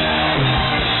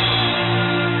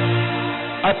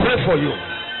 I pray for you.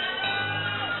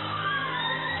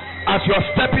 As you are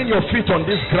stepping your feet on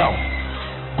this ground,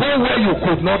 go where you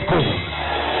could not go.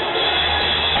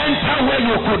 Enter where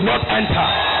you could not enter.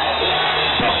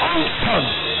 The unction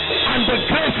and the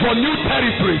grace for new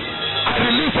territories, I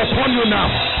release upon you now.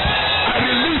 I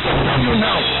release upon you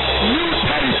now. New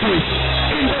territories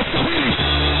in the spirit,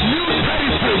 new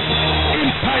territories in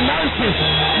finances,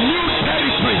 new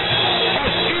territories of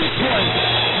influence,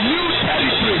 new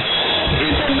territories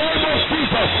in the name of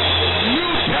Jesus,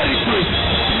 new territories,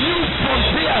 new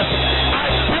frontiers. I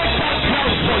break that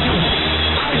cloud for you.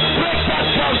 I break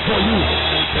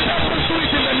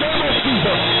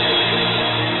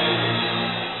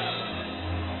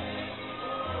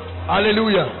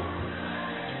Hallelujah.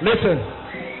 Listen,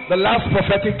 the last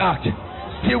prophetic act,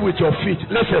 still with your feet.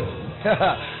 Listen.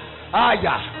 Yeah.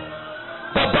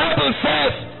 The Bible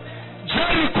says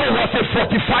Jericho was a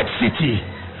fortified city.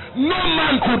 No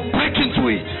man could break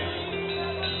into it.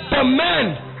 The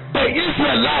men, the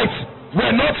Israelites,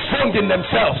 were not strong in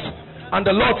themselves. And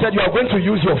the Lord said, you are going to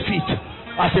use your feet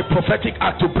as a prophetic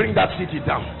act to bring that city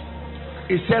down.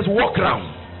 It says walk round.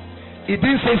 It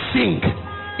didn't say sing.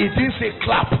 It didn't say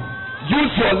clap.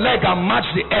 Use your leg and match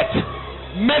the earth.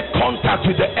 Make contact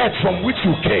with the earth from which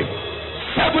you came.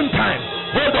 7 times.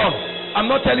 Hold on. I'm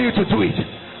not telling you to do it.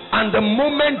 And the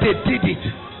moment they did it,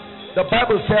 the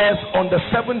Bible says on the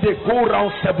 7th day, go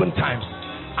around 7 times.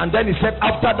 And then he said,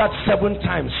 after that 7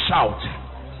 times, shout.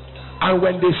 And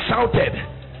when they shouted,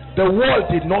 the wall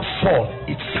did not fall,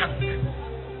 it sank.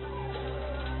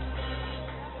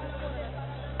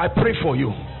 I pray for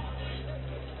you.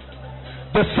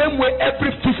 The same way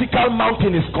every physical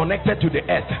mountain is connected to the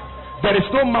earth, there is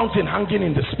no mountain hanging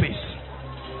in the space.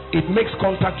 It makes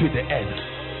contact with the earth.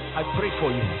 I pray for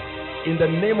you in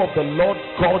the name of the Lord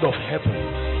God of heaven.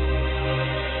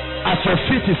 As your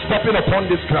feet is stepping upon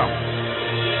this ground,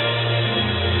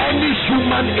 any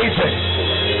human agent,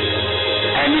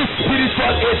 any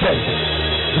spiritual agent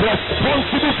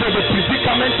responsible for the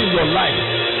predicament in your life,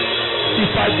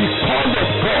 if I be called of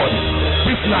God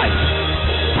this night,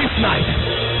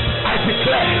 I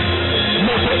declare,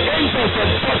 may the angels of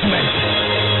judgment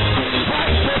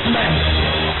strike those men,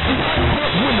 strike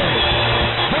those women,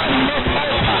 strike those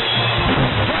altars,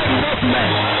 strike those men.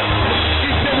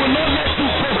 If they will not let you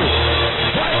go,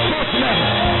 strike those men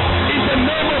in the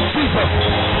name of Jesus.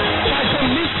 By the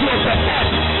mission of the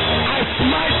earth, I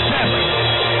smite them.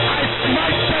 I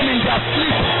smite them in their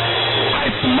sleep. I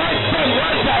smite them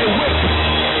while they are awake.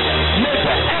 May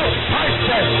the earth fight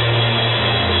them.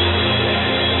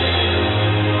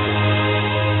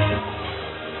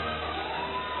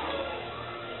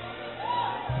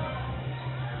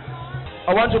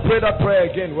 I want to pray that prayer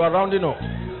again. We're rounding up.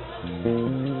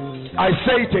 I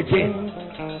say it again.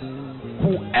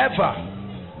 Whoever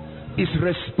is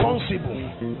responsible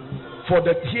for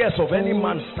the tears of any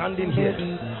man standing here,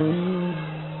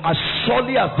 as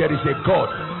surely as there is a God,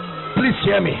 please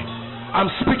hear me. I'm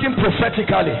speaking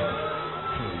prophetically.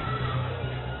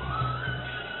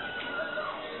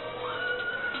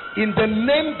 In the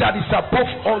name that is above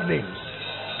all names,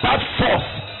 that force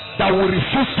that will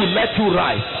refuse to let you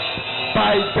rise,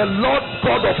 by the Lord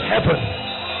God of heaven,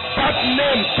 that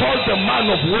name called the man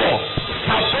of war,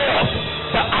 Sabaoth,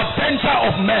 the avenger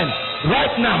of men.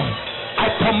 Right now,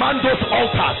 I command those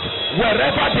altars,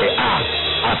 wherever they are,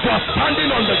 as you are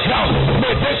standing on the ground,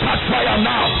 may they catch fire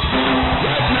now.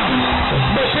 Right now,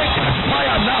 may they catch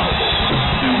fire now.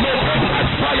 May they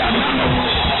catch fire now.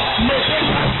 May they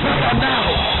catch fire now.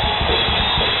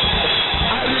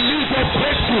 I release your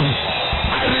breakthrough.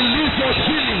 I release your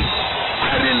healing.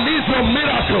 I release your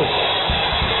miracle.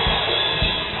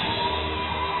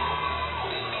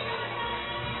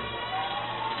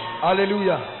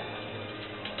 Hallelujah.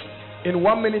 In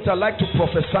 1 minute, I'd like to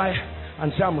prophesy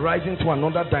and say I'm rising to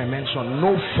another dimension.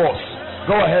 No force.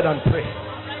 Go ahead and pray.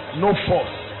 No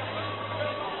force.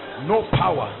 No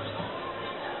power.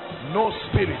 No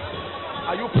spirit.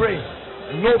 Are you praying?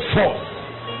 No force.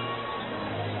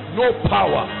 No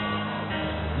power.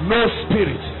 No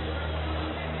spirit.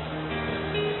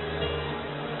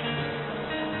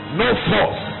 No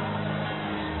force,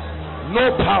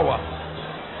 no power,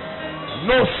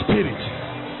 no spirit.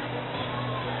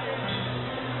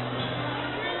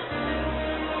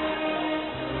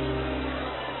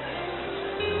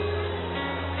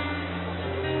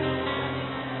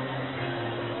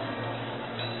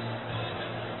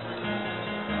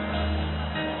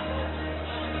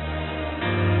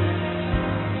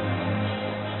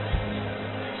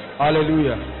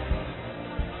 Hallelujah.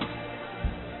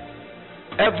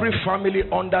 Every family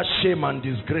under shame and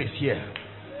disgrace here,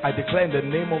 I declare in the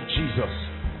name of Jesus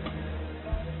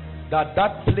that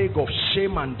that plague of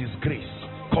shame and disgrace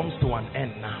comes to an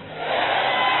end now.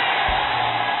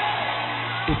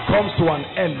 It comes to an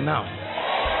end now.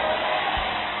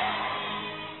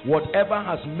 Whatever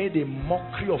has made a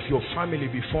mockery of your family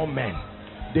before men,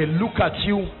 they look at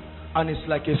you and it's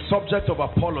like a subject of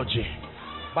apology.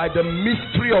 By the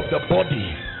mystery of the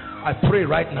body, I pray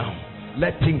right now,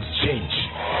 let things change.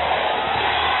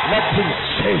 Let things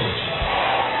change.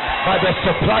 By the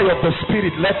supply of the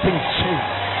Spirit, let things change.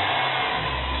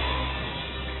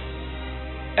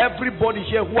 Everybody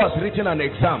here who has written an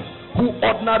exam, who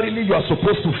ordinarily you are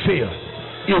supposed to fail,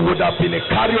 it would have been a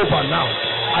carryover now.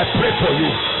 I pray for you.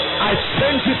 I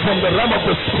change it from the realm of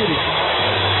the Spirit.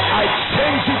 I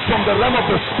change it from from the realm of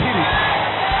the spirit,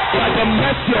 by the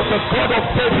mercy of the God of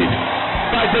David,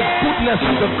 by the goodness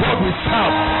of the God we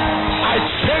serve. I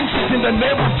change it in the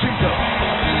name of Jesus.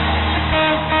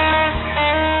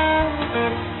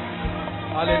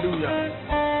 Hallelujah.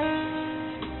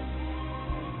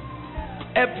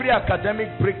 Every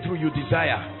academic breakthrough you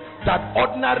desire that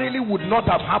ordinarily would not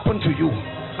have happened to you,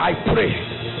 I pray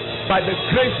by the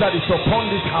grace that is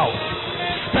upon this house,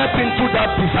 step into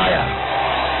that desire.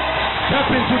 Step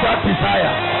into that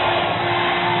desire.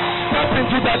 Step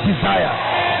into that desire.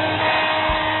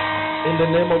 In the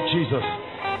name of Jesus.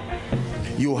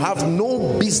 You have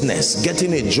no business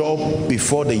getting a job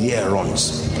before the year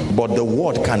runs, but the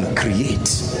word can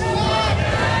create.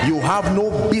 You have no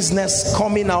business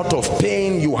coming out of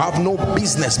pain. You have no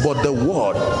business, but the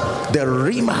word, the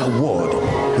Rhema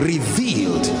word,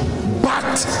 revealed,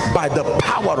 backed by the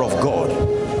power of God.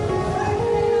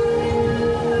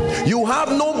 You have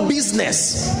no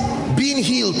business being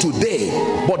healed today,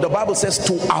 but the Bible says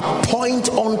to appoint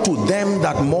unto them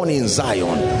that mourn in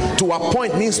Zion. To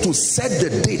appoint means to set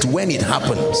the date when it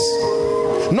happens.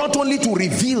 Not only to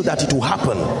reveal that it will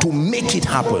happen, to make it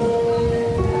happen.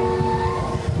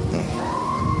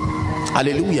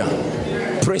 Hallelujah.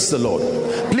 Praise the Lord.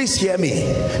 Please hear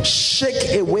me.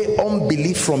 Shake away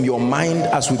unbelief from your mind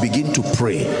as we begin to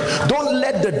pray. Don't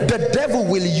let the devil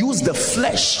will use the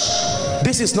flesh.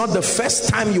 This is not the first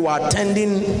time you are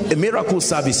attending a miracle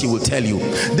service, he will tell you.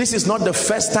 This is not the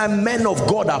first time men of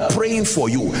God are praying for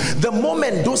you. The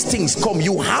moment those things come,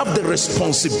 you have the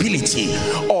responsibility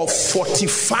of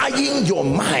fortifying your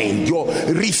mind. You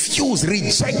refuse,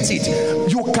 reject it.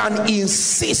 You can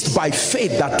insist by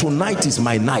faith that tonight is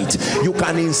my night. You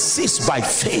can insist by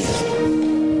faith.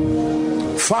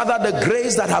 Father, the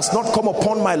grace that has not come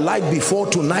upon my life before,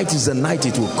 tonight is the night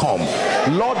it will come.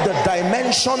 Lord, the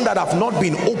dimension that I've not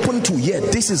been open to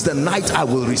yet, this is the night I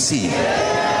will receive.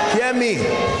 Hear me.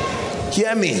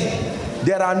 Hear me.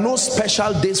 There are no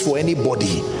special days for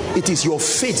anybody. It is your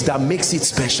faith that makes it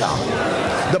special.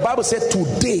 The Bible said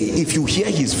today, if you hear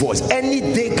his voice, any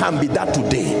day can be that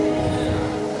today.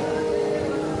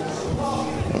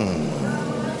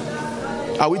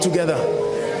 Are we together?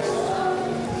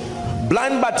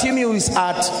 Blind Bartimaeus is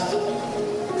at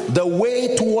the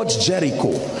way towards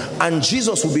Jericho, and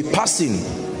Jesus will be passing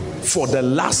for the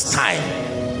last time.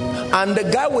 And the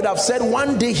guy would have said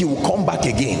one day he will come back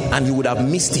again, and he would have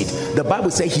missed it. The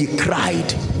Bible says he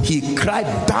cried,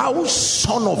 thou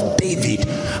son of David,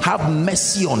 have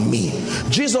mercy on me.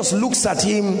 Jesus looks at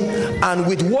him, and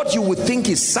with what you would think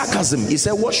is sarcasm, he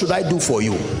said, what should I do for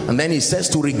you? And then he says,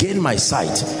 to regain my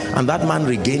sight. And that man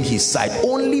regained his sight.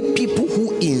 Only people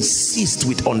who insist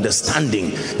with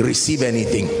understanding receive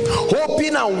anything.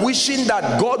 Hoping and wishing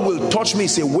that God will touch me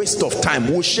is a waste of time.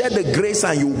 We'll share the grace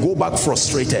and you go back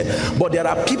frustrated. But there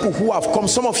are people who have come.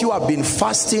 Some of you have been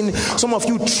fasting. Some of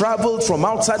you traveled from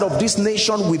outside of this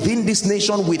nation, within this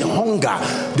nation, with hunger.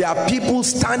 There are people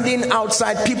standing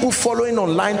outside, people following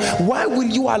online. Why will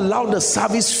you allow the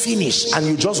service finish and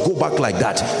you just go back like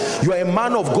that? You are a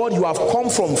man of God. You have come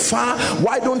from far.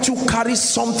 Why don't you carry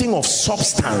something of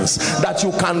substance that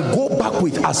you can go back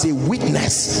with as a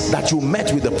witness that you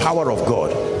met with the power of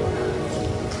God?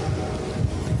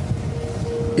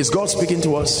 Is God speaking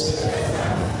to us?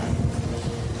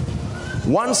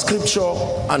 One scripture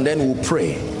and then we'll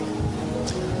pray.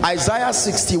 Isaiah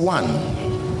 61.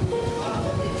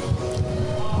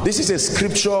 This is a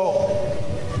scripture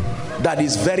that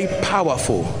is very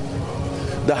powerful.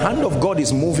 The hand of God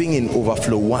is moving in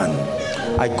overflow 1.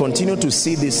 I continue to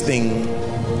see this thing.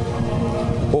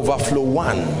 Overflow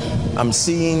 1, I'm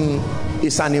seeing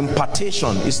it's an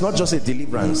impartation. It's not just a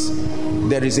deliverance.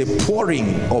 There is a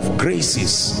pouring of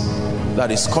graces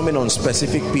that is coming on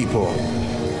specific people.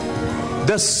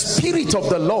 The Spirit of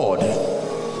the Lord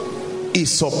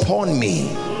is upon me,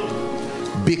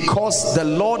 because the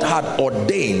Lord had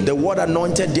ordained, the word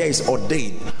anointed there is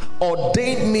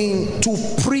ordained me to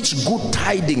preach good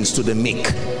tidings to the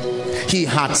meek. He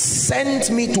had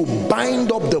sent me to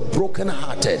bind up the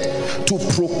brokenhearted, to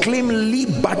proclaim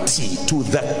liberty to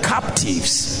the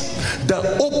captives,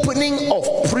 the opening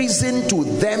of prison to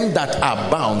them that are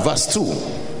bound. Verse 2.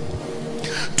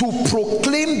 To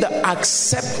proclaim the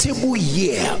acceptable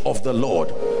year of the Lord,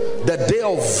 the day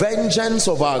of vengeance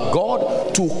of our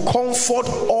God, to comfort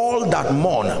all that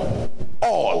mourn.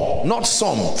 All, not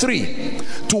some. 3.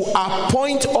 To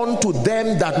appoint unto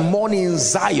them that mourn in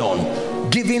Zion,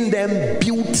 giving them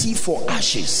beauty for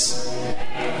ashes,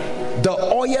 the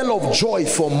oil of joy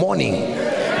for mourning,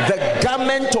 the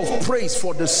garment of praise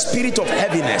for the spirit of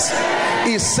heaviness.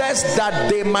 It says that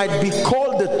they might be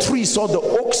called the trees or the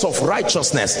oaks of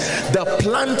righteousness, the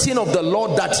planting of the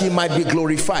Lord, that he might be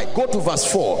glorified. Go to verse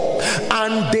 4.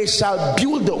 And they shall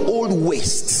build the old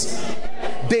wastes.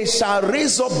 They shall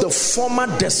raise up the former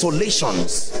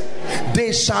desolations.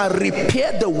 They shall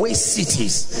repair the waste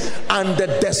cities and the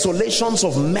desolations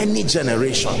of many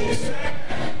generations.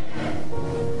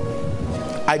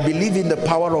 I believe in the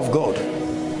power of God.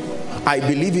 I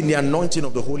believe in the anointing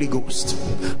of the Holy Ghost.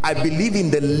 I believe in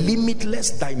the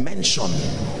limitless dimension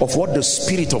of what the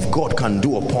Spirit of God can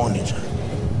do upon it.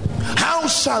 How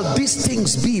shall these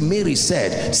things be, Mary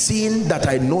said, seeing that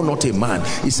I know not a man?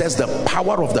 He says the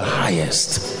power of the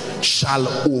highest shall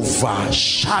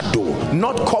overshadow,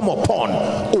 not come upon,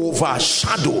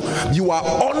 overshadow. You are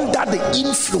under the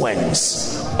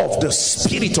influence of the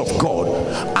Spirit of God,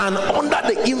 and under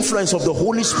the influence of the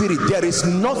Holy Spirit there is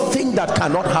nothing that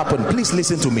cannot happen. Please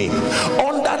listen to me.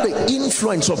 Under the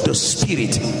influence of the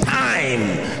Spirit,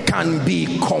 time can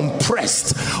be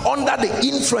compressed. Under the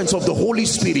influence of the Holy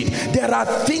Spirit, there are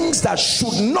things that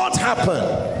should not happen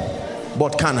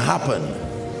but can happen.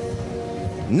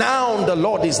 Now the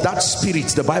Lord is that Spirit.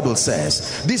 The Bible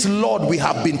says this Lord we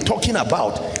have been talking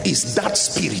about is that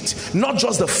Spirit, not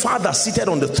just the Father seated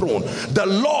on the throne. The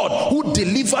Lord who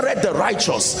delivered the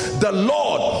righteous, the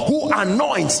Lord who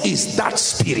anoints, is that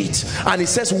Spirit. And it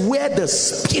says where the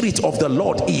Spirit of the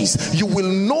Lord is, you will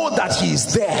know that he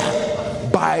is there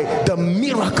by the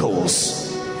miracles.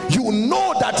 You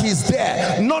know that he's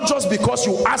there, not just because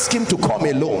you ask him to come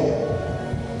alone.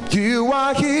 You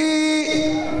are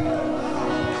here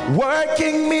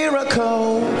working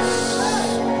miracles.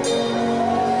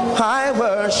 I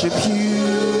worship you.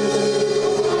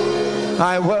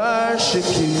 I worship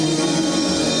you.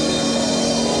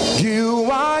 You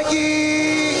are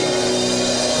here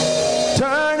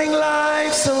turning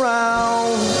lives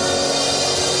around.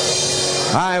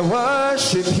 I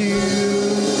worship you.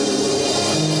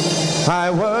 I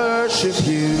worship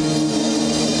you.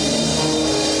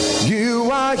 You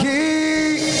are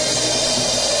here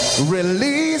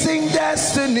releasing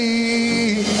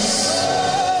destinies.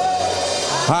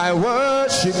 I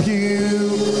worship you.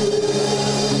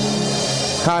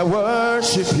 I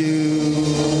worship you.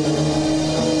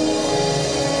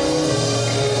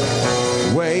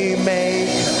 Way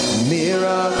make,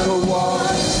 miracle walk,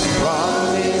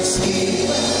 promise keep,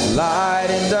 light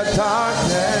in the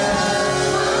darkness.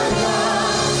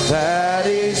 That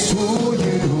is who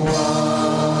you are.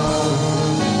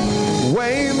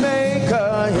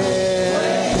 Waymaker, yeah.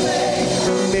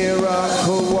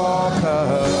 Miracle walker.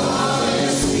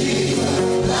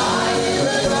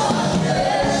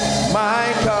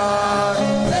 My God.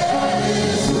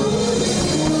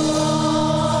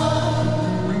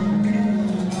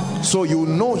 So you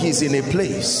know he's in a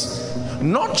place,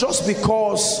 not just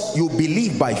because you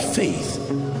believe by faith,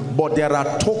 but there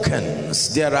are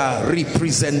tokens, there are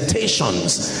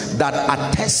representations that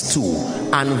attest to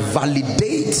and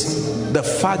validate the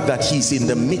fact that he's in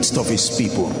the midst of his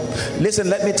people. Listen,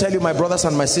 let me tell you, my brothers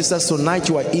and my sisters, tonight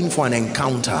you are in for an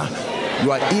encounter.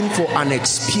 You are in for an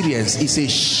experience. It's a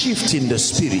shift in the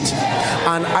spirit,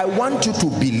 and I want you to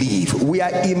believe we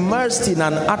are immersed in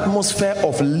an atmosphere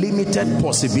of limited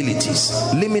possibilities,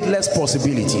 limitless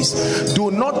possibilities. Do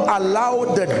not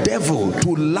allow the devil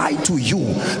to lie to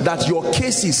you that your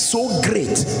case is so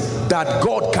great that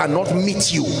God cannot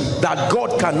meet you, that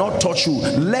God cannot touch you.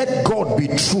 Let God be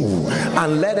true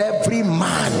and let every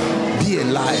man be a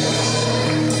liar.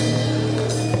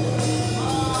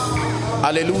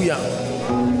 Hallelujah.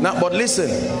 Now, but listen,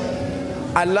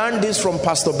 I learned this from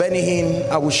Pastor Benny Hinn.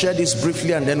 I will share this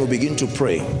briefly and then we'll begin to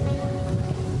pray.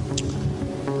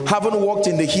 Having worked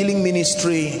in the healing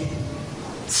ministry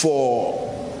for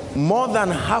more than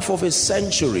half of a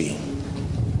century,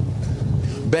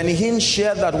 Benny Hinn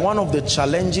shared that one of the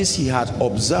challenges he had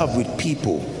observed with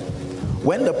people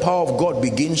when the power of God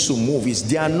begins to move is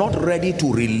they are not ready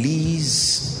to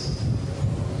release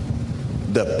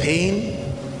the pain,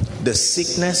 the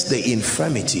sickness, the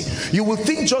infirmity. You will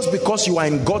think just because you are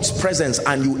in God's presence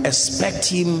and you expect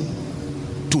him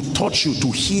to touch you,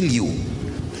 to heal you,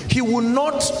 he will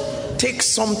not take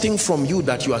something from you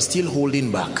that you are still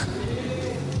holding back.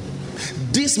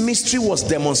 This mystery was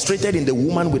demonstrated in the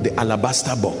woman with the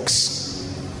alabaster box.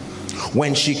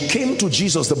 When she came to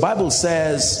Jesus, the Bible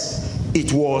says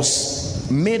it was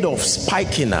made of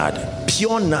spikenard,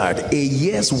 pure nard, a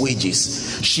year's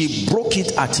wages. She broke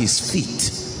it at his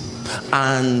feet,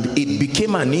 and it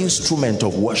became an instrument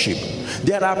of worship.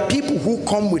 There are people who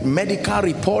come with medical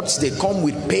reports, they come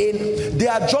with pain, they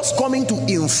are just coming to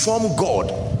inform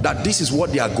God that this is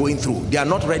what they are going through. They are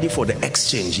not ready for the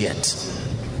exchange yet.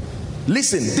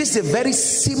 Listen, this is a very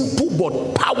simple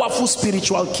but powerful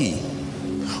spiritual key.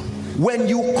 When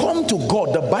you come to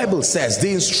God, the Bible says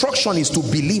the instruction is to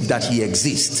believe that he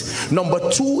exists. Number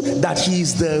two, that he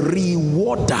is the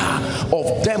rewarder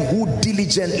of them who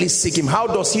diligently seek him. How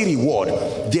does he reward?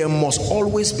 There must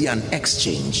always be an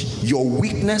exchange. Your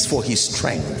weakness for his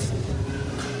strength.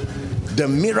 The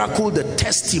miracle, the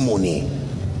testimony.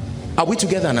 Are we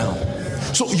together now?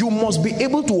 So you must be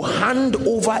able to hand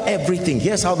over everything.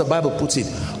 Here's how the Bible puts it.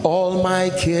 All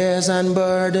my cares and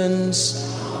burdens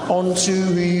unto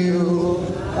you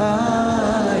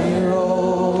I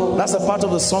roll. That's a part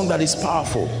of the song that is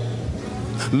powerful.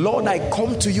 Lord, I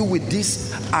come to you with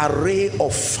this array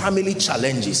of family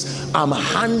challenges. I'm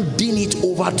handing it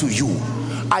over to you.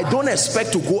 I don't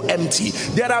expect to go empty.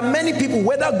 There are many people,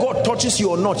 whether God touches you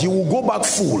or not, you will go back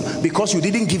full because you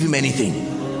didn't give him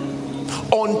anything.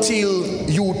 Until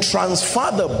you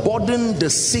transfer the burden, the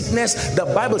sickness, the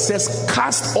Bible says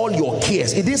cast all your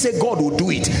cares. It didn't say God will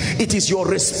do it. It is your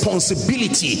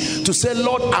responsibility to say,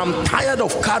 Lord, I'm tired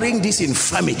of carrying this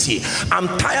infirmity. I'm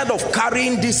tired of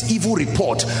carrying this evil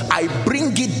report. I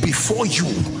bring it before you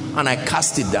and I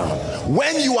cast it down.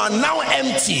 When you are now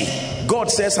empty, God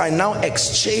says, I now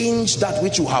exchange that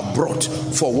which you have brought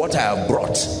for what I have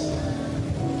brought.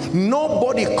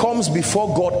 Nobody comes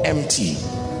before God empty.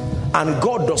 And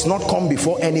God does not come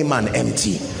before any man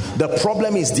empty. The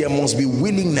problem is there must be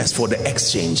willingness for the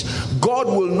exchange. God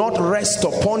will not rest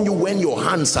upon you when your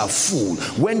hands are full,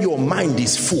 when your mind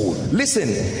is full. Listen,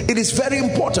 it is very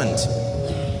important.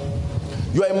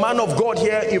 You are a man of God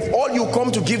here. If all you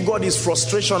come to give God is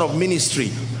frustration of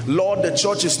ministry, Lord, the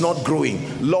church is not growing,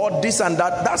 Lord, this and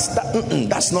that, that's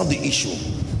not the issue.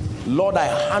 Lord, I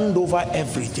hand over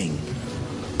everything.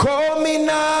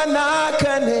 Komina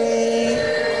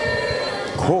nakane.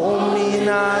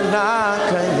 Komina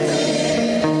nakane,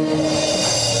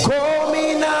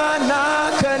 komina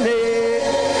nakane,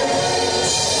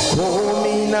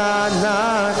 komina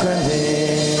nakane,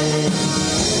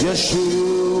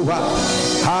 Yeshua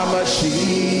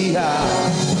HaMashiach,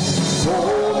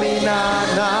 komina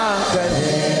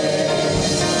nakane,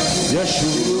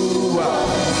 Yeshua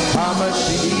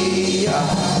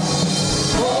HaMashiach.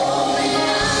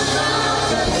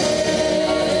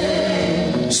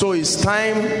 So it's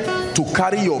time to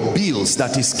carry your bills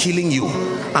that is killing you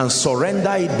and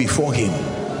surrender it before him.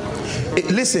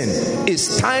 Listen,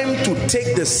 it's time to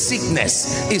take the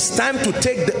sickness. It's time to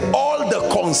take all the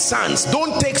concerns.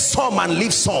 Don't take some and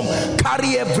leave some.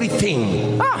 Carry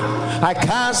everything. I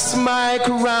cast my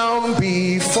crown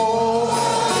before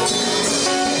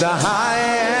the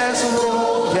highest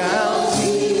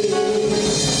royalty.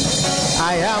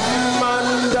 I am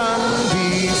undone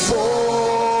before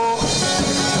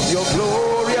your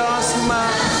glorious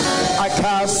man. I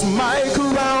cast my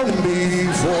crown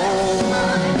before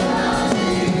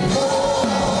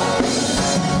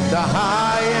the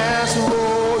highest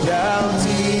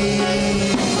royalty.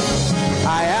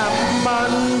 I am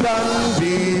undone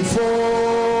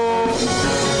before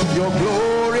your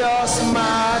glorious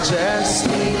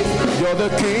majesty. You're the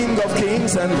King of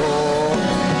kings and Lord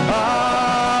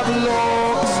of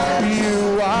lords.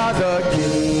 You are the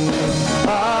King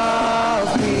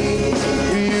of kings.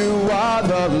 You are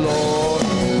the Lord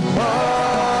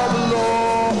of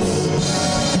lords.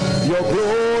 Your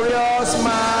glorious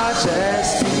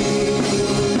majesty.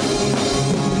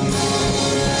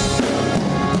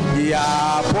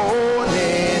 Yabone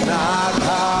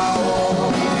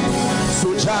nakao,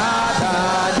 sujada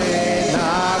ne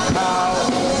nakao,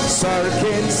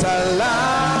 sarkin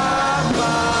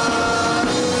salama,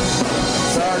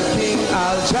 sarkin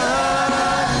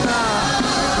aljana.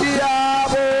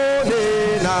 Yabone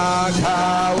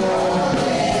nakao,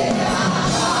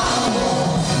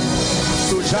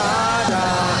 sujada,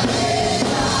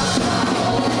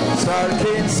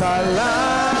 sarkin salama.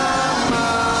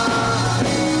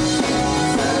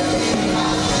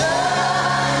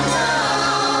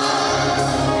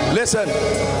 Listen,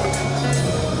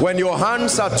 when your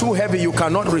hands are too heavy, you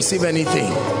cannot receive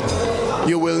anything.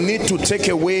 You will need to take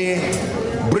away,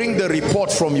 bring the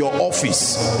report from your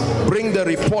office, bring the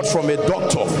report from a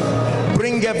doctor,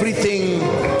 bring everything.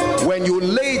 When you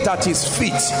lay it at his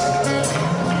feet,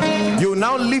 you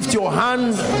now lift your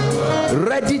hand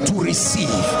ready to receive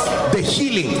the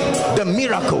healing, the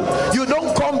miracle. You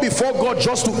don't come before God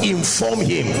just to inform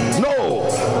him. No.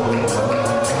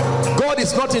 God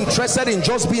is not interested in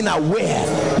just being aware.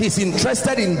 He's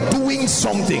interested in doing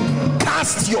something.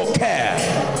 Cast your care.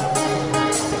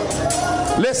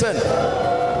 Listen.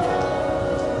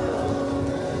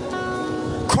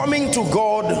 Coming to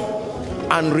God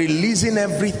and releasing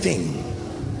everything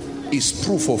is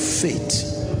proof of faith.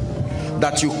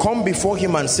 that you come before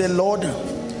him and say, Lord,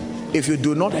 if you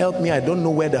do not help me, I don't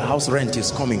know where the house rent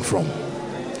is coming from.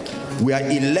 We are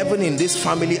 11 in this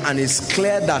family, and it's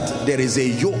clear that there is a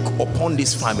yoke upon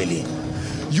this family.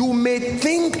 You may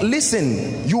think,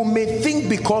 listen, you may think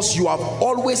because you are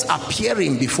always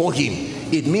appearing before him,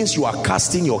 it means you are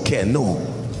casting your care. No.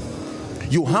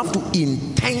 You have to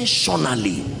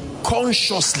intentionally,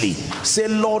 consciously say,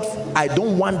 Lord, I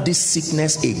don't want this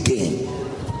sickness again.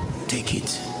 Take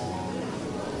it.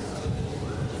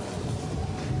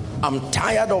 I'm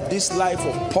tired of this life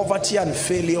of poverty and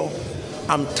failure.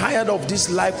 I'm tired of this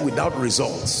life without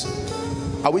results.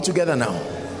 Are we together now?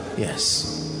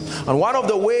 Yes. And one of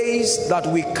the ways that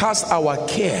we cast our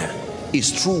care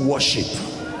is through worship.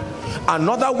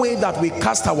 Another way that we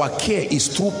cast our care is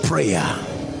through prayer.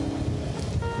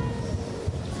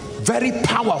 Very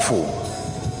powerful.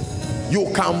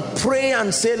 You can pray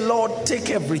and say, Lord, take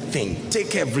everything,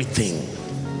 take everything.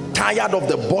 Tired of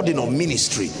the burden of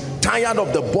ministry, tired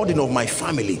of the burden of my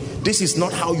family. This is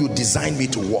not how you designed me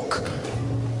to walk.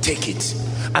 Take it.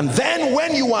 And then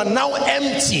when you are now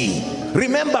empty,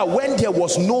 remember, when there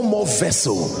was no more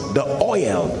vessel, the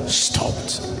oil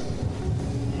stopped.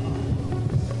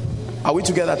 Are we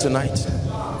together tonight?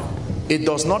 It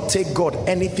does not take God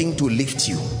anything to lift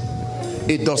you.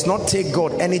 It does not take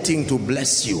God anything to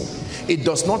bless you. It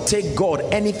does not take God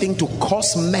anything to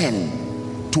cause men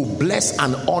to bless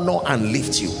and honor and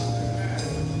lift you.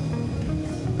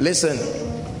 Listen,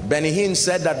 Benny Hinn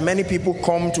said that many people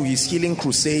come to his healing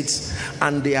crusades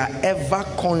and they are ever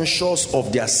conscious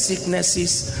of their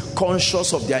sicknesses,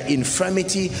 conscious of their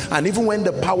infirmity, and even when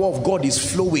the power of God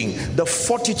is flowing, the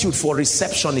fortitude for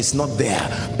reception is not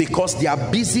there because they are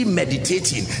busy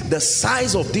meditating. The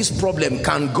size of this problem,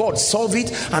 can God solve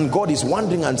it? And God is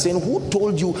wondering and saying, who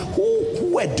told you,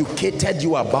 who educated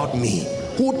you about me?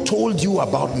 Who told you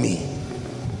about me?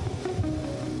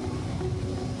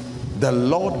 The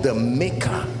Lord, the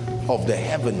maker of the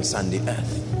heavens and the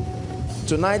earth.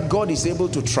 Tonight, God is able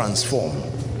to transform.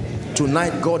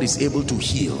 Tonight, God is able to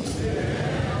heal.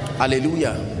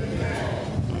 Hallelujah.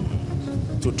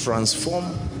 To transform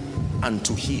and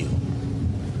to heal.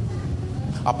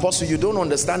 Apostle, you don't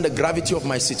understand the gravity of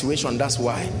my situation. That's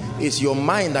why. It's your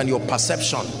mind and your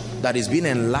perception that is being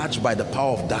enlarged by the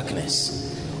power of darkness.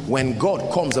 When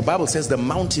God comes, the Bible says the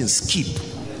mountains skip,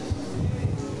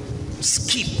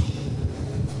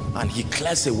 and he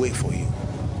clears a way for you.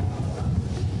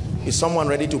 Is someone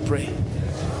ready to pray?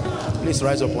 Please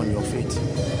rise up on your feet.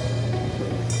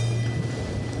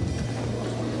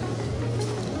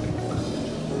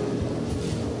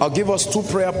 I'll give us 2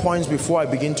 prayer points before I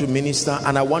begin to minister,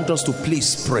 and I want us to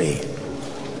please pray.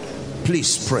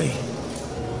 Please pray.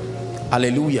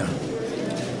 Hallelujah.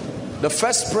 The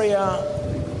first prayer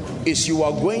is you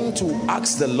are going to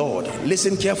ask the Lord,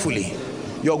 listen carefully,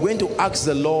 you're going to ask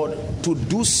the Lord to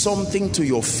do something to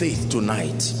your faith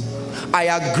tonight. I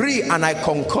agree and I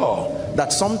concur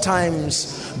that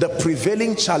sometimes the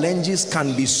prevailing challenges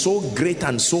can be so great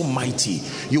and so mighty.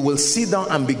 You will sit down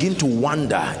and begin to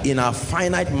wonder in our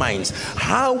finite minds,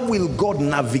 how will God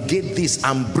navigate this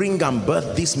and bring and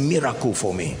birth this miracle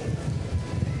for me?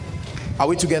 Are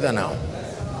we together now?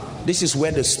 This is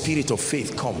where the spirit of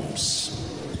faith comes.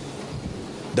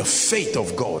 The faith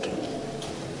of God.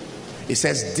 It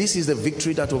says this is the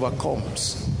victory that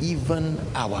overcomes even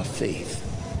our faith.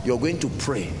 You're going to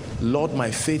pray, Lord,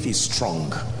 my faith is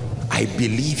strong. I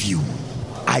believe you.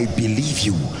 I believe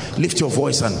you. Lift your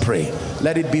voice and pray.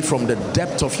 Let it be from the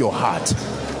depth of your heart.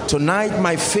 Tonight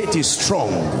my faith is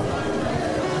strong.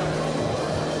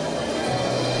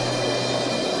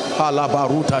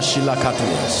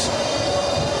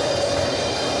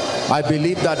 I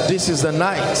believe that this is the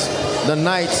night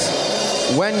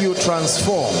when you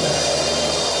transform,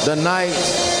 the night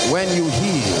when you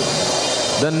heal,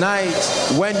 the night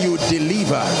when you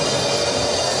deliver,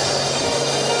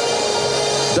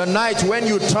 the night when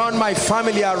you turn my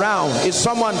family around. Is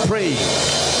someone praying?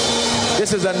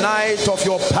 This is the night of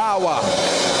your power,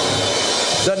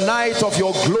 the night of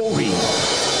your glory.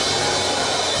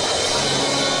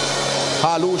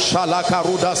 Halu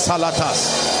shalakaruda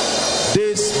salatas.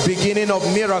 This beginning of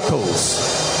miracles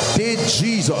did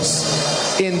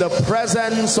Jesus in the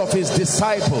presence of his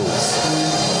disciples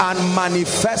and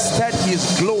manifested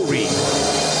his glory.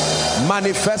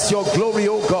 Manifest your glory,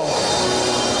 O God.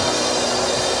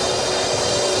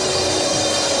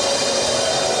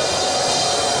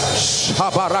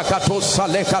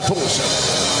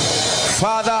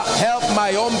 Father, help my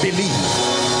unbelief.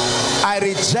 I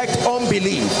reject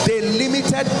unbelief. They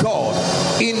limited God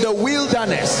in the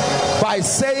wilderness by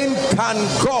saying, can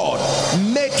God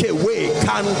make a way?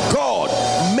 Can God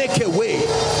make a way?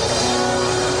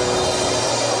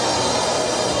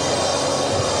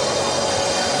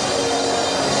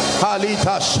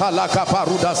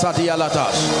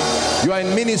 You are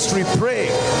in ministry, pray.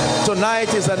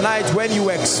 Tonight is a night when you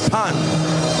expand,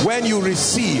 when you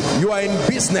receive. You are in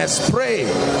business, pray.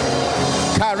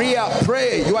 Career,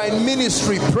 pray. You are in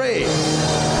ministry, pray.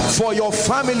 For your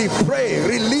family, pray.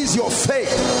 Release your faith.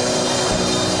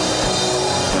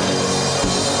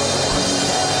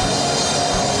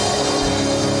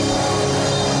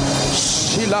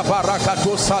 Shila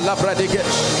barakato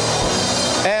salabradegesh.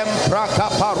 Empraka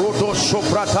parodo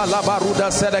shoprata labaruda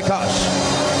sedekash.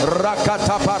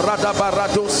 Rakata parada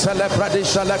barado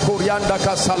celebradisha la kurianda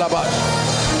kasalabash.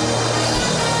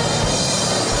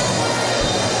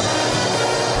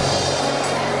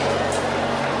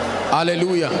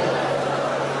 Hallelujah.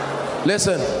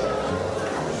 Listen.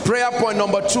 Prayer point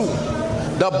number 2.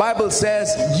 The Bible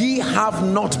says, ye have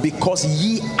not because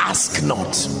ye ask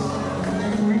not.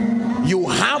 You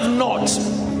have not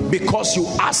because you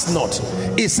ask not.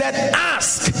 He said,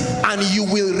 ask and you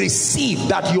will receive,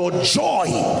 that your joy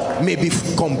may be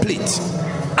complete.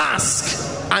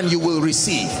 Ask and you will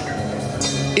receive.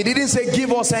 It didn't say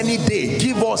give us any day.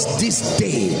 Give us this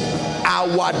day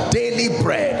our daily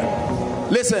bread.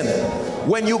 Listen,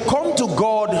 when you come to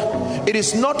God, it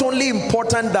is not only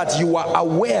important that you are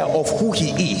aware of who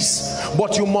He is,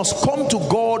 but you must come to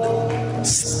God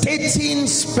stating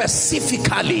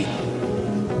specifically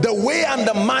the way and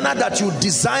the manner that you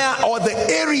desire, or the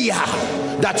area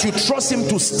that you trust Him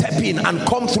to step in and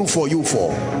come through for you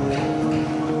for.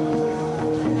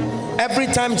 Every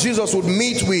time Jesus would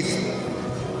meet with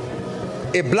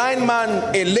a blind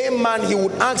man, a lame man, He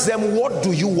would ask them, what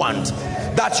do you want?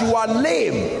 That you are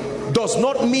lame does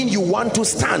not mean you want to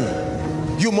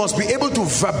stand. You must be able to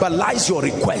verbalize your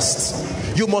requests.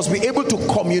 You must be able to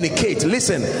communicate.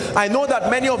 Listen, I know that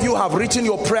many of you have written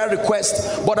your prayer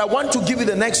request, but I want to give you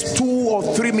the next 2 or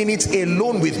 3 minutes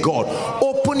alone with God.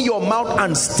 Open your mouth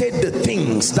and state the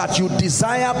things that you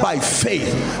desire by faith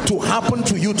to happen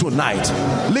to you tonight.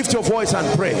 Lift your voice and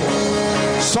pray.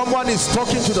 Someone is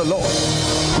talking to the Lord.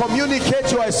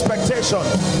 Communicate your expectation.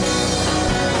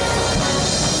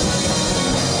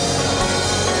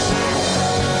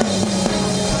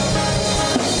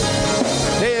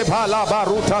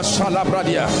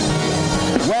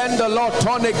 When the Lord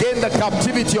turned again the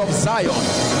captivity of Zion,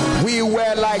 we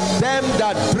were like them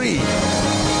that breathe.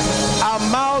 Our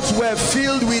mouths were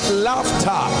filled with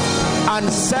laughter, and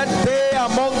said they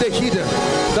among the heathen,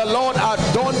 the Lord had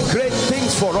done great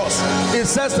things for us. It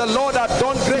says the Lord had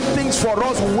done great things for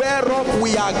us, whereof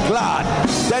we are glad.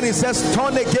 Then it says,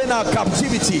 turn again our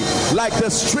captivity like the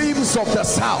streams of the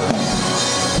south.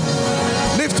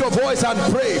 Lift your voice and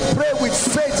pray. Pray with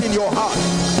faith in your heart.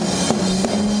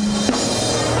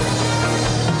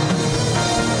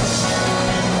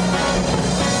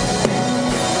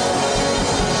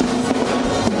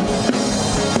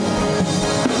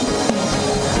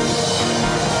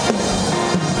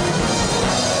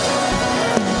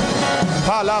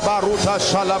 Palabaruta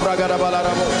shalabragada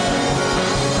balarabo.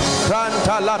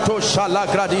 Rantalato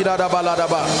shalagradira da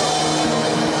baladaba.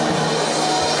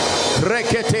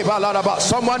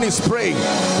 Someone is praying,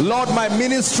 Lord, my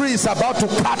ministry is about to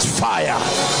catch fire.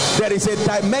 There is a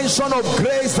dimension of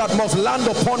grace that must land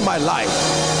upon my life.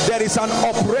 There is an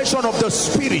operation of the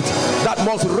Spirit that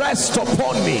must rest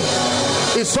upon me.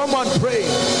 Is someone praying?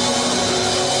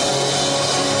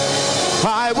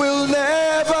 I will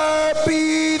never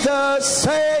be the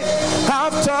same.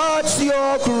 I've touched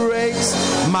your grace.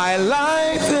 My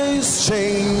life is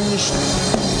changed.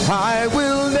 I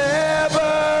will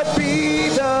never be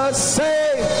the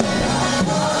same.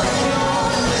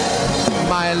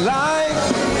 My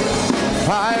life,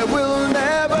 I will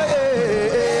never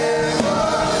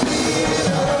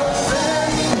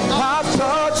I've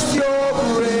touched your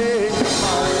grace.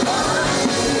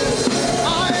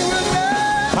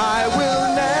 I will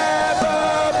never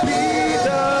be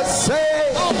the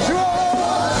same.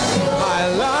 My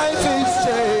life is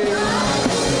changed.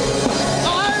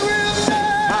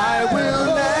 I will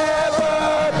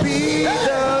never be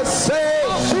the same.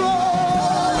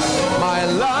 My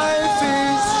life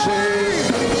is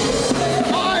changed.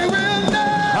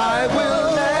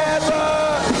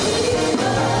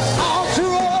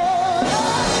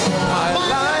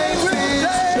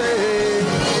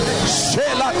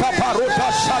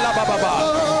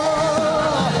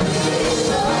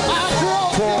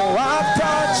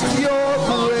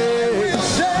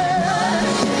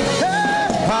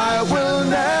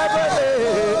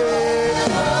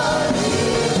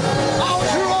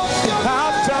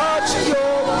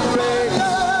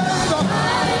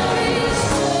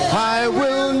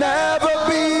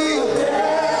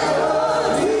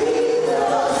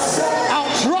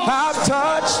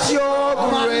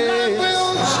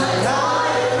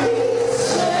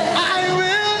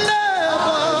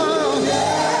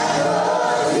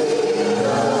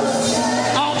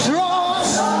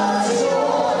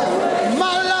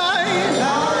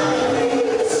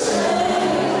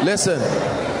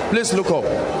 Listen, please look up.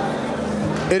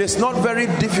 It is not very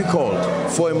difficult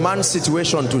for a man's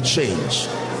situation to change.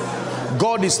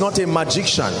 God is not a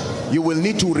magician. You will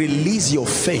need to release your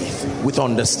faith with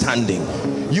understanding.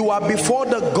 You are before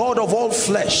the God of all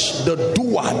flesh, the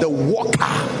doer, the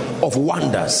worker of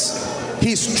wonders.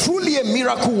 He is truly a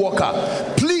miracle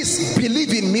worker. Please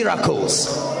believe in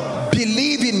miracles.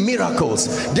 Believe in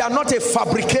miracles. They are not a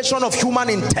fabrication of human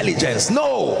intelligence.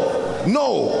 No,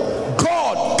 no.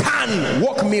 God can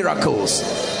work miracles.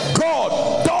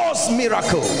 God does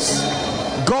miracles.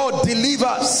 God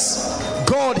delivers.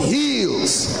 God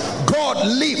heals. God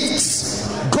lifts.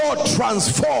 God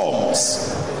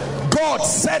transforms. God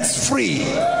sets free.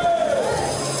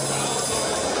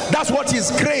 That's what His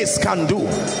grace can do.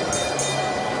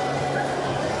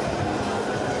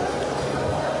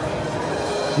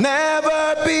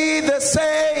 Never be the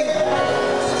same.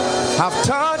 I've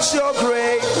touched your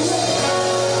grace.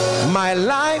 My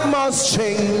life must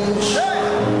change.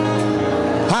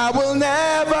 I will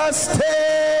never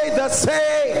stay the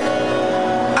same.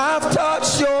 I've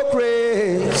touched your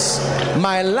grace.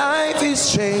 My life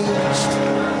is changed.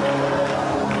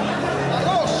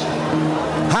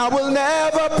 I will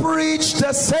never preach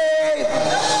the same.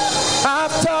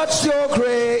 I've touched your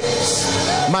grace.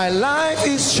 My life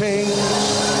is changed.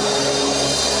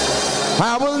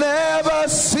 I will never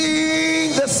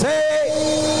sing the same.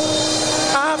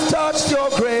 I've touched your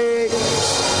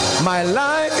grace. My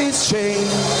life is changed.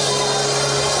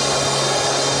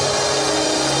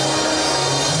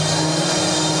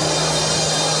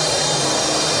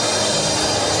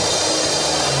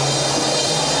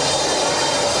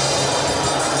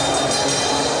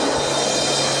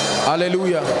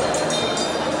 Hallelujah.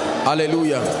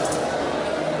 Hallelujah.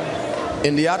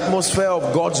 In the atmosphere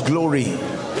of God's glory,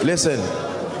 listen,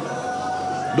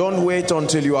 don't wait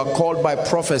until you are called by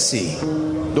prophecy.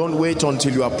 Don't wait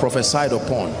until you are prophesied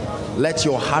upon. Let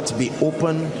your heart be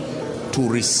open to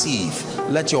receive.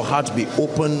 Let your heart be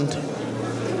opened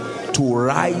to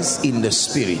rise in the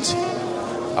spirit.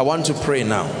 I want to pray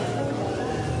now.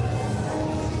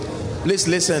 Please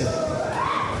listen.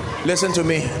 Listen to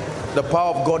me. The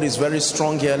power of God is very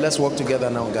strong here. Let's work together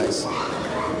now, guys.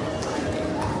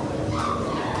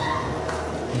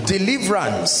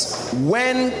 Deliverance,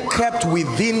 when kept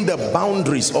within the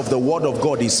boundaries of the word of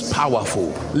God, is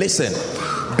powerful. Listen,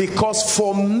 because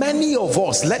for many of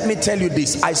us, let me tell you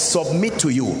this, I submit to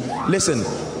you. Listen,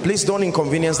 please don't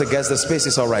inconvenience the guests. The space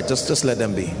is all right. Just let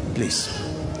them be, please.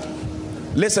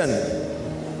 Listen,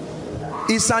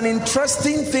 it's an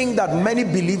interesting thing that many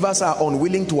believers are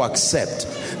unwilling to accept,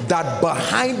 that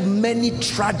behind many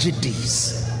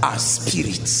tragedies are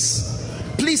spirits.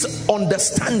 Please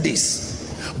understand this.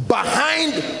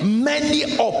 Behind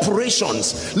many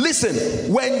operations,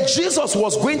 listen, when Jesus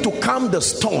was going to calm the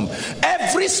storm,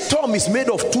 every storm is made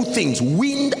of two things: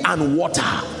 wind and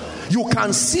water. You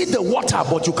can see the water,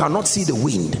 but you cannot see the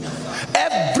wind.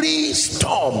 Every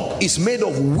storm is made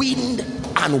of wind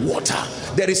and water.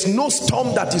 There is no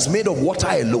storm that is made of water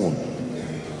alone.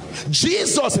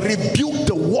 Jesus rebuked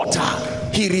the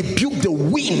water, he rebuked the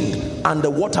wind, and the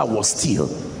water was still.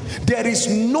 There is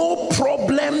no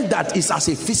problem that is as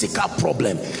a physical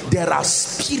problem. There are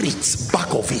spirits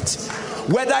back of it.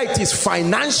 Whether it is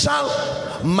financial,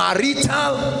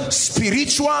 marital,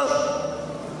 spiritual.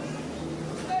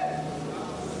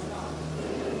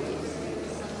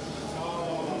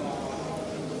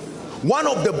 One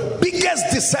of the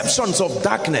biggest deceptions of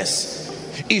darkness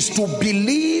is to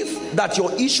believe that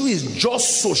your issue is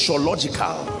just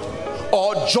sociological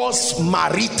or just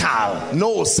marital.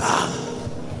 No, sir.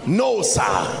 No,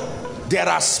 sir. There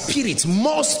are spirits,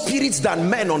 more spirits than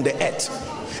men on the earth.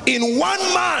 In one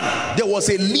man, there was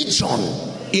a legion.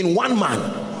 In one man.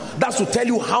 That's to tell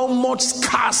you how much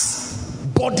scarce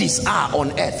bodies are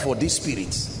on earth for these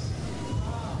spirits.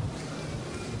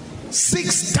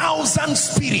 6,000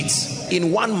 spirits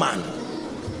in one man.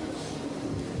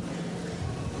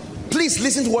 Please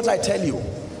listen to what I tell you.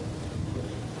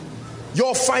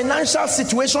 Your financial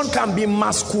situation can be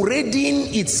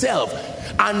masquerading itself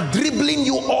and dribbling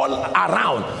you all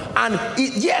around. And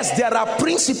yes, there are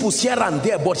principles here and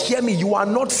there, but hear me, you are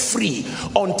not free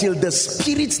until the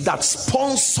spirits that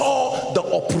sponsor the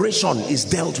operation is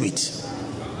dealt with.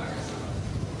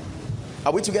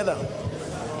 Are we together?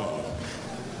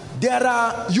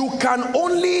 You can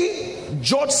only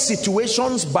judge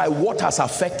situations by what has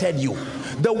affected you.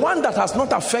 The one that has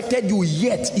not affected you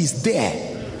yet is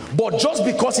there. But just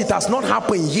because it has not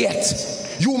happened yet,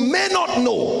 you may not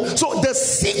know. So the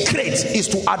secret is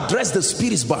to address the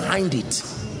spirits behind it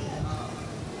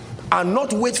and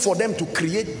not wait for them to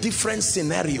create different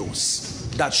scenarios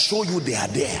that show you they are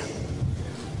there.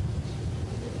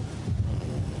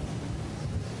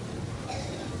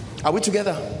 Are we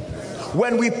together?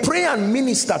 When we pray and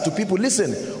minister to people,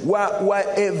 listen, we're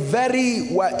a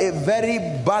very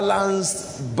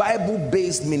balanced,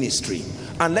 Bible-based ministry.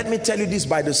 And let me tell you this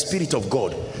by the Spirit of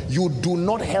God. You do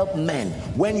not help men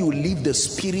when you leave the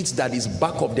spirit that is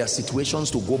back of their situations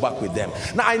to go back with them.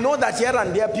 Now, I know that here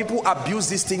and there people abuse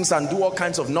these things and do all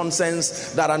kinds of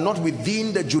nonsense that are not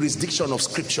within the jurisdiction of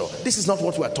Scripture. This is not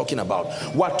what we're talking about.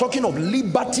 We're talking of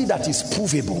liberty that is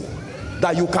provable.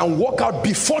 That you can walk out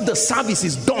before the service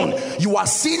is done. You are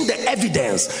seeing the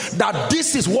evidence that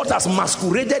this is what has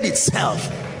masqueraded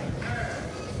itself.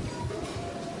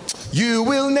 You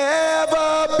will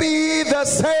never be the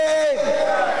same.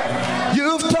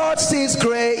 You've touched His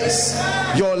grace.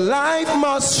 Your life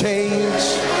must change.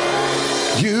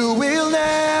 You will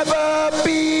never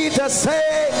be the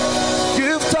same.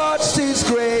 You've touched His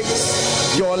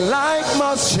grace. Your life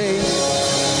must change.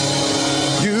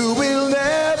 You will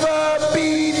never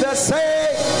be the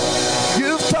same.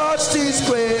 You've touched His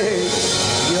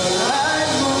grace. Your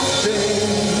life must change.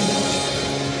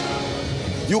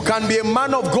 You can be a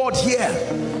man of God here,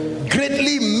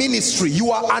 greatly ministry,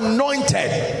 you are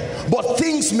anointed, but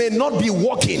things may not be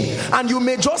working, and you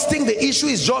may just think the issue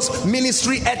is just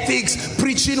ministry ethics,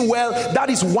 preaching well. That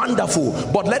is wonderful,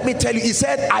 but let me tell you, He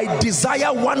said, I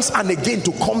desire once and again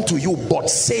to come to you, but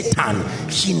Satan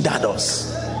hindered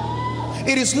us.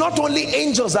 It is not only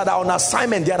angels that are on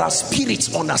assignment, there are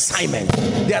spirits on assignment,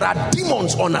 there are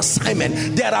demons on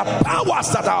assignment, there are powers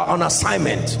that are on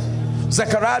assignment.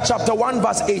 Zechariah chapter 1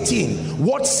 verse 18.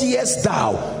 What seest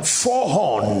thou? 4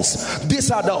 horns.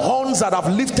 These are the horns that have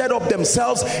lifted up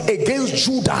themselves against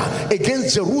Judah,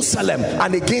 against Jerusalem,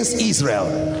 and against Israel.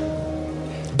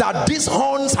 That these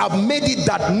horns have made it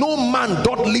that no man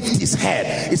doth lift his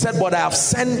head. He said, but I have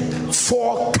sent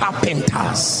 4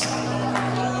 carpenters.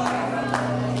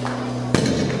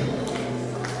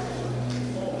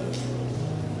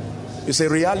 It's a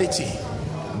reality.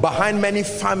 Behind many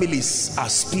families are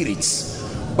spirits.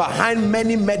 Behind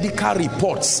many medical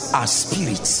reports are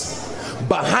spirits.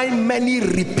 Behind many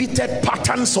repeated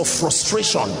patterns of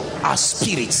frustration are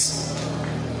spirits.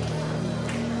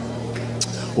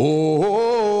 Oh,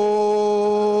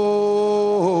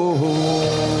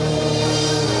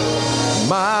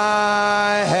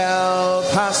 my help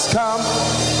has come.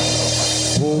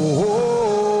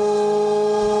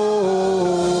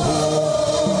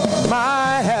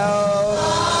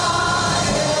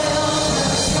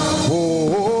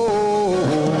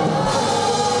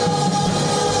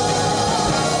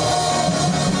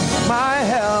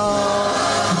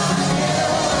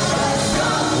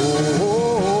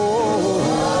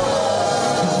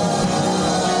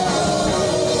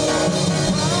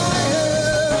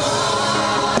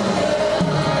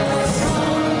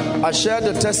 I shared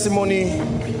the testimony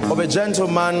of a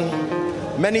gentleman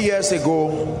many years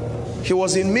ago. He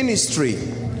was in ministry,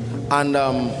 and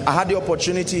I had the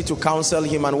opportunity to counsel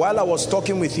him, and while I was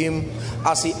talking with him,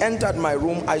 as he entered my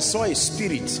room, I saw a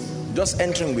spirit just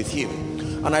entering with him,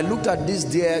 and I looked at this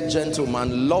dear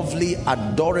gentleman, lovely,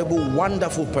 adorable,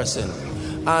 wonderful person,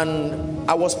 and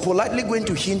I was politely going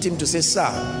to hint him to say,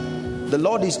 sir, the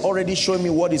Lord is already showing me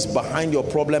what is behind your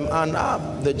problem.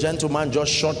 And the gentleman just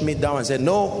shut me down and said,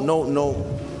 no,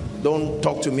 don't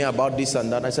talk to me about this and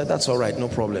that. I said, that's all right, no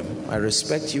problem. I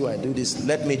respect you, I do this.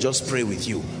 Let me just pray with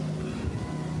you.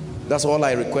 That's all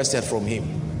I requested from him.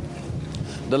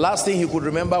 The last thing he could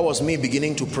remember was me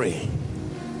beginning to pray.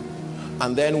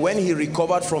 And then when he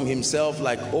recovered from himself,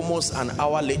 like almost an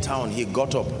hour later on, he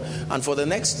got up. And for the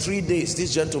next 3 days,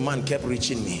 this gentleman kept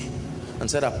reaching me and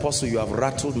said, Apostle, you have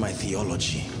rattled my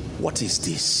theology. What is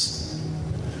this?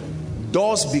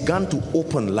 Doors began to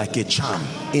open like a charm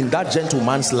in that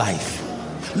gentleman's life.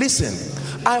 Listen,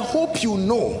 I hope you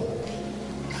know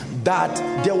that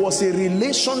there was a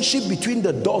relationship between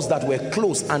the doors that were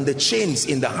closed and the chains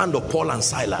in the hand of Paul and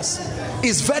Silas.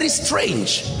 It's very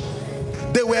strange.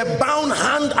 They were bound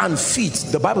hand and feet,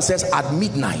 the Bible says, at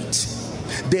midnight.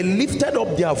 They lifted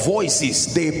up their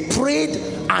voices, they prayed,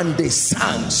 and they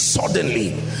sang.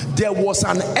 Suddenly there was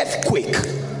an earthquake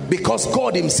because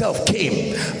God himself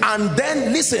came. And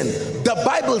then listen, the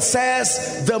Bible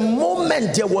says the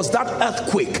moment there was that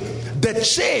earthquake, the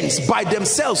chains by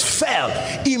themselves fell.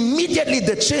 Immediately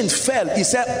the chains fell. He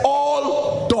said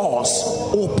all doors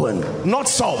open, not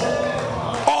some,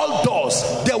 all doors.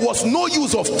 There was no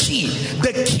use of key.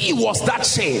 The key was that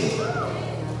chain.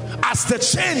 As the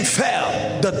chain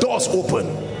fell, the doors open.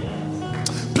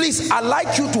 Please, I'd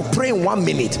like you to pray in 1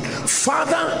 minute.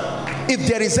 Father, if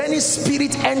there is any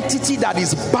spirit entity that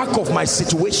is back of my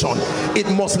situation, it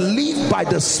must live by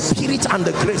the Spirit and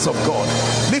the grace of God.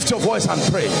 Lift your voice and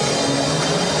pray.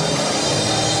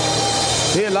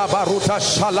 Ela baruta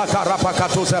shalaka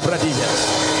rapakato zebradiya.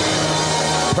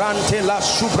 Prante la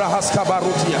subra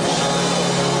haskabarutia.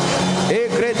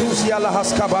 Egredusia la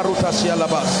haskabaruta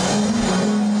sialabas.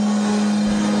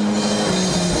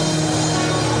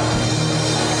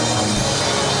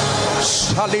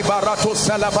 Shalibarato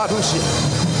salabadushi.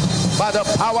 By the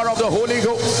power of the Holy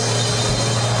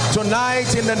Ghost,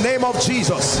 tonight in the name of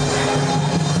Jesus,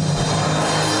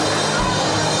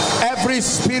 every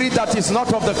spirit that is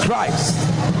not of the Christ,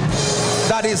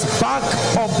 that is back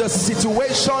of the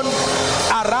situation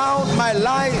around my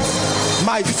life,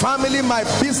 my family, my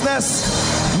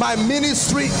business, my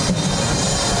ministry,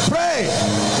 pray.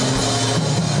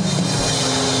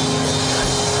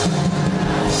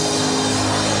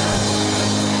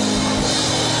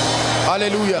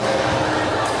 Hallelujah.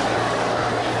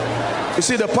 You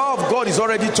see, the power of God is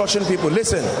already touching people.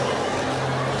 Listen,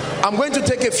 I'm going to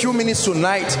take a few minutes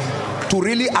tonight to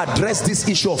really address this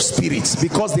issue of spirits,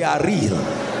 because they are real.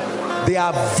 They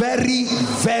are very,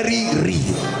 very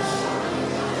real.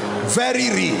 Very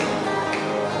real.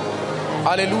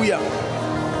 Hallelujah.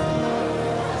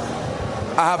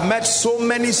 I have met so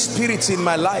many spirits in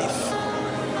my life.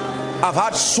 I've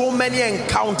had so many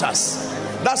encounters.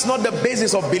 That's not the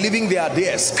basis of believing they are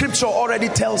there. Scripture already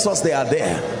tells us they are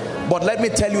there. But let me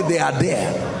tell you, they are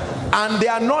there. And they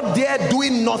are not there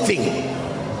doing nothing.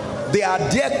 They are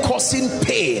there causing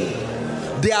pain.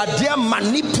 They are there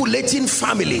manipulating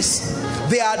families.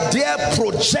 They are there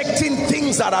projecting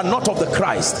things that are not of the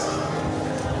Christ.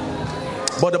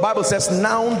 But the Bible says,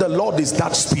 now the Lord is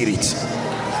that spirit.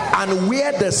 And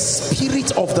where the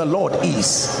spirit of the Lord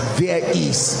is, there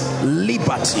is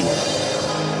liberty.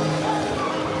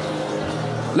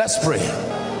 Let's pray.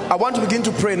 I want to begin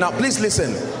to pray now. Please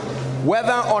listen.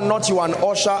 Whether or not you are an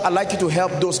usher, I'd like you to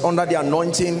help those under the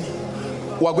anointing.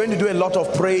 We're going to do a lot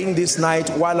of praying this night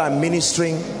while I'm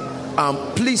ministering.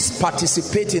 Please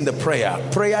participate in the prayer.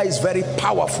 Prayer is very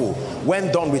powerful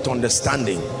when done with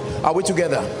understanding. Are we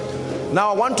together?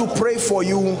 Now I want to pray for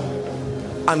you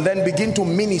and then begin to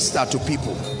minister to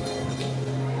people,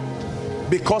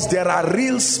 because there are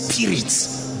real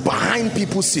spirits behind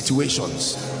people's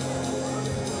situations.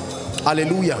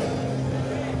 Hallelujah.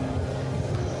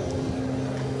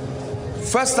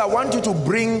 First, I want you to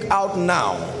bring out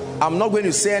now. I'm not going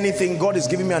to say anything. God is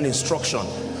giving me an instruction.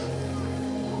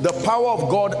 The power of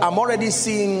God, I'm already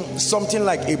seeing something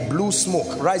like a blue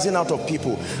smoke rising out of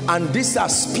people. And these are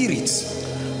spirits.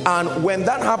 And when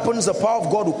that happens, the power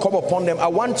of God will come upon them. I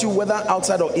want you, whether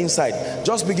outside or inside,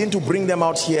 just begin to bring them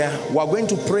out here. We're going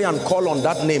to pray and call on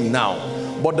that name now.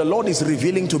 But the Lord is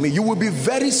revealing to me. You will be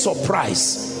very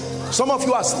surprised. Some of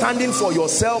you are standing for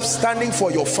yourself, standing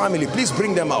for your family. Please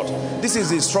bring them out. This is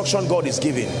the instruction God is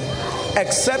giving.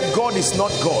 Except God is not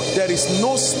God. There is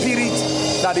no spirit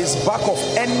that is back of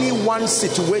any one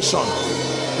situation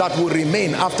that will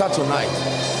remain after tonight.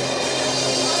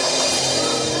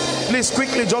 Please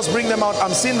quickly just bring them out.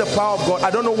 I'm seeing the power of God. I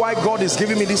don't know why God is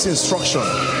giving me this instruction.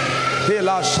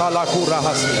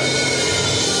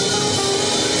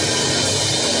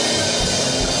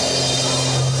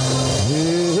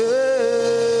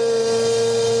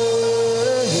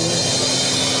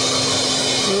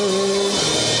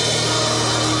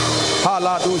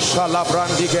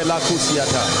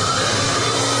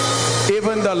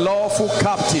 Even the lawful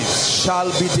captives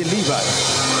shall be delivered.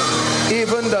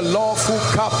 Even the lawful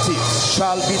captives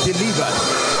shall be delivered.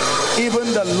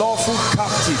 Even the lawful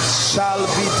captives shall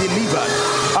be delivered.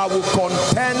 I will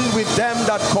contend with them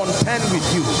that contend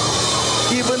with you.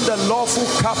 Even the lawful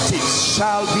captives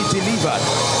shall be delivered.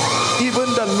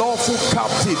 Even the lawful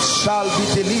captives shall be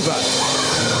delivered.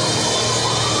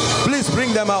 Please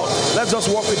bring them out. Let's just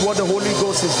walk with what the Holy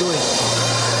Ghost is doing.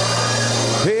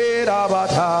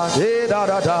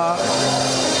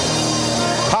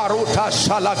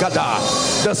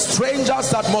 The strangers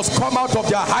that must come out of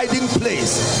their hiding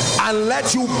place and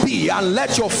let you be, and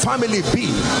let your family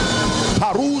be.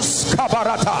 Parus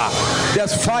kabarata.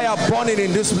 There's fire burning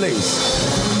in this place.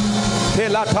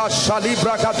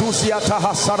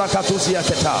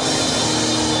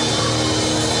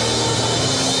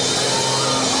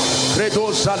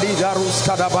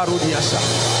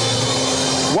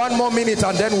 One more minute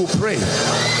and then we'll pray.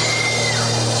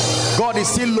 God is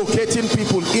still locating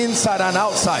people inside and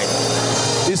outside.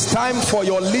 It's time for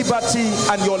your liberty,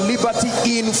 and your liberty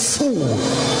in full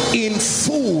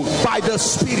by the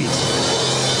Spirit.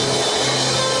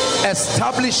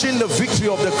 Establishing the victory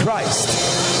of the Christ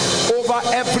over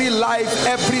every life,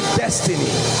 every destiny.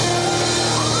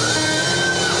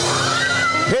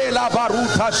 Hela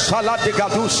baruta shala de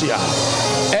gadusia,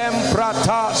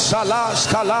 emprata shala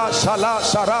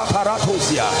shara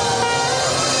paratusia.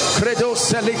 Credo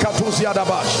Selikatuzia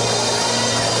Dabash.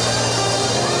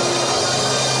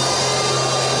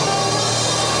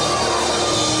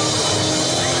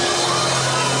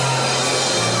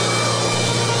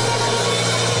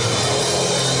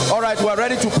 All right, we're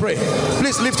ready to pray.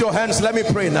 Please lift your hands. Let me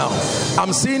pray now.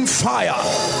 I'm seeing fire.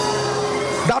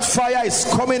 That fire is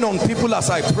coming on people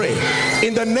as I pray.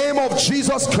 In the name of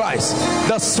Jesus Christ,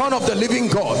 the Son of the living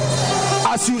God.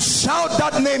 As you shout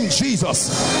that name, Jesus,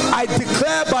 I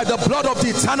declare by the blood of the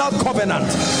eternal covenant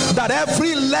that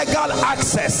every legal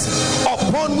access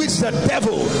upon which the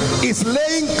devil is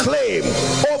laying claim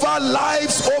over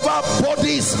lives, over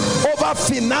bodies, over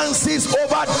finances,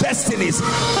 over destinies,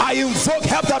 I invoke,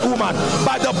 help that woman,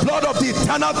 by the blood of the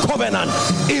eternal covenant.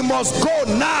 It must go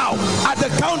now. At the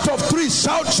count of 3,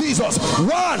 shout Jesus. 1,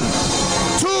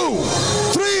 2,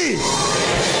 3.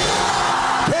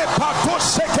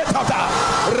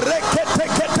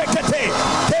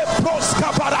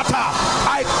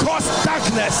 I cause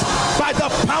darkness by the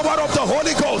power of the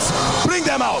Holy Ghost. Bring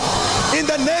them out in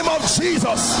the name of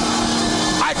Jesus.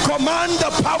 I command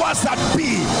the powers that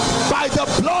be by the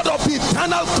blood of the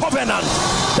eternal covenant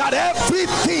that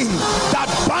everything that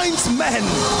binds men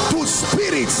to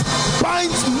spirits,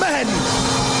 binds men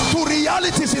to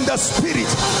realities in the spirit,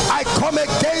 I come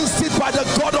against it by the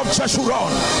God of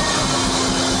Jeshurun.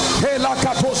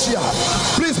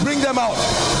 Please bring them out.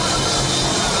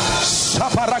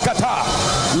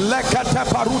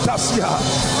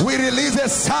 We release a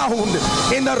sound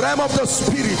in the realm of the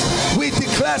spirit. We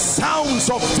declare sounds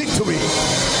of victory.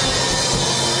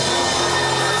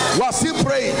 We're still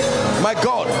praying. My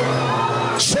God,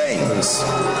 chains.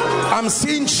 I'm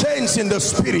seeing chains in the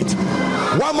spirit.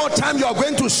 One more time, you are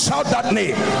going to shout that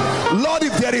name. Lord,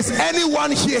 if there is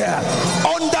anyone here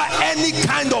under any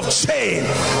kind of chain,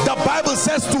 the Bible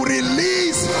says to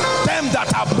release them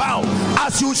that are bound.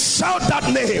 As you shout that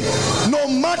name, no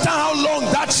matter how long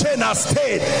that chain has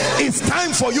stayed, it's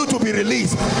time for you to be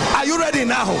released. Are you ready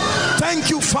now? Thank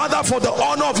you, Father, for the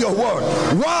honor of your word.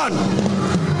 1,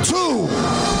 2,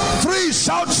 3,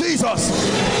 shout Jesus.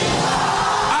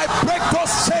 I break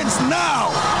those chains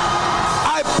now.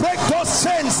 I break those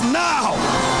chains now.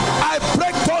 I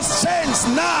break those chains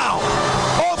now.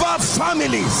 Over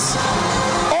families,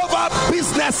 over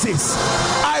businesses,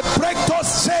 I break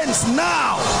those chains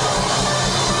now.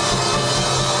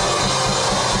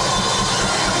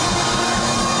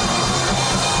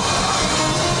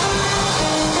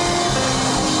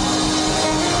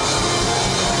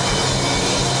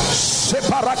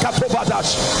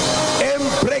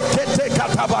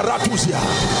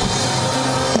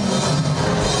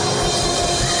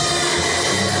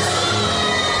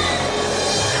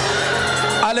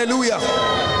 Hallelujah.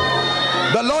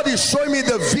 The Lord is showing me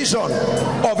the vision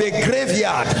of a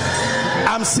graveyard.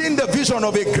 I'm seeing the vision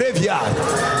of a graveyard,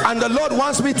 and the Lord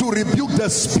wants me to rebuke the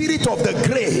spirit of the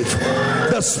grave,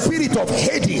 the spirit of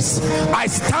Hades. I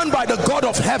stand by the God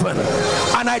of heaven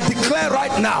and I declare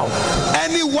right now,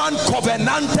 anyone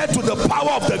covenanted to the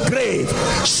power of the grave,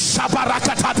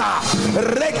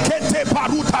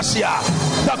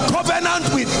 the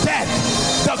covenant with death,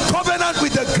 the covenant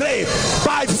with the grave,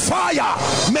 by fire,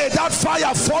 may that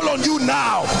fire fall on you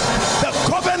now. The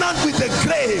covenant with the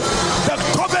grave, the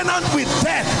covenant with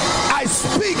death, I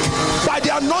speak by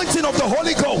the anointing of the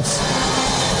Holy Ghost.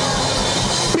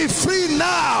 Be free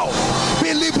now.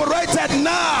 Be liberated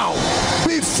now.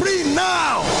 Be free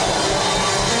now.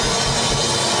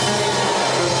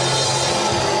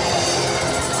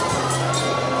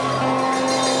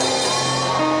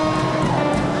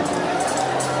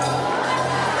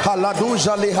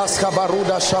 Haladuja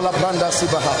lihaskabaruda shalabranda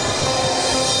sibaha.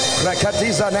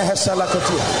 Rakatiza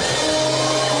nehesalakotia.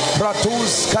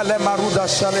 Pratus kalemaruda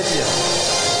shaletia.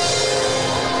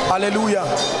 Hallelujah.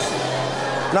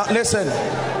 Now listen,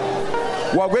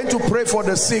 we're going to pray for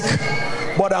the sick,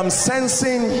 but I'm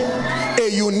sensing a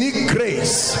unique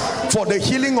grace for the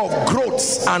healing of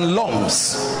growths and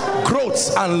lumps.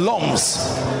 Growths and lumps.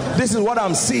 This is what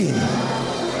I'm seeing.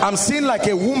 I'm seeing like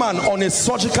a woman on a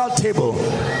surgical table.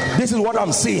 This is what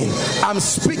I'm seeing. I'm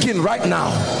speaking right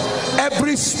now.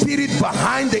 Every spirit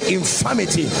behind the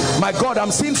infirmity, my God, I'm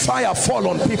seeing fire fall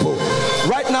on people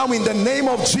right now in the name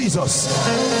of Jesus.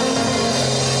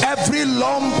 Every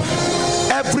lump,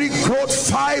 every growth,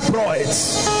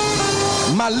 fibroids,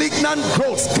 malignant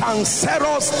growths,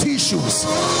 cancerous tissues,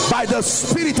 by the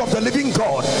Spirit of the living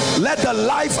God, let the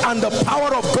life and the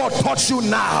power of God touch you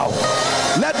now.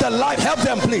 Let the life, help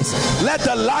them please, let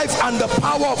the life and the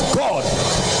power of God,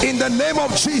 in the name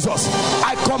of Jesus,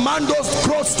 I command those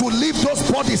growths to leave those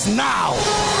bodies now.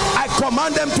 I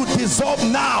command them to dissolve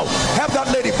now. Help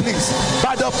that lady please,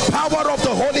 by the power of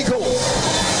the Holy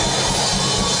Ghost.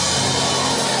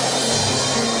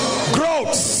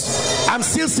 I'm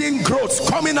still seeing growths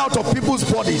coming out of people's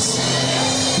bodies.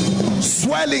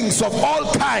 Swellings of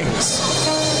all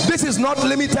kinds. This is not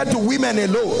limited to women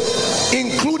alone,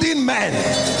 including men.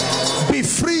 Be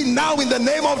free now in the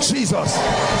name of Jesus.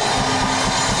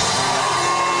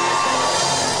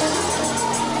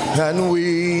 And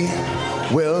we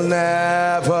will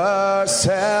never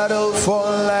settle for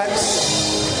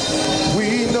less.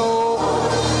 We know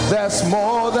there's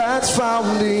more that's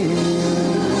found in you.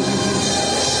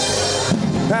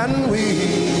 And we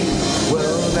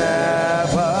will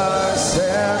never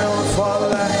settle for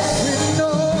less. We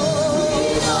know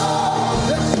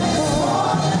there's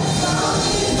more that's found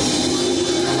in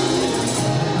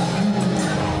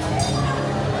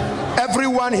you.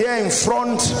 Everyone here in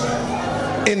front,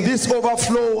 in this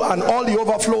overflow and all the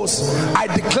overflows, I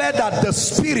declare that the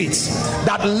spirits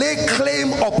that lay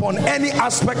claim upon any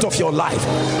aspect of your life,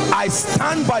 I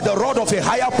stand by the rod of a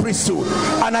higher priesthood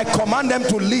and I command them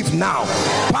to leave now.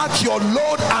 Pack your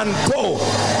load and go.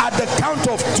 At the count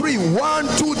of 3, 1,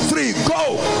 2, 3,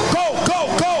 go, go, go,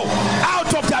 go,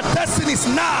 out of their destinies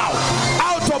now,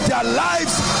 out of their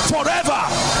lives forever,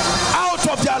 out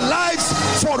of their lives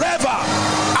forever,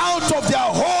 out of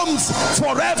their homes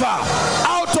forever,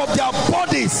 out of their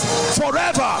bodies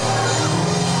forever.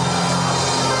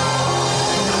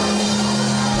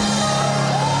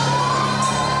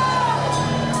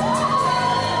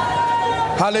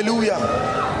 Hallelujah.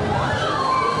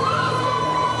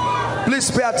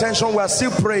 Please pay attention. We are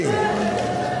still praying.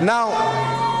 Now,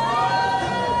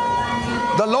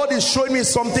 the Lord is showing me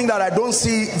something that I don't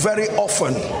see very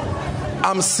often.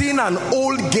 I'm seeing an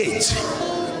old gate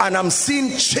and I'm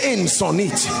seeing chains on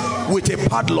it with a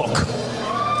padlock.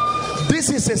 This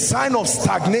is a sign of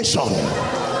stagnation.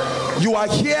 You are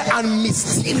here and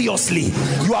mysteriously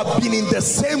you have been in the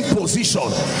same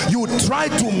position. You try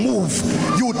to move,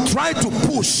 you try to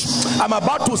push. I'm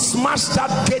about to smash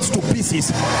that gate to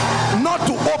pieces, not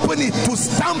to open it, to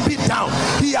stamp it down.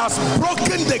 He has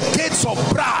broken the gates of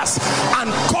brass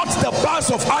and cut the bars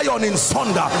of iron in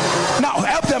sunder. Now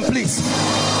help them, please.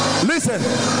 Listen,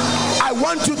 I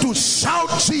want you to shout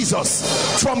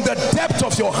Jesus from the depth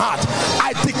of your heart.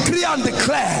 I decree and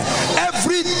declare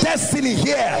every destiny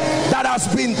here that has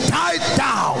been tied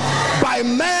down by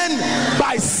men,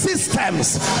 by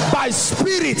systems, by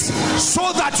spirits,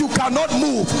 so that you cannot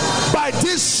move. By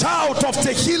this shout of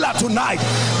tequila tonight,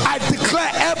 I declare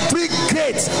every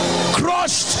gate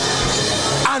crushed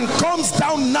and comes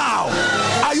down now.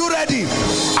 Are you ready?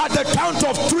 At the count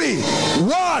of 3,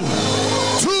 1,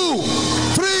 2,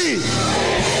 3.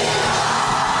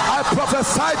 I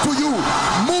prophesy to you,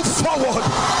 move forward,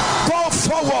 go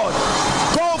forward,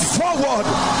 go forward,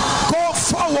 go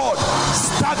forward.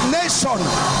 Stagnation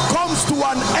comes to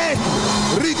an end.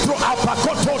 Ritro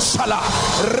apakoto shala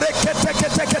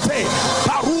reketekete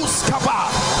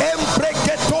baruskaba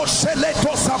embreketo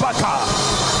sheleto sabaka.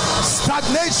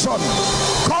 Stagnation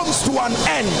comes to an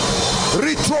end.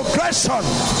 Retrogression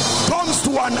comes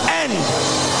to an end.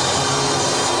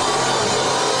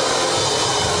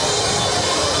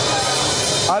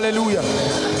 Hallelujah.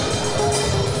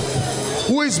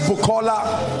 Who is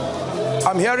Bukola?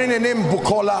 I'm hearing a name,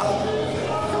 Bukola.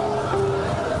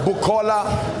 Bukola.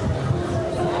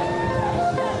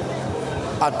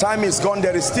 Our time is gone.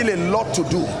 There is still a lot to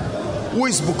do. Who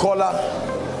is Bukola?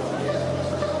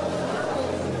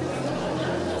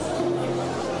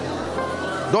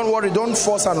 Don't worry, don't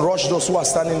force and rush those who are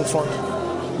standing in front.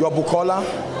 You are Bukola.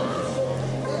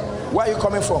 Where are you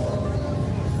coming from?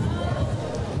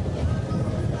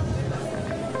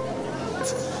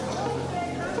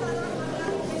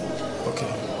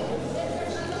 Okay.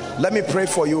 Let me pray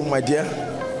for you, my dear.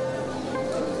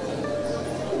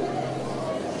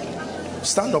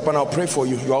 Stand up and I'll pray for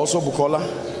you. You are also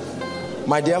Bukola.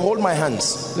 My dear, hold my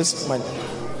hands. Listen,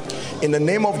 in the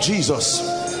name of Jesus,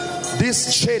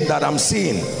 this chain that I'm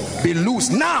seeing be loose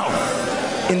now.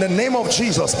 In the name of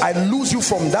Jesus, I loose you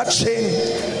from that chain.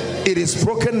 It is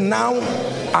broken now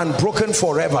and broken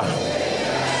forever.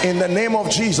 In the name of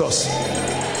Jesus.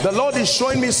 The Lord is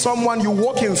showing me someone. You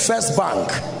work in First Bank.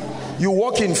 You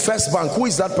work in First Bank. Who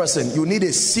is that person? You need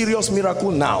a serious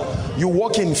miracle now. You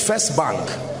work in First Bank.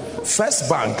 First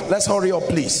Bank. Let's hurry up,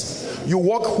 please. You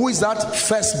work. Who is that?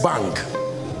 First Bank.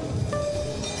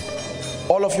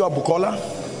 All of you are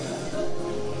Bukola.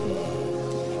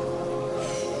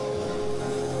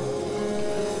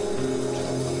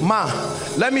 Ma,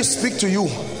 let me speak to you.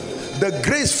 The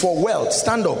grace for wealth.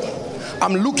 Stand up.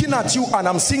 I'm looking at you and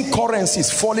I'm seeing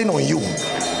currencies falling on you.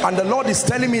 And the Lord is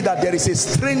telling me that there is a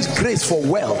strange grace for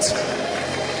wealth.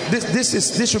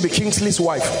 This should be Kingsley's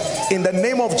wife. In the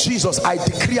name of Jesus, I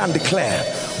decree and declare,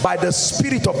 by the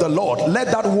Spirit of the Lord, let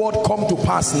that word come to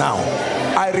pass now.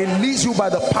 I release you by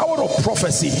the power of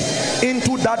prophecy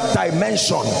into that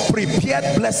dimension.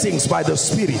 Prepared blessings by the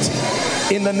Spirit.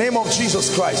 In the name of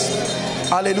Jesus Christ.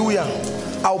 Hallelujah.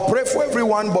 I'll pray for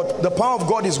everyone, but the power of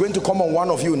God is going to come on one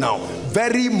of you now.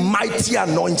 Very mighty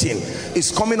anointing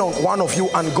is coming on one of you,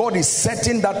 and God is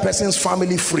setting that person's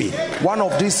family free. One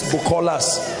of these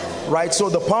Bukolas, right? So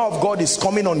the power of God is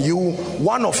coming on you.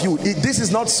 One of you. This is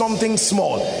not something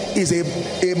small. It's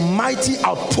a mighty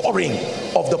outpouring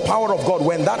of the power of God.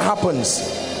 When that happens,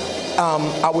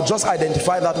 I will just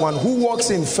identify that one. Who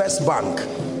works in First Bank?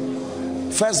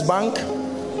 First Bank?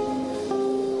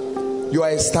 You are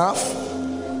a staff?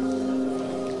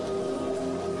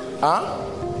 Huh?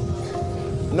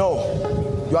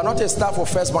 No, you are not a staff of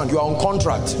First Bank. You are on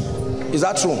contract. Is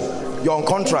that true? You are on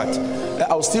contract.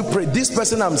 I'll still pray. This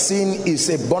person I'm seeing is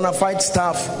a bona fide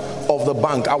staff of the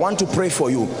bank. I want to pray for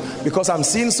you because I'm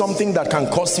seeing something that can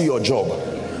cost you your job.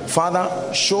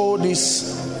 Father, show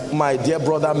this, my dear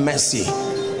brother, mercy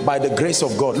by the grace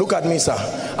of God. Look at me, sir.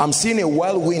 I'm seeing a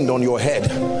whirlwind on your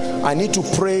head. I need to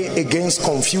pray against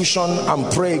confusion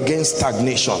and pray against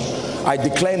stagnation. I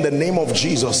declare in the name of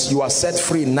Jesus, you are set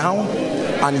free now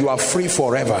and you are free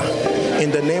forever. In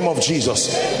the name of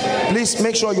Jesus. Please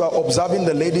make sure you are observing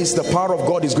the ladies. The power of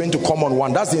God is going to come on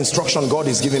one. That's the instruction God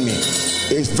is giving me.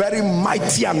 It's very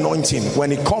mighty anointing.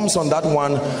 When it comes on that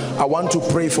one, I want to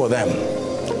pray for them.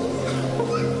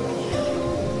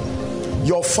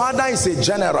 Your father is a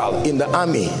general in the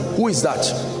army. Who is that?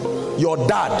 Your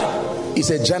dad is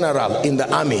a general in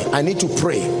the army. I need to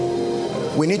pray.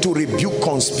 We need to rebuke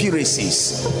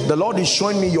conspiracies. The Lord is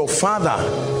showing me your father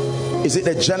is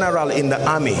a general in the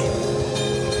army.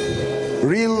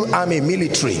 Real army,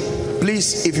 military.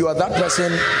 Please, if you are that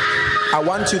person, I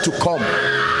want you to come.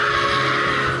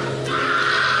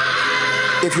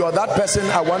 If you are that person,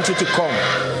 I want you to come.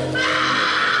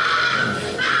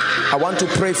 I want to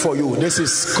pray for you. This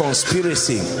is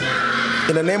conspiracy.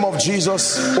 In the name of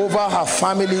Jesus, over her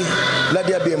family, let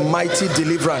there be a mighty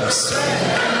deliverance.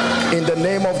 In the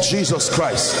name of Jesus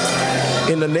Christ.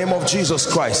 In the name of Jesus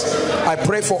Christ. I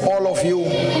pray for all of you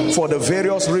for the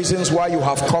various reasons why you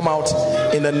have come out.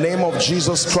 In the name of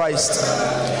Jesus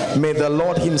Christ, may the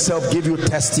Lord himself give you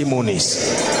testimonies.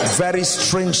 Very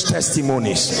strange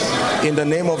testimonies. In the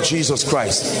name of Jesus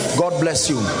Christ. God bless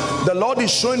you. The Lord is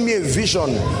showing me a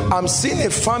vision. I'm seeing a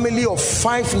family of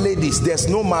 5 ladies. There's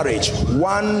no marriage.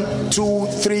 1, 2,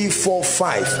 3, 4,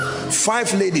 5.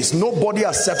 5 ladies. Nobody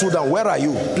has settled down. Where are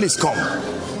you? Please come.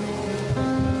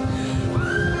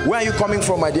 Where are you coming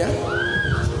from, my dear?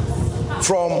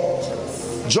 From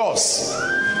Jos.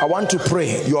 I want to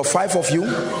pray. You are 5 of you,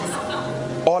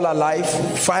 all alive.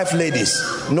 5 ladies.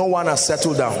 No one has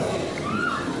settled down.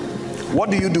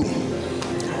 What do you do?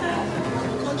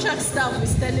 Contract staff with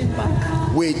Sterling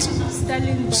Bank. Wait.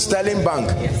 Sterling Bank.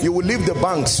 Yes. You will leave the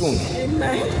bank soon.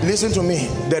 Amen. Listen to me.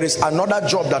 There is another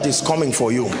job that is coming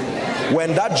for you.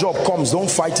 When that job comes, don't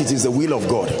fight it. It's the will of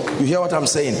God. You hear what I'm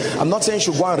saying? I'm not saying you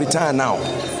should go and retire now,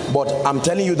 but I'm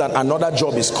telling you that another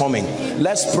job is coming.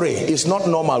 Let's pray. It's not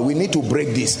normal. We need to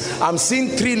break this. I'm seeing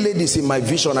 3 ladies in my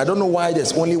vision. I don't know why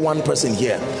there's only 1 person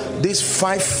here. These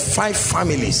 5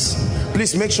 families.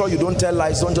 Please make sure you don't tell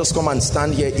lies. Don't just come and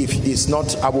stand here if it's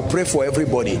not. I will pray for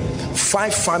everybody.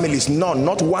 5 families. None.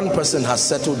 Not 1 person has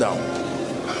settled down.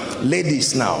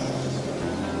 Ladies now.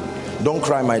 Don't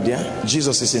cry, my dear.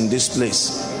 Jesus is in this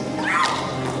place.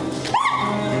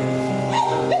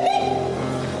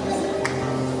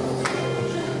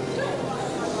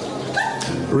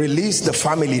 Release the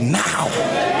family now.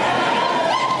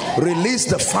 Release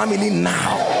the family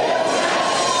now.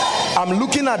 I'm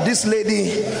looking at this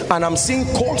lady and I'm seeing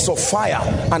coals of fire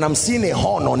and I'm seeing a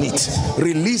horn on it.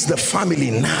 Release the family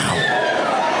now.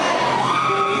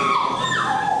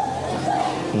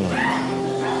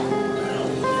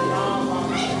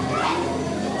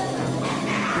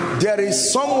 There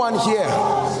is someone here.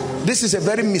 This is a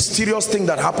very mysterious thing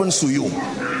that happens to you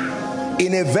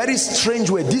in a very strange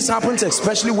way. This happens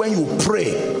especially when you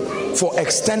pray for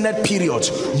extended periods.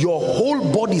 Your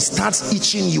whole body starts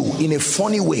itching you in a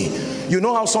funny way. You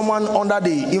know how someone under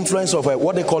the influence of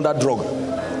what they call that drug,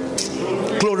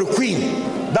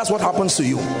 chloroquine, that's what happens to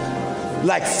you.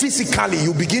 Like physically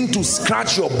you begin to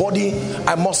scratch your body.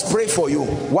 I must pray for you.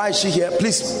 Why is she here?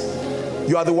 Please,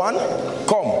 you are the one.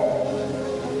 Come.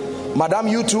 Madam,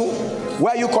 you too.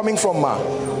 Where are you coming from, ma?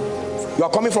 You are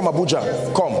coming from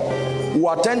Abuja. Come.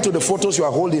 We'll attend to the photos you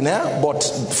are holding here, but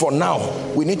for now,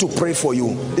 we need to pray for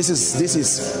you. This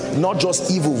is not just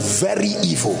evil, very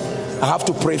evil. I have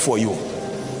to pray for you.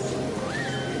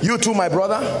 You too, my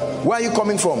brother. Where are you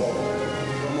coming from?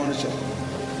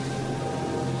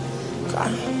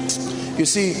 You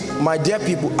see, my dear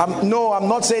people, I'm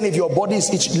not saying if your body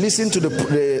is itchy. Listen to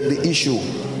the issue.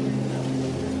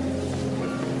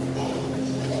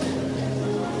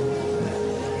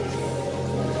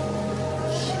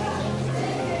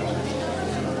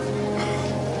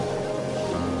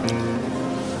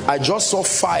 I just saw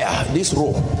fire, this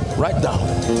row, right down,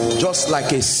 just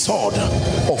like a sword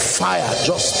of fire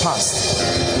just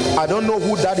passed. I don't know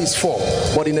who that is for,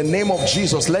 but in the name of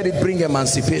Jesus, let it bring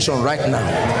emancipation right now.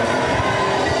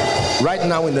 Right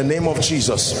now, in the name of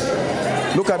Jesus.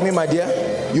 Look at me, my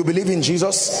dear. You believe in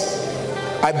Jesus?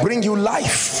 I bring you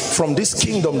life from this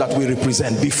kingdom that we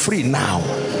represent. Be free now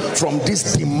from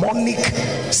this demonic,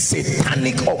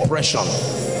 satanic oppression.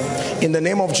 In the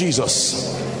name of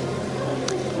Jesus.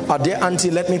 Our dear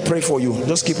auntie, let me pray for you.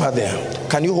 Just keep her there.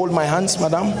 Can you hold my hands,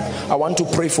 madam? I want to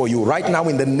pray for you right now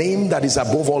in the name that is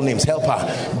above all names. Help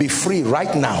her. Be free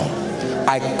right now.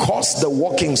 I curse the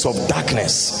workings of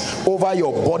darkness over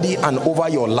your body and over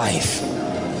your life.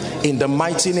 In the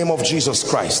mighty name of Jesus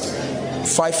Christ.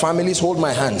 5 families, hold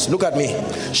my hands. Look at me.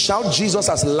 Shout Jesus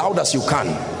as loud as you can.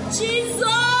 Jesus!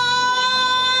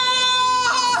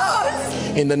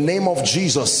 In the name of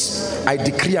Jesus, I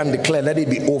decree and declare, let it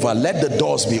be over. Let the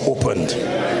doors be opened.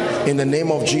 In the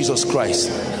name of Jesus Christ.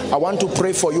 I want to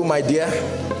pray for you, my dear.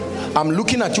 I'm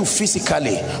looking at you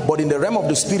physically, but in the realm of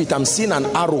the spirit, I'm seeing an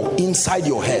arrow inside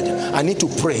your head. I need to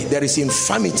pray. There is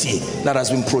infirmity that has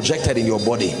been projected in your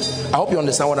body. I hope you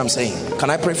understand what I'm saying. Can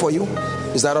I pray for you?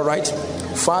 Is that all right?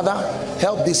 Father,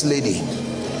 help this lady.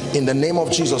 In the name of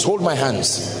Jesus, hold my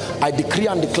hands. I decree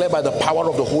and declare by the power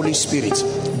of the Holy Spirit,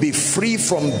 be free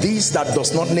from this that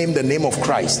does not name the name of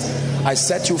Christ. I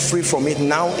set you free from it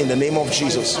now in the name of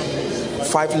Jesus.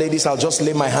 5 ladies, I'll just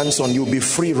lay my hands on you. Be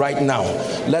free right now.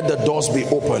 Let the doors be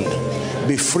opened.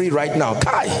 Be free right now.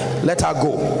 Kai, let her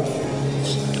go.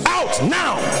 Out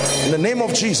now in the name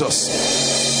of Jesus.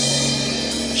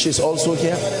 She's also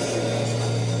here.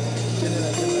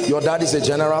 Your dad is a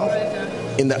general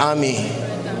in the army.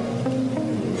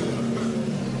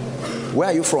 Where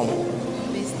are you from?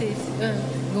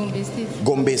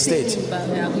 Gombe State.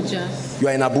 You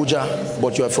are in Abuja,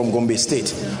 but you are from Gombe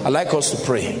State. I'd like us to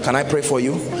pray. Can I pray for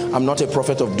you? I'm not a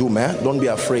prophet of doom, eh? Don't be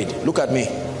afraid. Look at me.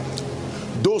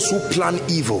 Those who plan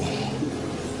evil,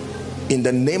 in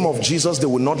the name of Jesus, they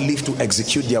will not live to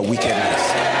execute their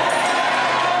wickedness.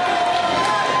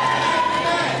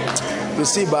 You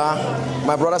see,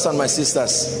 my brothers and my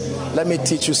sisters, let me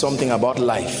teach you something about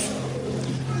life.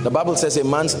 The Bible says a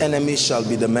man's enemies shall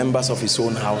be the members of his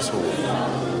own household.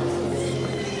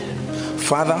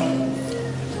 Father,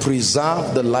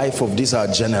 preserve the life of this our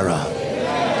general.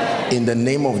 In the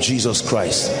name of Jesus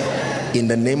Christ. In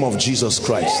the name of Jesus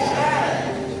Christ.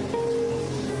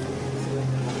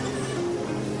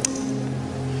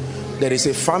 There is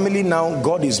a family now,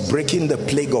 God is breaking the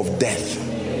plague of death.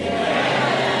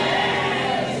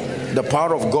 The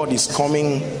power of God is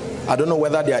coming. I don't know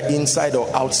whether they are inside or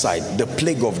outside. The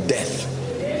plague of death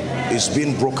is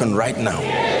being broken right now.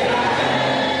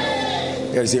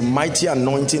 There is a mighty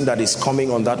anointing that is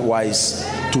coming on that wise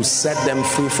to set them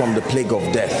free from the plague of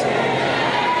death.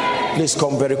 Please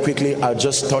come very quickly. I'll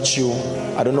just touch you.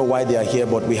 I don't know why they are here,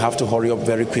 but we have to hurry up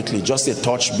very quickly. Just a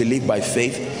touch. Believe by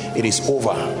faith. It is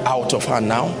over. Out of her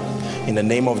now. In the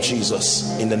name of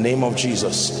Jesus. In the name of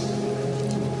Jesus.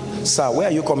 Sir, where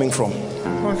are you coming from?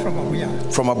 I'm from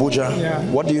Abuja. From Abuja? Yeah.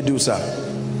 What do you do, sir?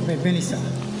 I'm a minister.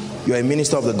 You are a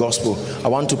minister of the gospel. I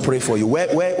want to pray for you. Where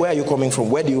are you coming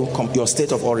from? Where do you come? Your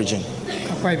state of origin?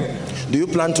 Akwa Ibom. Do you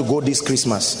plan to go this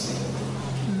Christmas?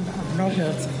 I'm not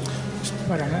healthy,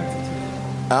 but I'm healthy.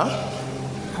 Huh?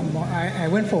 I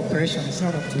went for operation. It's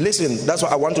not up to me. Listen, that's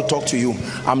what I want to talk to you.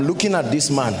 I'm looking at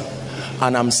this man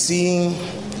and I'm seeing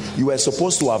you were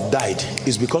supposed to have died.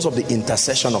 It's because of the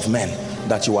intercession of men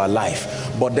that you are alive.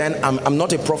 But then I'm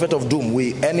not a prophet of doom.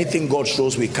 Anything God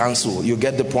shows, we cancel. You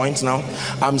get the point now?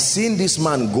 I'm seeing this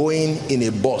man going in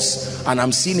a bus and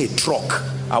I'm seeing a truck.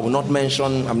 I will not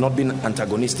mention, I'm not being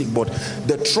antagonistic, but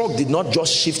the truck did not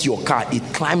just shift your car, it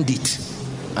climbed it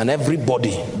and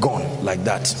everybody gone like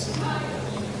that.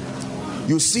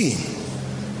 You see,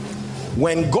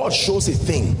 when God shows a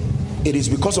thing, it is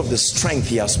because of the strength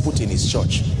he has put in his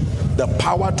church, the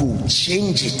power to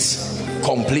change it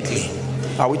completely.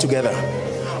 Are we together?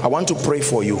 I want to pray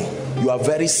for you. You are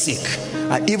very sick,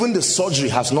 and even the surgery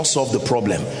has not solved the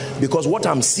problem, because what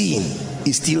I'm seeing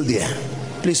is still there.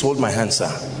 Please hold my hand, sir.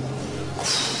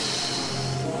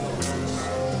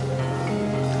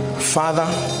 Father,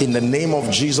 in the name of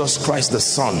Jesus Christ the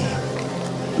Son,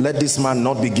 let this man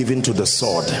not be given to the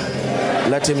sword.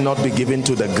 Let him not be given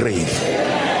to the grave.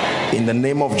 In the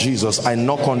name of Jesus, I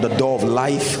knock on the door of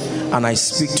life and I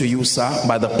speak to you, sir,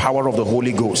 by the power of the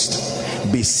Holy Ghost.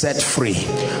 Be set free.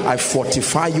 I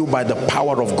fortify you by the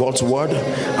power of God's word,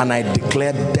 and I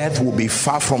declare death will be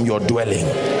far from your dwelling.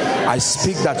 I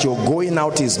speak that your going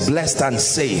out is blessed and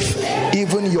safe.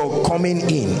 Even your coming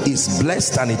in is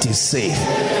blessed and it is safe.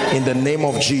 In the name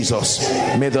of Jesus,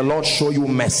 may the Lord show you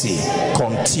mercy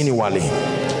continually.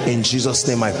 In Jesus'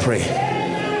 name I pray.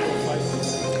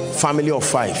 Family of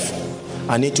 5,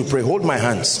 I need to pray. Hold my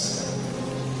hands.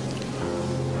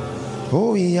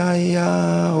 Oh yeah,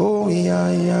 yeah, oh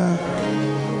yeah, yeah,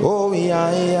 oh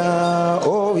yeah, yeah,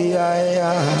 oh yeah,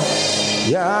 yeah,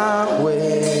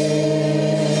 Yahweh.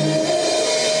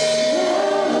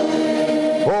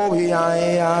 Oh yeah,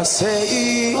 yeah,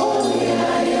 say. Oh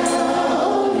yeah, yeah,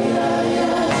 oh yeah,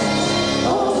 yeah,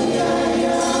 oh yeah,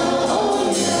 yeah,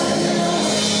 oh yeah,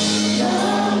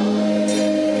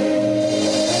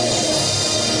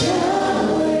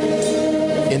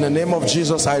 yeah. In the name of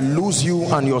Jesus, I lose you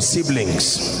and your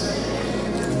siblings.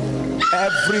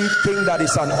 Everything that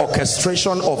is an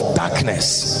orchestration of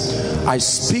darkness, I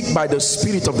speak by the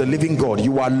Spirit of the living God.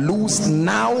 You are loosed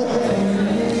now.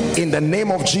 In the name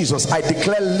of Jesus, I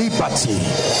declare liberty.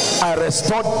 I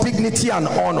restore dignity and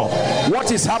honor.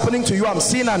 What is happening to you? I'm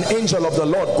seeing an angel of the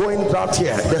Lord going out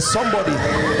here. There's somebody.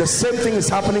 The same thing is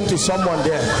happening to someone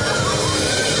there.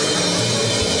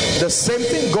 The same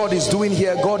thing God is doing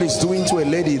here, God is doing to a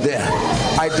lady there.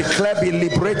 I declare, be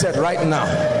liberated right now.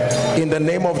 In the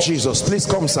name of Jesus. Please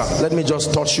come, sir. Let me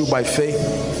just touch you by faith.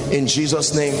 In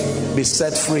Jesus' name, be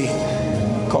set free.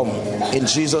 Come. In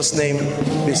Jesus' name,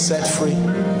 be set free.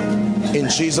 In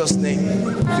Jesus' name,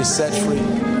 be set free.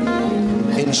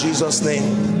 In Jesus'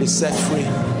 name, be set free.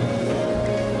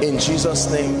 In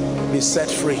Jesus' name, be set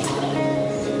free.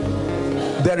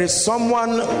 There is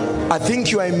someone, I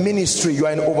think you are in ministry, you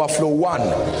are in overflow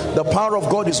 1. The power of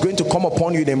God is going to come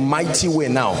upon you in a mighty way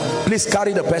now. Please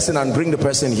carry the person and bring the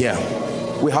person here.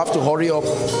 We have to hurry up.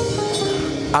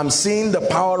 I'm seeing the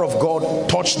power of God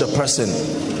touch the person.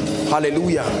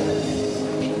 Hallelujah.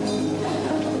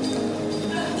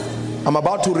 I'm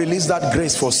about to release that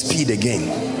grace for speed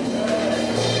again.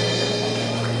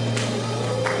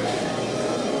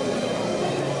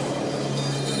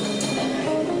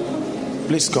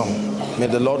 Please come. May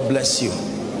the Lord bless you.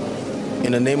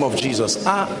 In the name of Jesus.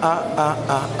 Shala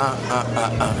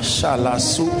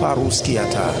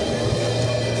Suparuskiata.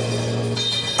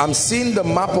 I'm seeing the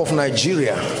map of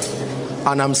Nigeria,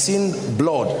 and I'm seeing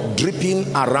blood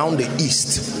dripping around the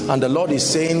east. And the Lord is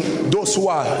saying, those who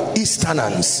are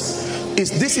Easterners,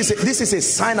 this is a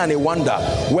sign and a wonder.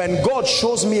 When God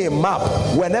shows me a map,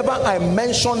 whenever I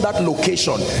mention that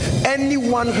location,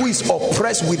 anyone who is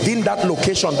oppressed within that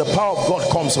location, the power of God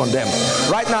comes on them.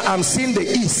 Right now I'm seeing the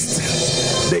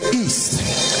east. The east.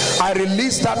 I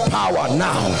release that power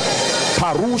now.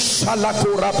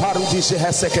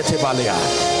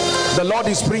 The Lord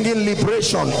is bringing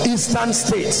liberation. Eastern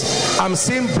states, I'm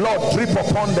seeing blood drip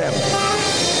upon them.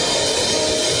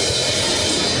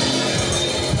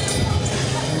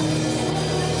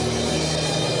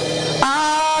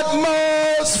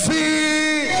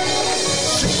 Atmosphere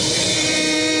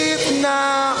shift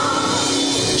now,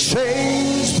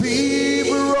 chains be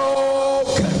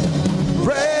broken,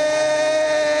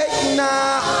 break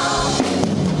now.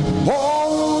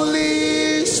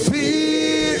 Holy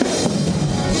Spirit,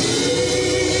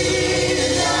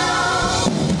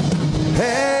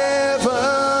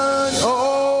 heaven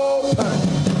open,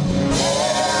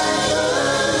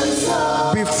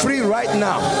 be free right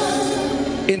now.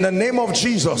 In the name of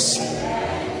Jesus.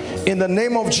 In the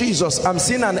name of Jesus. I'm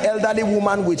seeing an elderly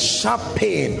woman with sharp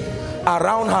pain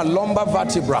around her lumbar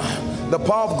vertebra. The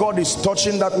power of God is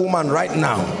touching that woman right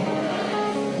now.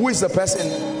 Who is the person?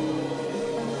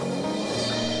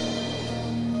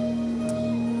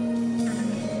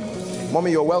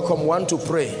 Mommy, you're welcome. Want to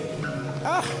pray?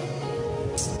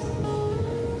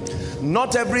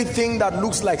 Not everything that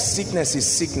looks like sickness is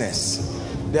sickness.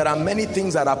 There are many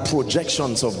things that are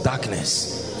projections of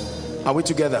darkness. Are we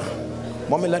together?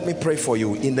 Mommy, let me pray for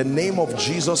you. In the name of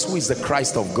Jesus, who is the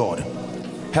Christ of God.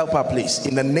 Help her, please.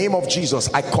 In the name of Jesus,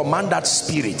 I command that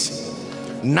spirit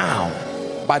now,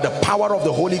 by the power of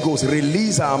the Holy Ghost,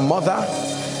 release our mother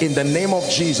in the name of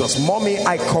Jesus. Mommy,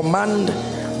 I command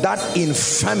that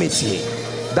infirmity,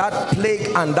 that plague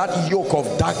and that yoke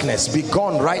of darkness be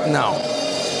gone right now.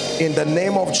 In the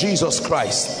name of Jesus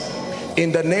Christ.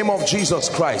 In the name of Jesus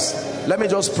Christ. Let me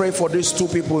just pray for these two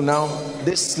people now.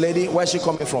 This lady, where's she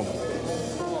coming from?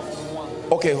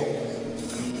 Okay.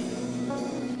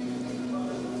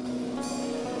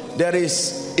 There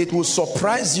is It will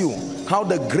surprise you how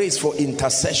the grace for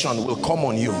intercession will come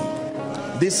on you.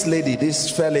 This lady, this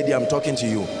fair lady, I'm talking to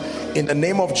you. In the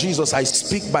name of Jesus, I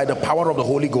speak by the power of the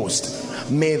Holy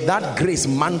Ghost. May that grace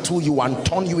mantle you and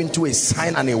turn you into a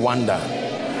sign and a wonder.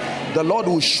 The Lord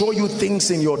will show you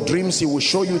things in your dreams. He will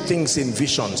show you things in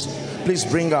visions. Please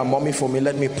bring our mommy for me.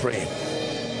 Let me pray.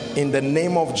 In the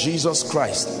name of Jesus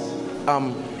Christ,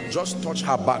 just touch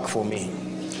her back for me.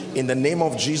 In the name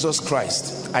of Jesus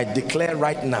Christ, I declare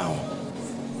right now,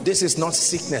 this is not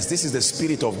sickness, this is the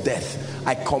spirit of death.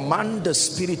 I command the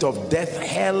spirit of death,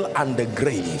 hell and the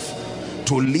grave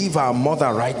to leave our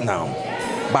mother right now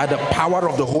by the power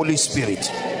of the Holy Spirit.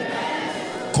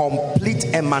 Complete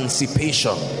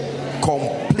emancipation,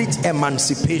 complete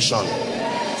emancipation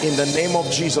in the name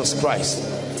of Jesus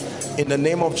Christ. In the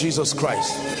name of Jesus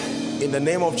Christ. In the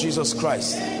name of Jesus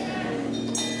Christ.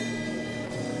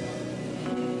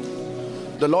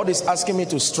 The Lord is asking me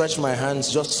to stretch my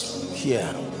hands just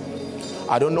here.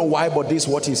 I don't know why, but this is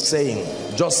what he's saying.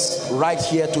 Just right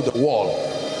here to the wall.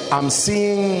 I'm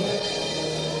seeing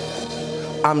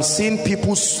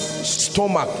people's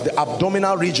stomach, the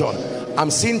abdominal region. I'm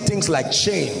seeing things like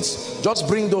chains. Just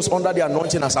bring those under the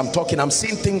anointing as I'm talking. I'm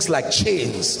seeing things like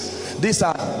chains. These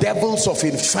are devils of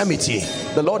infirmity.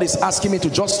 The Lord is asking me to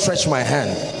just stretch my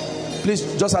hand. Please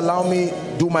just allow me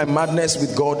do my madness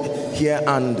with God here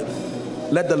and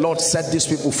let the Lord set these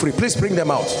people free. Please bring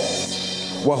them out.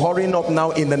 We're hurrying up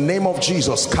now in the name of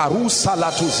Jesus. Karu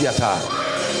salatu ziata.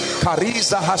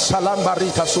 Kariza hashalam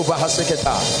barika suba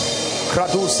haseketa.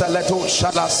 Kradu saleto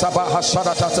shala saba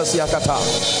hasharata siakata.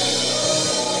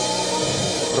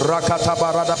 Rakata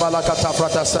barada balakata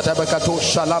prata sadabakato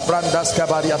shala brandas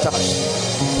kabariata.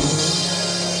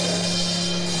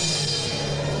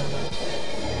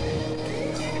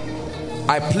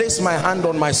 I place my hand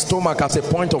on my stomach as a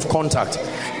point of contact.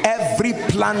 Every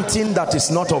planting that is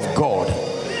not of God,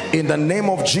 in the name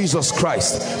of Jesus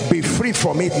Christ, be free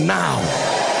from it now.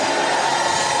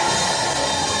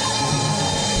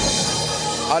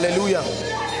 Hallelujah.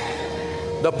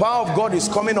 The power of God is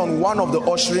coming on one of the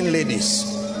ushering ladies.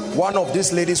 One of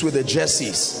these ladies with the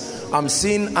jerseys. I'm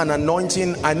seeing an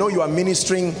anointing. I know you are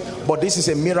ministering, but this is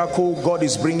a miracle God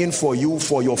is bringing for you,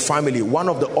 for your family. One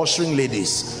of the ushering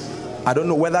ladies. I don't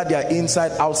know whether they are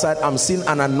inside, outside. I'm seeing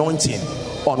an anointing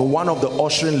on one of the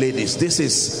ushering ladies. This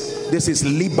is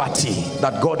liberty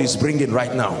that God is bringing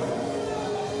right now.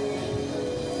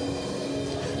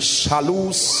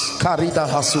 Shalus karita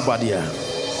hasubadia.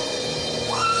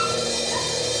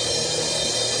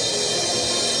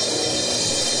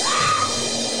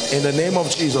 In the name of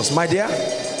Jesus. My dear,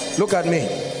 look at me.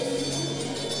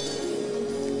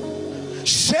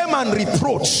 Shame and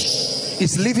reproach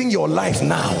is living your life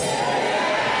now.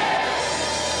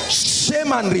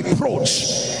 Shame and reproach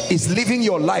is living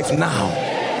your life now.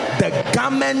 The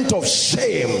garment of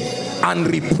shame and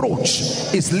reproach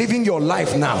is living your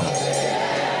life now.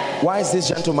 Why is this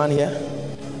gentleman here?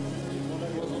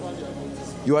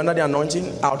 You are under the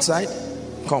anointing outside?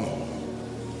 Come.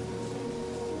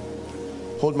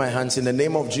 Hold my hands. In the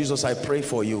name of Jesus, I pray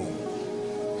for you.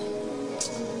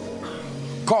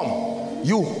 Come.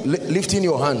 You lifting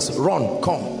your hands. Run.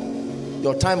 Come.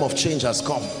 Your time of change has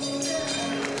come.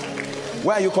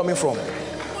 Where are you coming from? I'm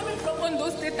coming from Ondo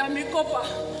State. I'm a copper.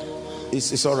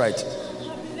 It's all right.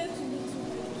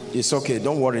 It's okay.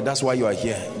 Don't worry. That's why you are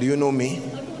here. Do you know me?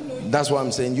 That's why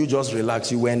I'm saying you just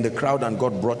relax. You were in the crowd and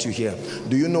God brought you here.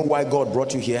 Do you know why God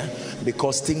brought you here?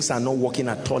 Because things are not working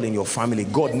at all in your family.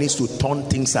 God needs to turn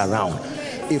things around.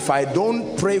 If I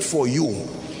don't pray for you,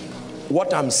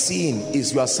 what I'm seeing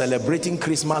is you are celebrating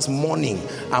Christmas morning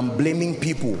and blaming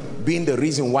people, being the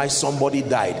reason why somebody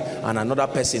died and another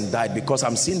person died, because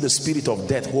I'm seeing the spirit of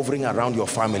death hovering around your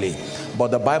family.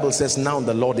 But the Bible says now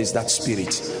the Lord is that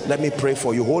spirit. Let me pray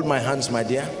for you. Hold my hands, my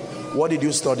dear. What did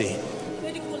you study?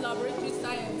 Medical laboratory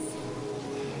science.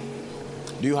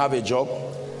 Do you have a job?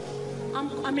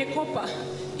 I'm a copper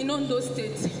in Ondo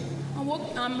State. I'm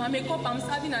a copper. I'm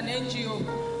serving an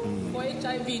NGO. For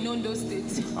HIV in Ondo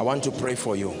State. I want to pray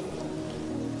for you.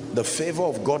 The favor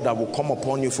of God that will come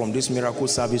upon you from this miracle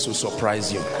service will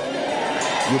surprise you.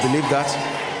 You believe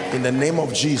that? In the name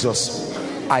of Jesus,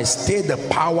 I stay the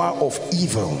power of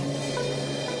evil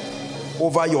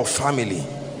over your family.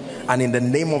 And in the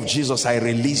name of Jesus, I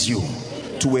release you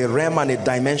to a realm and a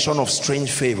dimension of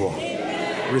strange favor.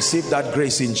 Receive that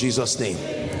grace in Jesus' name.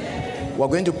 We're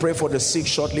going to pray for the sick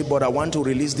shortly, but I want to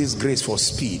release this grace for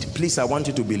speed. Please, I want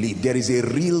you to believe there is a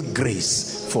real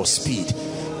grace for speed.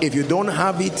 If you don't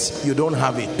have it, you don't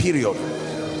have it, period.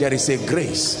 There is a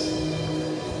grace.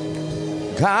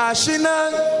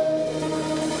 Gashina,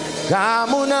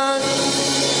 Gamuna,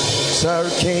 Sir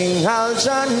King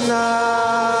Aljana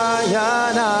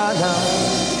Yanana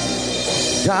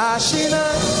Gashina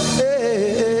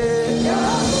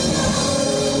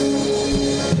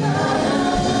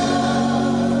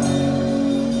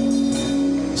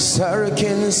Sir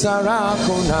King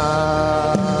Sarakuna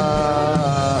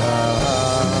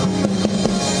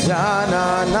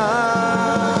Yanana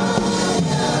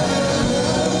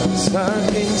Sir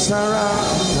King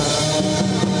Sarakuna.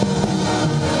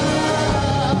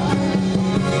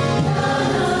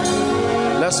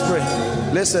 Let's pray.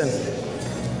 Listen,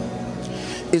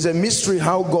 it's a mystery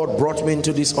how God brought me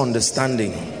into this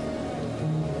understanding.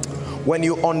 When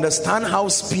you understand how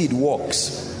speed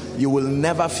works, you will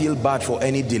never feel bad for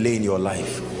any delay in your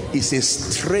life. It's a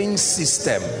strange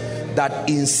system that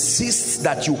insists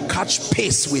that you catch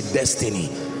pace with destiny.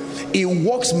 It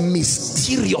works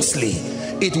mysteriously.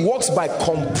 It works by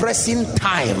compressing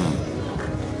time.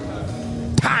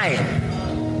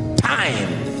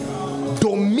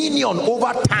 Dominion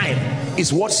over time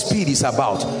is what speed is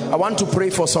about. I want to pray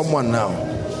for someone now.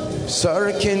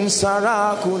 Sarkin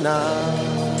Sarakuna.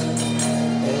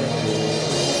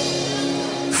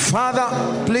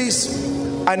 Father, please,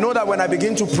 I know that when I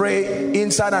begin to pray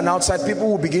inside and outside, people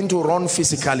will begin to run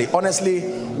physically. Honestly,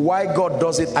 why God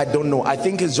does it, I don't know. I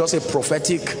think it's just a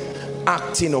prophetic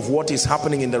acting of what is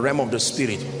happening in the realm of the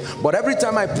spirit. But every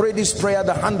time I pray this prayer,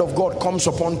 the hand of God comes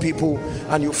upon people,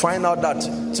 and you find out that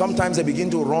sometimes they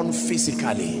begin to run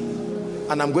physically.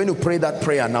 And I'm going to pray that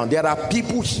prayer now. There are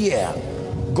people here,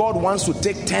 God wants to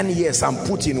take 10 years and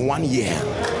put in 1 year.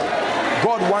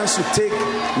 God wants to take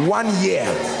 1 year,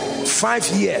 5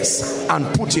 years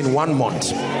and put in 1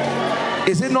 month.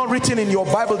 Is it not written in your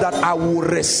Bible that I will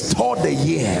restore the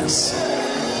years?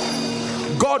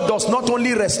 God does not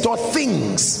only restore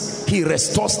things, he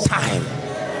restores time.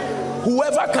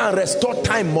 Whoever can restore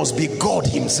time must be God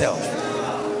himself.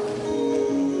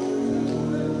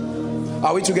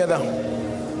 Are we together?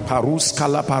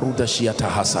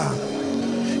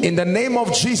 In the name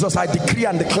of Jesus, I decree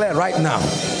and declare right now,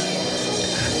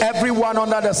 everyone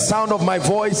under the sound of my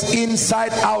voice,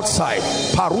 inside, outside,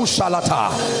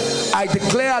 Parushalata, I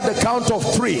declare at the count of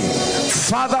 3,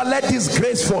 Father, let this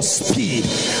grace for speed,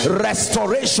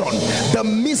 restoration, the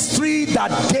mystery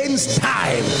that gains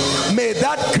time, may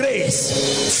that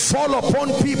grace fall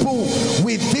upon people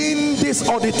within this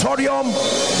auditorium,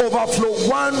 overflow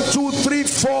 1, 2, 3,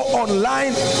 4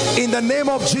 online. In the name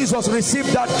of Jesus, receive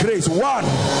that grace. 1,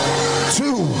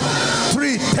 2,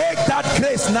 3. Take that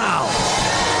grace now.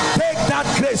 Take that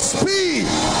grace. Speed,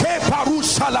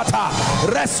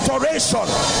 restoration.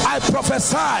 I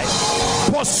prophesy,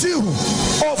 pursue,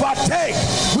 overtake,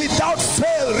 without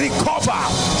fail, recover.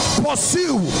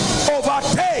 Pursue,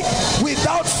 overtake,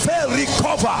 without fail,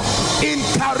 recover. In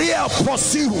career,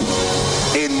 pursue.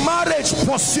 In marriage,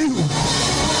 pursue.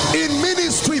 In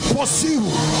ministry, pursue.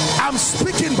 I'm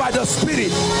speaking by the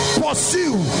Spirit.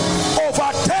 Pursue,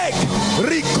 overtake,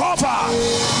 recover.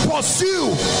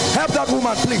 Pursue. Help that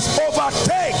woman, please.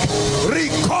 Overtake,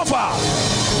 recover.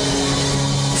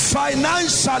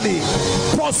 Financially,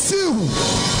 pursue,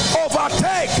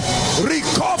 overtake,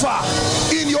 recover.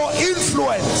 In your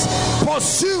influence,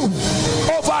 pursue,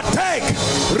 overtake,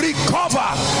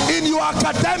 recover. In your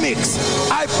academics,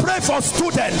 I pray for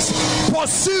students.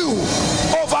 Pursue,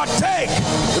 overtake,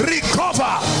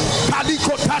 recover.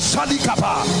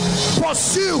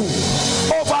 Pursue,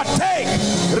 overtake,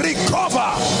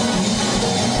 recover.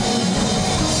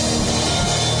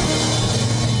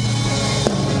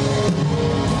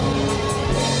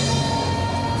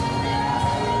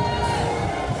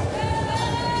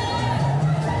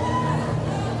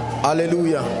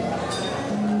 Hallelujah.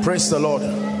 Praise the Lord.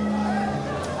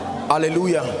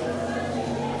 Hallelujah.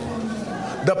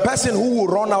 The person who will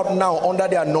run out now under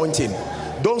the anointing,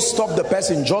 don't stop the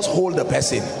person, just hold the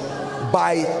person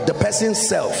by the person's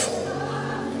self,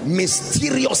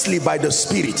 mysteriously by the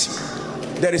Spirit.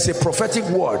 There is a prophetic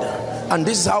word, and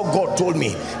this is how God told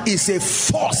me. It's a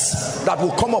force that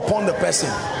will come upon the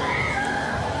person.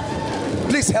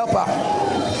 Please help her.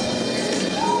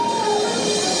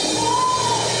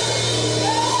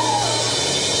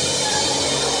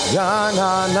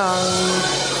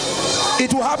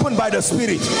 It will happen by the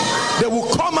Spirit. They will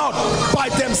come out by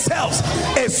themselves.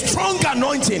 A strong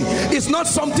anointing is not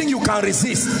something you can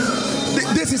resist.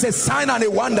 This is a sign and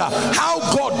a wonder. How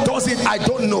God does it, I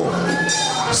don't know.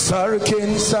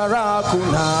 Sarkin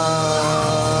Sarakuna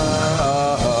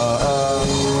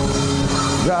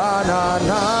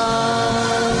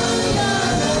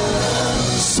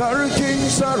Sarkin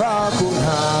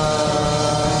Sarakuna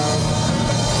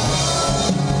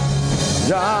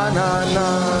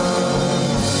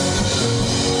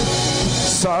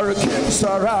Sarkin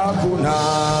Sarakuna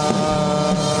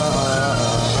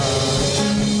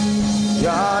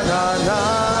Yanana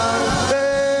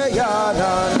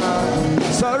Yanana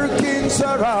Sarkin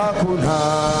Sarakuna.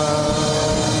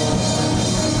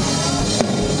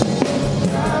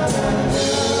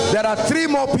 There are 3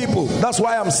 more people. That's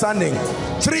why I'm standing.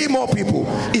 3 more people.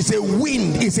 It's a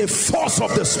wind, it's a force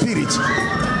of the Spirit.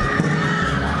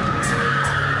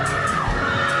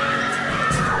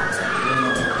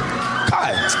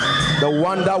 The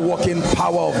wonder-working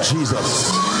power of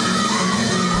Jesus.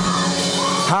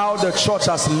 How the church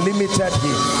has limited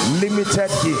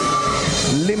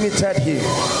him.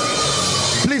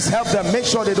 Please help them. Make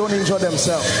sure they don't injure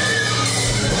themselves.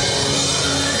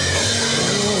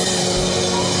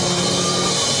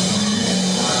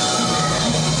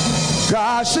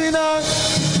 Kashina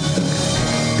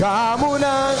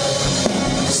Kamuna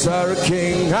Sir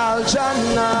King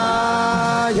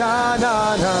Al-Jannah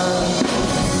Yanana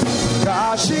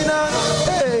Kashina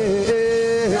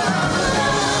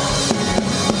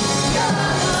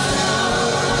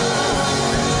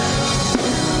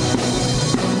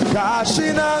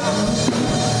Kashina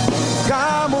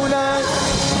Kamuna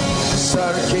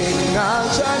Sir King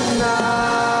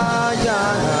Al-Jannah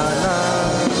Yanana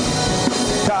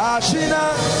Kashina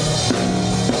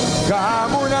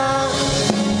Kamuna.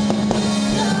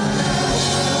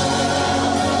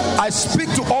 I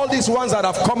speak to all these ones that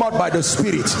have come out by the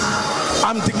Spirit.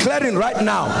 I'm declaring right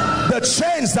now, the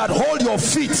chains that hold your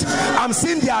feet, I'm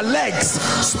seeing their legs,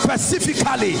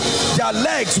 specifically their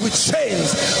legs with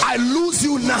chains. I loose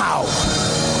you now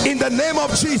in the name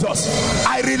of Jesus.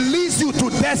 I release you to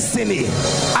destiny.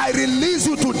 I release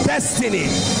you to destiny.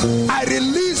 I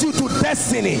release you to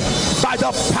destiny by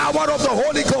the power of the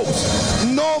Holy Ghost.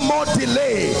 No more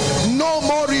delay, no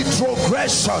more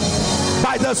retrogression,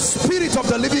 by the Spirit of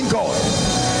the living God.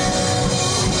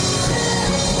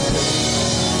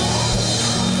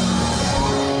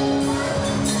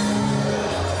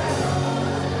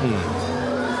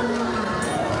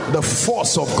 The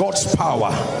force of God's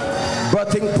power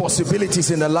birthing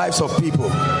possibilities in the lives of people.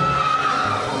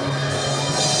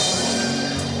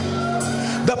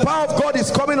 The power of God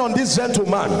is coming on this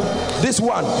gentleman, this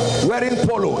one wearing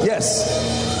polo. Yes,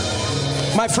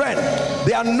 my friend,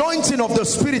 the anointing of the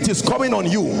Spirit is coming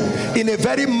on you in a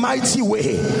very mighty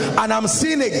way, and I'm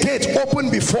seeing a gate open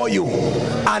before you,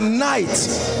 and night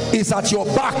is at your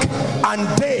back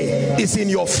and day is in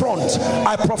your front.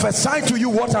 I prophesy to you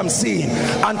what I'm seeing,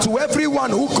 and to everyone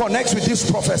who connects with this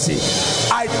prophecy,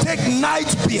 I take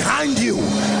night behind you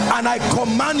and I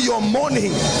command your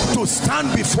morning to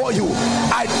stand before you.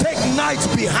 I take night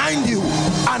behind you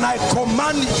and I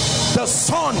command the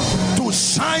sun to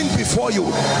shine before you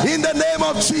in the name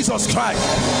of Jesus Christ.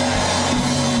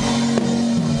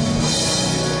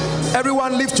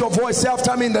 Everyone lift your voice, say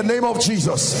after me, in the name of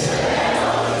Jesus.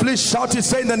 Please shout it,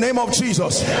 say in the name of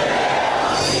Jesus.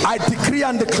 I decree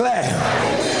and declare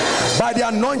by the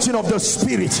anointing of the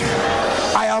Spirit,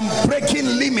 I am breaking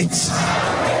limits.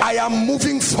 I am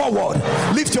moving forward.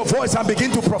 Lift your voice and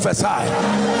begin to prophesy.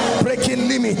 Breaking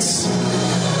limits.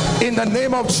 In the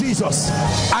name of Jesus,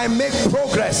 I make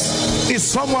progress. Is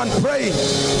someone praying?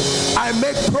 I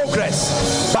make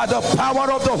progress by the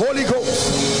power of the Holy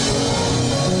Ghost.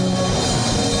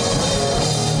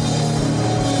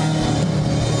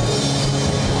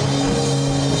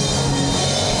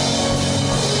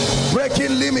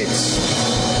 Breaking limits.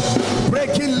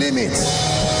 Breaking limits.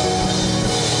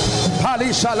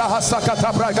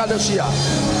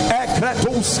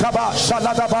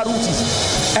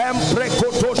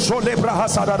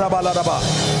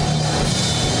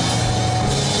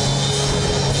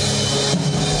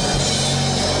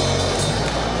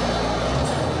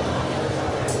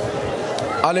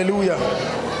 Hallelujah.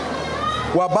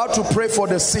 We're about to pray for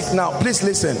the sick now. Please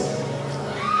listen.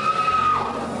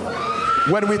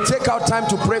 When we take our time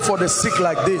to pray for the sick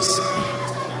like this,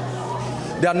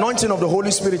 the anointing of the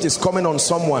Holy Spirit is coming on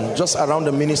someone just around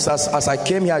the ministers. As I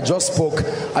came here, I just spoke,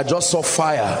 I just saw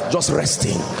fire just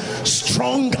resting.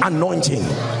 Strong anointing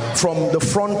from the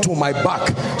front to my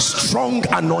back. Strong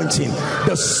anointing.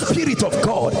 The Spirit of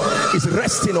God is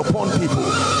resting upon people,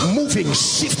 moving,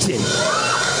 shifting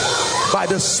by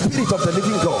the Spirit of the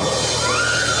living God.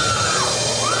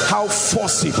 How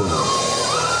forcible.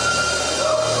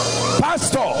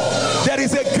 Pastor, there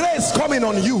is a grace coming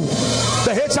on you,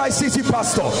 the HICC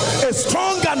pastor, a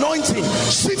strong anointing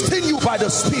shifting you by the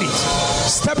Spirit.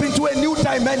 Step into a new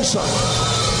dimension.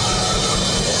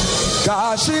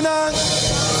 Kashina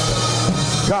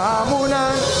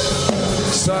Kamuna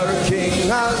Sir King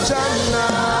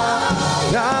Al-Jannah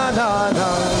na na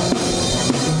na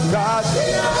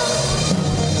Kashina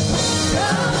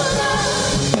Kamuna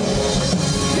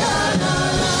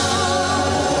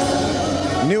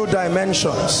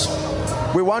dimensions.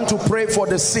 We want to pray for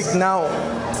the sick now.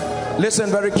 Listen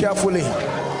very carefully.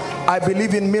 I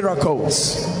believe in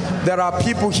miracles. There are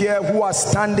people here who are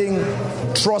standing,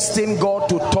 trusting God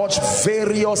to touch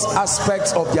various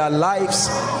aspects of their lives,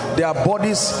 their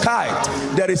bodies.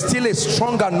 There is still a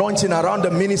strong anointing around the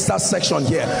minister section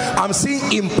here. I'm seeing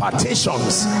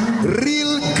impartations,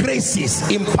 real graces,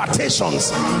 impartations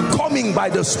coming by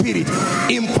the Spirit.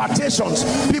 Impartations.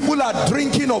 People are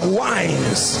drinking of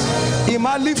wines.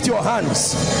 Ima, lift your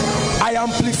hands. I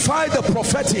amplify the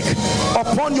prophetic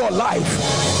upon your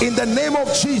life in the name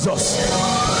of Jesus.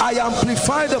 I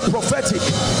amplify the prophetic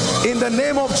in the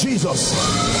name of Jesus.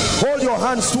 Hold your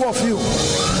hands, two of you.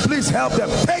 Please help them.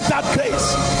 Take that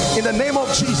grace in the name of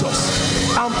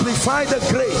Jesus. Amplify the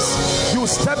grace. You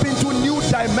step into new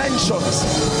dimensions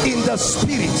in the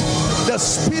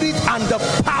Spirit and the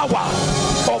power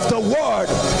of the word.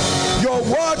 Your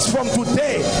words from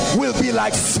today will be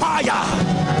like fire.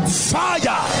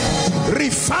 Fire.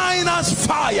 Refiner's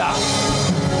fire.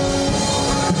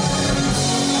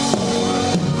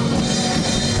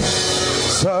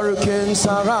 Sarkin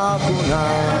Sarakuna,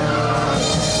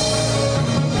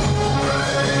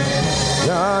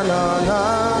 na na na,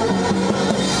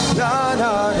 na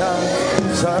na na,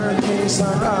 Sarkin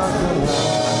Sarakuna.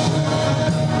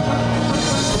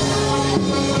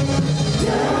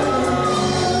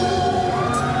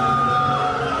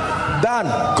 Dan,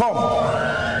 come.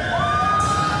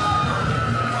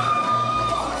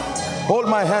 Hold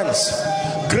my hands.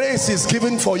 Grace is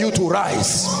given for you to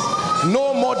rise.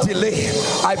 No more delay.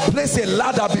 I place a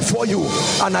ladder before you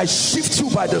and I shift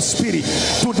you by the Spirit.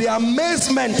 To the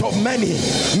amazement of many,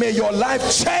 may your life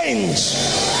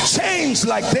change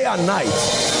like day and night.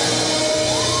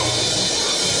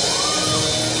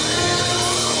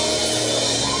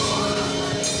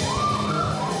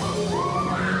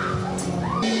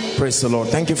 Praise the Lord.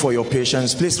 Thank you for your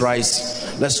patience. Please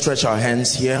rise. Let's stretch our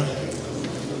hands here.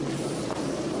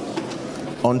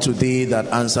 Unto thee that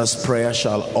answers prayer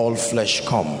shall all flesh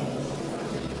come.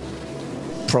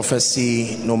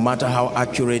 Prophecy, no matter how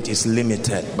accurate, is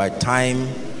limited by time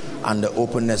and the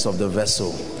openness of the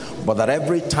vessel. But that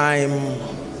every time,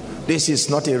 this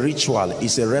is not a ritual,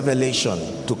 it's a revelation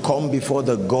to come before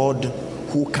the God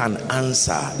who can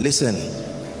answer. Listen,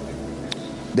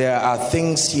 there are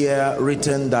things here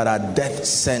written that are death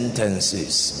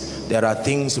sentences. There are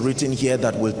things written here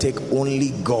that will take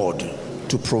only God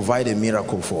to provide a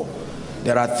miracle for.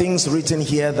 There are things written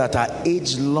here that are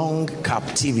age-long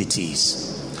captivities.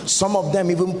 Some of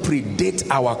them even predate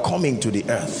our coming to the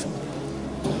earth.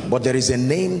 But there is a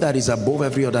name that is above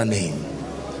every other name.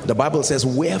 The Bible says,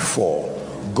 wherefore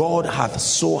God hath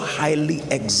so highly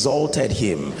exalted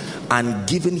him and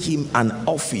given him an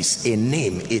office, a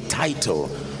name, a title.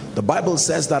 The Bible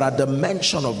says that at the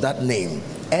mention of that name,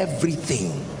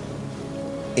 everything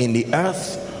in the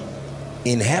earth,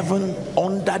 in heaven,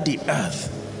 under the earth,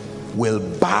 will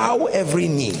bow every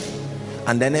knee,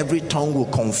 and then every tongue will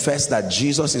confess that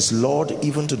Jesus is Lord,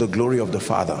 even to the glory of the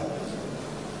Father.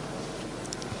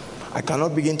 I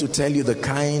cannot begin to tell you the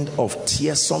kind of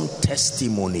tearsome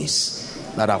testimonies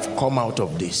that have come out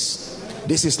of this.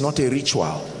 This is not a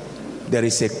ritual. There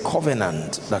is a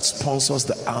covenant that sponsors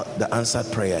the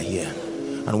answered prayer here.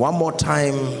 And one more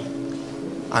time,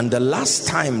 and the last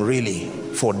time really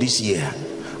for this year,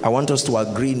 I want us to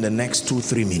agree in the next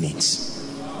 2-3 minutes.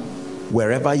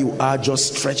 Wherever you are,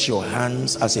 just stretch your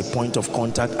hands as a point of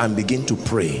contact and begin to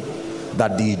pray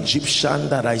that the Egyptian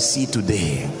that I see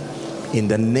today, in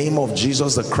the name of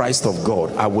Jesus the Christ of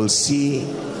God, I will see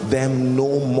them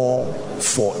no more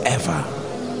forever.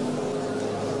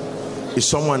 Is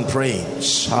someone praying?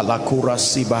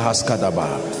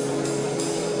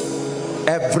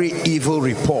 Every evil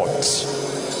report,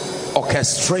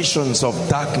 orchestrations of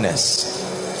darkness,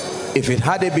 if it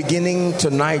had a beginning,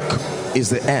 tonight is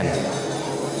the end.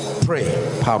 Pray.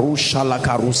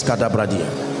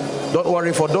 Don't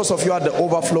worry, for those of you at the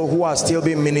overflow who are still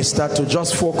being ministered to,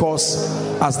 just focus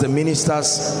as the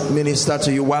ministers minister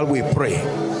to you while we pray.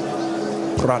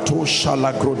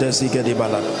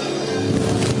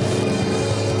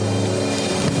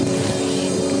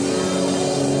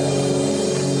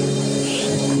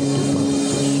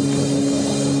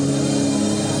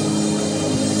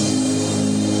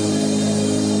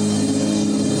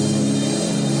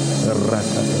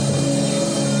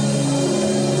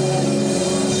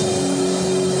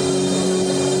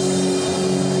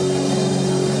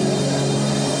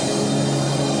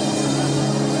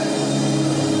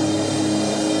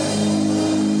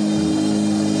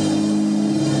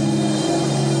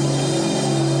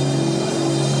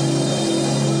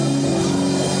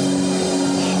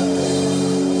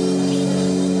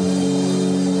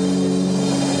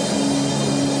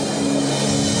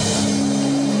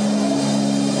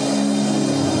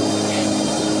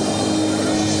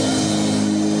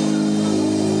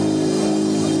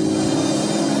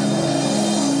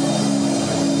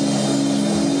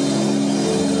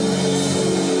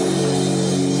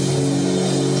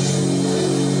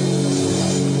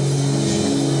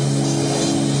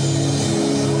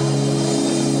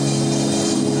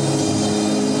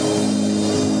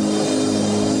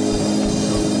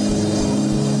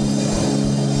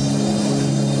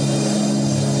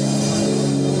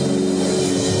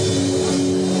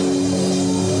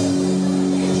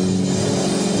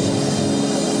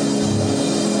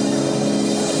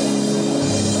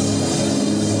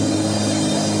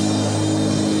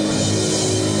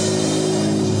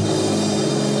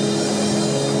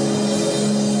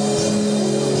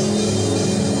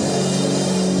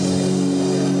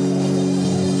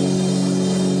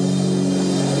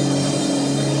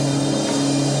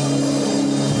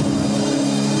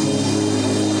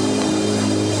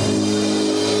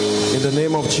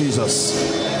 of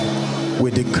Jesus,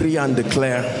 we decree and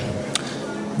declare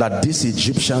that these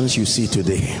Egyptians you see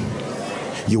today,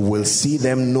 you will see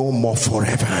them no more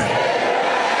forever.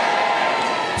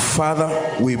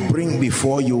 Father, we bring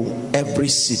before you every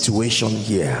situation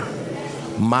here,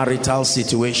 marital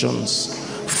situations,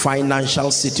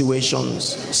 financial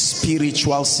situations,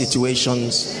 spiritual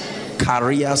situations,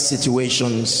 career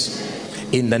situations.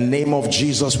 In the name of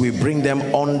Jesus, we bring them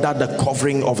under the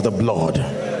covering of the blood.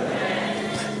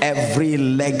 Every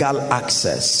legal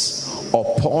access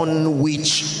upon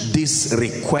which these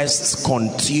requests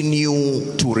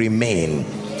continue to remain,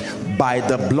 by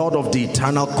the blood of the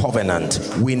eternal covenant,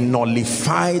 we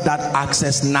nullify that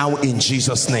access now in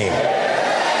Jesus' name.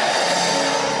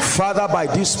 Father, by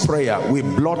this prayer, we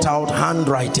blot out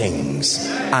handwritings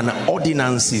and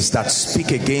ordinances that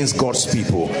speak against God's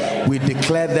people. We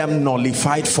declare them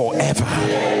nullified forever.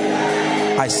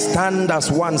 I stand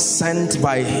as one sent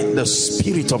by the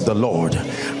Spirit of the Lord,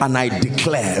 and I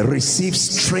declare, receive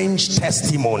strange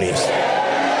testimonies.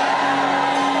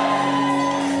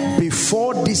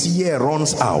 Before this year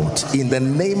runs out, in the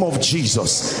name of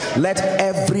Jesus, let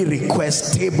every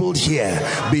request tabled here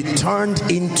be turned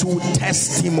into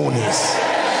testimonies.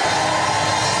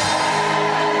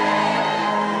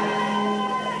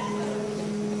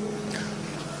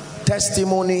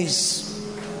 Testimonies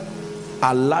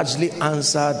are largely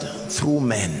answered through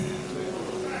men.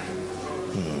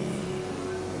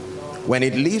 When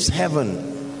it leaves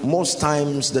heaven, most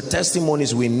times the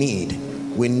testimonies we need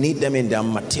them in their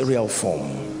material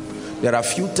form. There are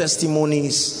few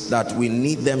testimonies that we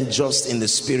need them just in the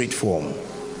spirit form.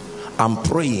 I'm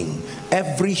praying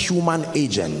every human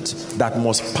agent that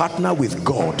must partner with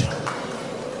God,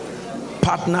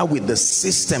 partner with the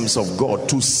systems of God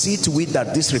to see to it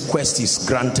that this request is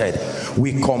granted,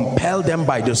 we compel them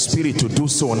by the Spirit to do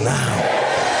so now.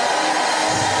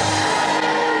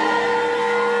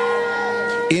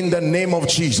 In the name of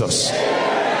Jesus.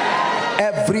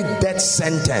 Every death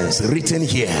sentence written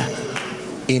here,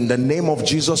 in the name of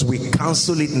Jesus, we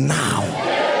cancel it now.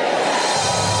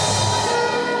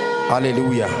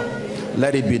 Hallelujah.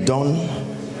 Let it be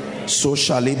done. So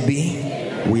shall it be.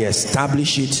 We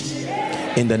establish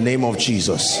it in the name of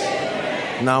Jesus.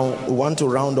 Now, we want to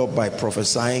round up by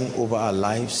prophesying over our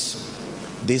lives.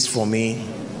 This for me,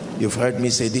 you've heard me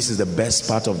say this is the best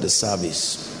part of the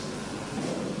service,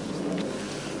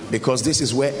 because this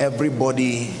is where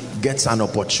everybody gets an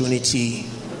opportunity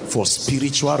for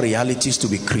spiritual realities to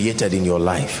be created in your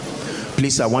life.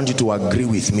 Please, I want you to agree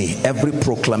with me. Every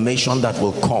proclamation that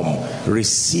will come,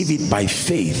 receive it by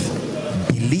faith,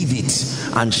 believe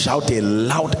it, and shout a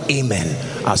loud amen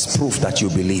as proof that you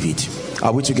believe it.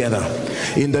 Are we together?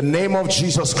 In the name of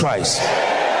Jesus Christ.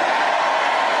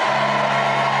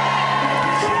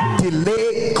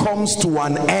 Delay comes to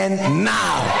an end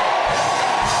now.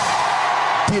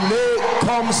 Delay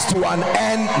comes to an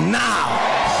end now.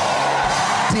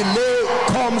 Delay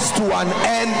comes to an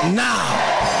end now.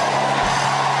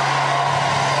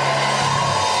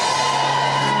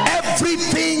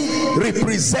 Everything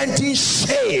representing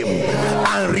shame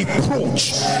and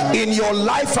reproach in your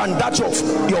life and that of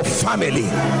your family,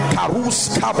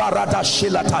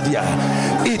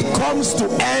 it comes to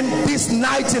end this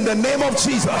night in the name of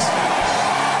Jesus.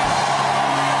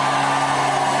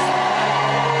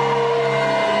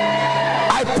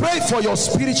 I pray for your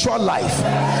spiritual life,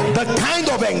 the kind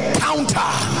of encounter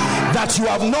that you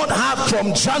have not had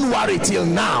from January till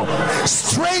now.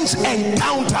 Strange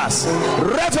encounters,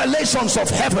 revelations of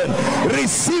heaven.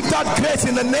 Receive that grace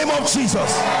in the name of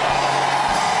Jesus.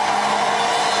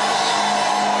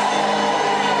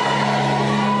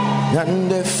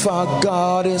 And if our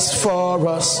God is for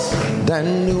us,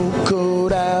 then who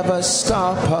could ever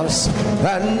stop us?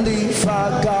 And if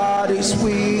our God is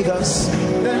with us,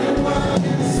 then what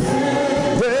is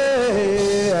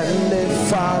there? And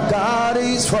if our God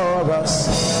is for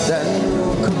us, then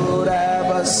who could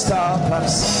ever stop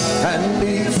us? And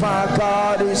if our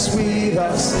God is with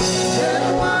us,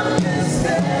 then what is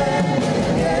there?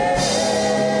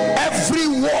 Every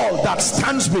wall that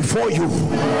stands before you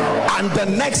and the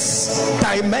next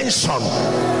dimension,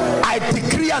 I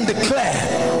decree and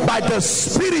declare by the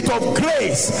Spirit of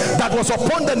grace that was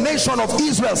upon the nation of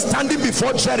Israel standing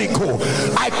before Jericho,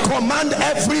 I command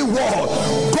every wall,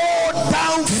 go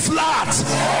down flat.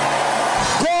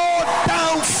 Go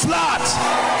down flat.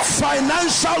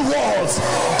 Financial walls,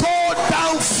 go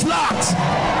down flat.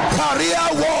 Career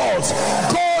walls,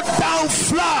 go down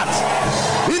flat.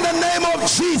 In the name of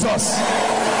Jesus.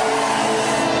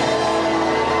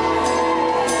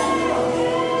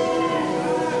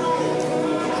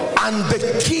 And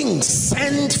the king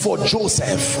sent for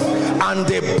Joseph, and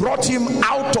they brought him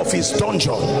out of his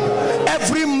dungeon.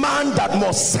 Every man that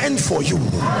must send for you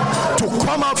to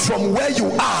come out from where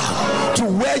you are to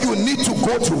where you need to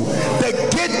go to, the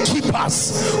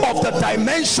gatekeepers of the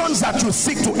dimensions that you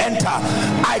seek to enter,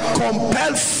 I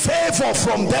compel favor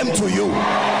from them to you.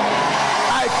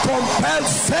 I compel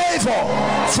favor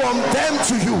from them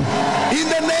to you in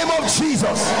the name of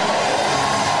Jesus.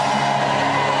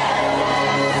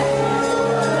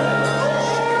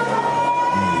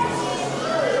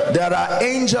 There are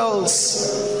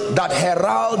angels that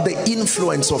herald the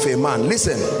influence of a man.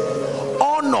 Listen,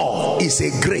 honor is a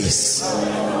grace.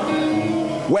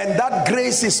 When that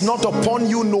grace is not upon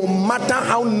you, no matter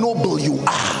how noble you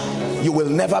are, you will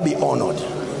never be honored.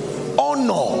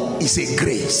 Honor is a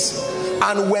grace.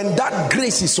 And when that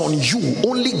grace is on you,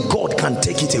 only God can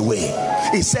take it away.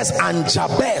 It says, and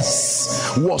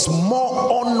Jabez was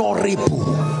more honorable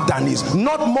than his,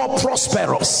 not more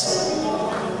prosperous,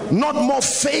 not more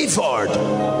favored,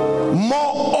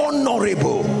 more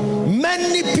honorable.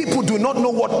 Many people do not know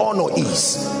what honor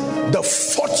is. The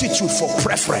fortitude for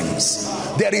preference.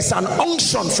 There is an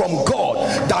unction from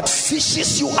God that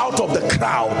fishes you out of the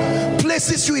crowd,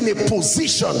 places you in a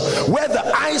position where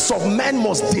the eyes of men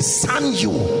must discern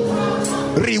you,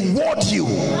 reward you,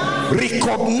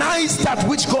 recognize that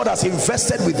which God has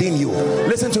invested within you.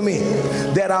 Listen to me.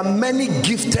 There are many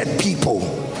gifted people.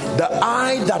 The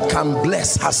eye that can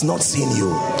bless has not seen you.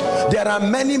 There are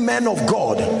many men of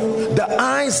God. The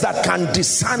eyes that can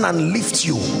discern and lift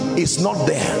you is not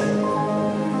there.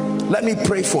 Let me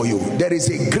pray for you. There is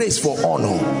a grace for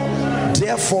honor.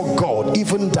 Therefore God,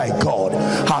 even thy God,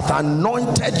 hath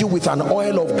anointed you with an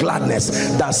oil of gladness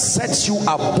that sets you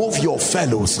above your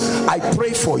fellows. I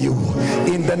pray for you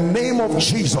in the name of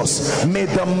Jesus. May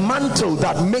the mantle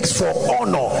that makes for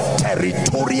honor,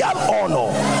 territorial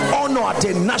honor, honor at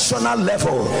a national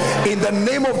level, in the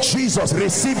name of Jesus,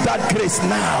 receive that grace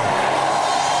now.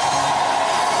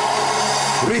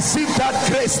 Receive that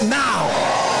grace now.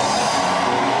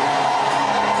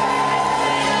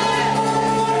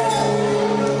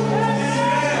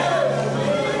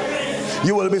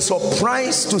 You will be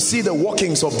surprised to see the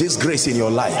workings of this grace in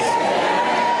your life.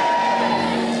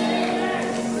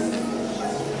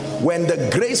 When the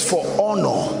grace for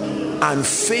honor and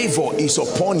favor is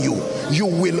upon you, you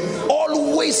will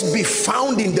always be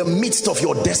found in the midst of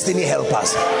your destiny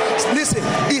helpers. Listen,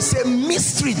 it's a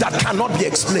mystery that cannot be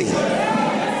explained.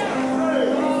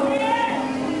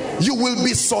 You will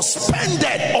be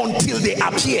suspended until they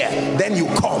appear, then you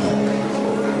come.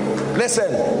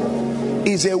 Listen,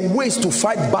 is a waste to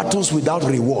fight battles without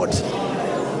reward.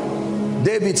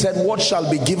 David said, what shall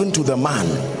be given to the man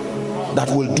that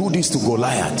will do this to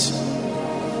Goliath?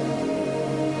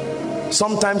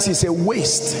 Sometimes it's a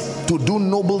waste to do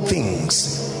noble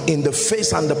things in the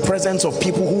face and the presence of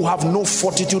people who have no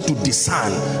fortitude to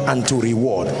discern and to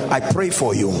reward. I pray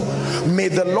for you. May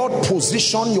the Lord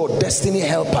position your destiny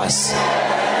helpers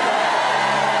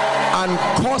and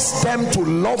cause them to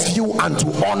love you and to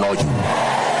honor you.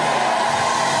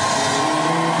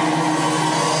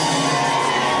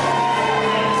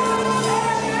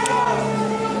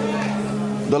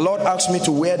 The Lord asked me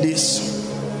to wear this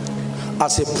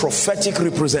as a prophetic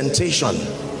representation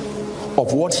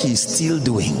of what he is still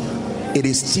doing. It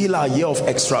is still a year of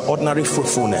extraordinary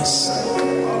fruitfulness.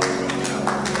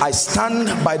 I stand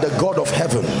by the God of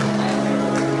heaven.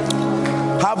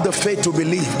 Have the faith to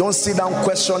believe. Don't sit down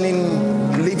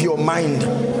questioning. Leave your mind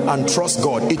and trust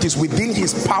God. It is within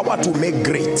his power to make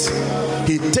great.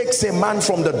 He takes a man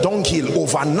from the dunghill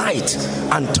overnight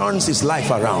and turns his life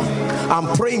around.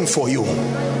 I'm praying for you.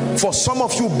 For some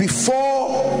of you,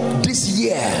 before this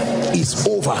year is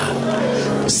over,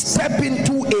 step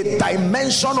into a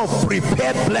dimension of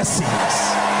prepared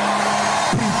blessings.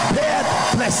 Prepared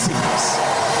blessings.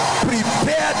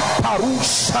 Prepared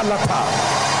parushalata.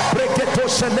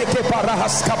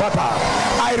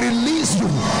 I release you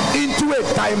into a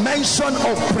dimension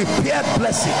of prepared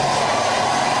blessing.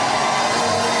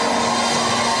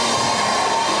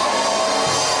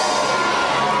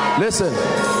 Listen,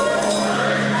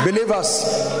 believers,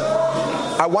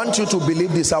 I want you to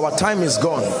believe this. Our time is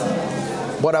gone,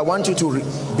 but I want you to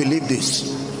believe this.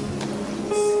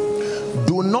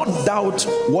 Do not doubt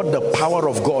what the power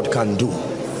of God can do.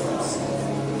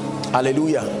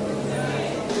 Hallelujah.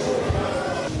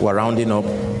 We're rounding up.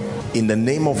 In the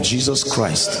name of Jesus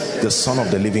Christ, the Son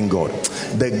of the living God,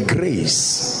 the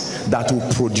grace that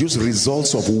will produce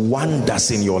results of wonders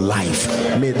in your life,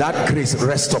 may that grace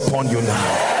rest upon you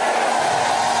now.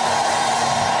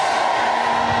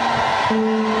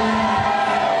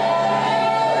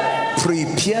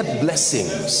 prepared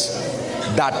blessings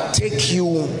that take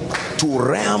you to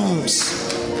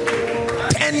realms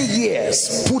 10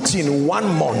 years put in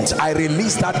 1 month. I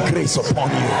release that grace upon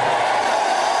you.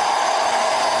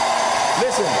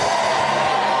 Listen,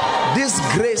 these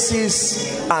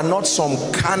graces are not some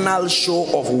carnal show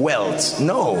of wealth.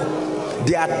 No,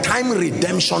 they are time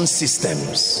redemption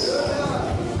systems.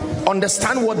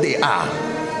 Understand what they are.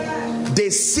 They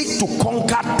seek to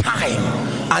conquer time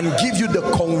and give you the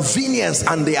convenience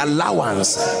and the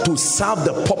allowance to serve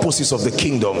the purposes of the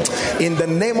kingdom. In the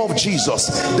name of Jesus,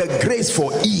 the grace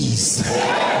for ease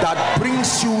that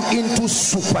brings you into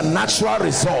supernatural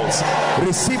results.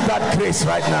 Receive that grace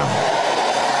right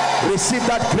now. Receive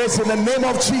that grace in the name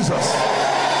of Jesus.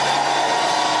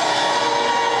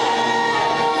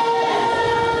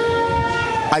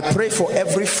 I pray for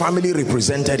every family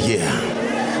represented here.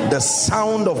 The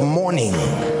sound of mourning,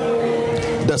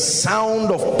 the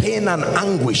sound of pain and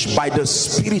anguish by the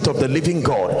Spirit of the living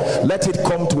God, let it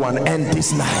come to an end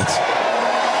this night.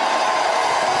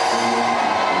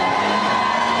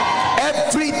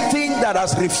 Everything that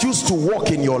has refused to walk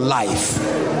in your life,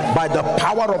 by the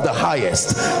power of the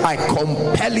highest, I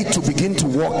compel it to begin to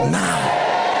walk now.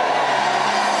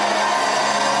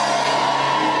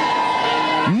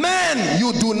 Men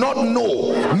you do not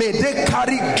know, may they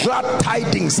carry glad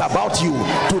tidings about you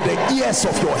to the ears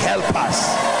of your helpers.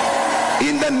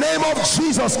 In the name of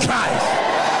Jesus Christ,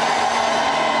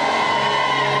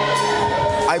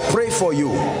 I pray for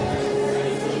you.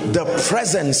 The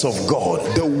presence of God,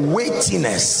 the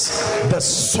weightiness, the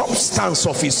substance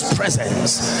of his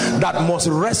presence that must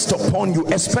rest upon you,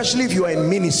 especially if you are in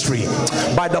ministry,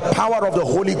 by the power of the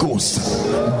Holy Ghost.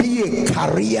 Be a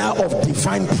carrier of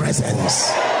divine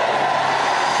presence.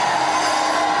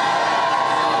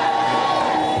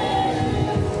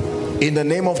 In the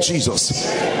name of Jesus,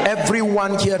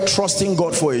 everyone here trusting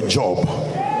God for a job,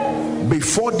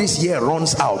 before this year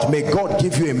runs out, may God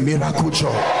give you a miracle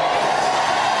job.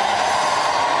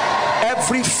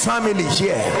 Every family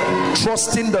here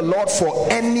trusting the Lord for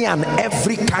any and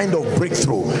every kind of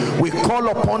breakthrough, we call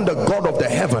upon the God of the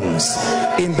heavens.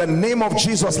 In the name of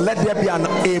Jesus, let there be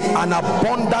an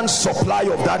abundant supply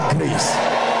of that grace.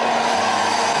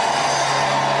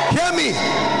 Hear me,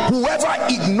 whoever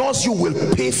ignores you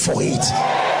will pay for it.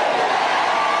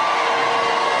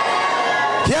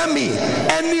 Hear me,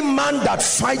 any man that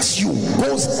fights you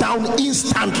goes down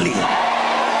instantly.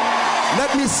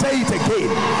 Let me say it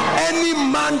again. Any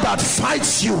man that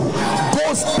fights you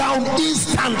goes down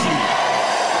instantly.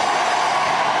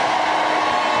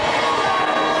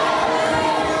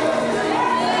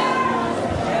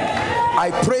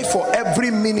 I pray for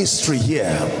every ministry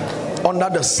here under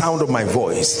the sound of my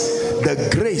voice, the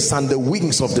grace and the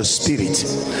wings of the Spirit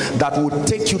that will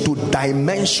take you to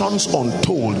dimensions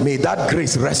untold. May that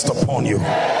grace rest upon you.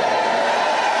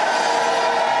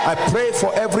 I pray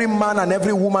for every man and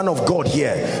every woman of God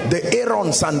here, the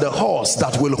Aarons and the Hors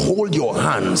that will hold your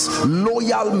hands,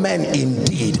 loyal men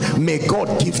indeed. May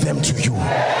God give them to you.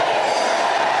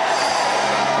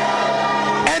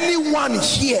 Anyone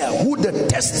here who the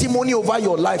testimony over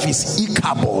your life is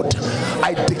Ichabod,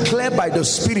 I declare by the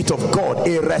Spirit of God,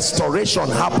 a restoration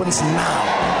happens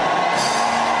now.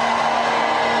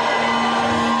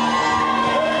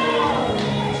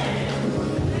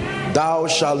 Thou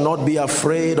shalt not be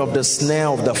afraid of the snare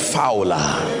of the fowler,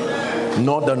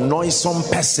 nor the noisome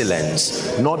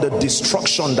pestilence, nor the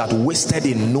destruction that wasted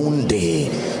in noonday.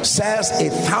 Says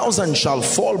 1,000 shall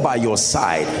fall by your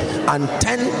side, and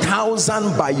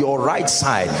 10,000 by your right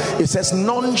side. It says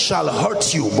none shall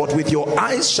hurt you, but with your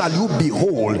eyes shall you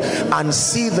behold and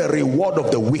see the reward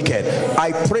of the wicked.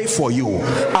 I pray for you,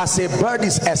 as a bird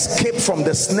is escaped from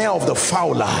the snare of the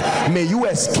fowler, may you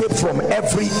escape from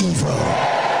every evil.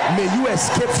 May you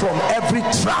escape from every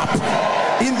trap.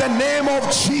 In the name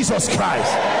of Jesus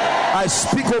Christ, I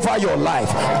speak over your life.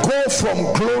 Go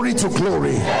from glory to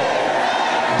glory.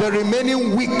 The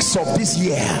remaining weeks of this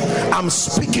year, I'm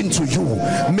speaking to you.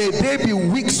 May they be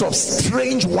weeks of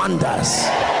strange wonders.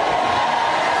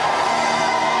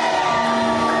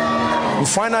 And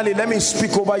finally, let me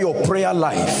speak over your prayer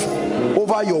life,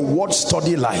 over your word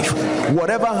study life.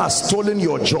 Whatever has stolen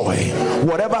your joy,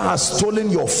 whatever has stolen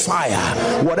your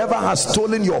fire, whatever has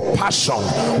stolen your passion,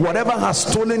 whatever has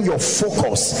stolen your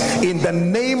focus, in the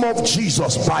name of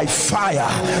Jesus, by fire,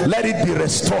 let it be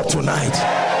restored tonight.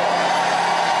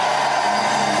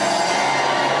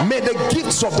 May the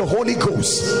gifts of the Holy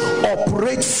Ghost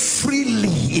operate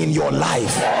freely in your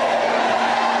life.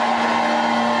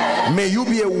 May you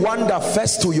be a wonder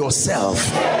first to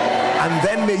yourself, and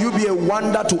then may you be a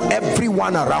wonder to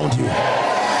everyone around you.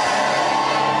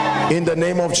 In the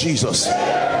name of Jesus.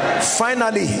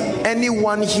 Finally,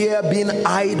 anyone here being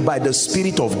eyed by the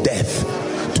spirit of death,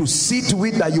 to see to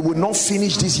it that you will not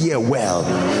finish this year well,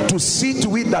 to see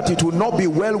to it that it will not be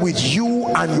well with you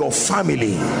and your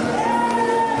family.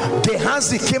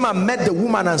 Gehazi came and met the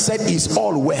woman and said, it's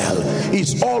all well.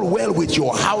 It's all well with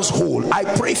your household. I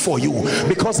pray for you,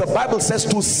 because the Bible says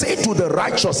to say to the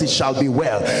righteous, it shall be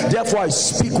well. Therefore I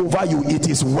speak over you, it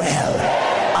is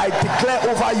well. I declare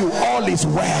over you, all is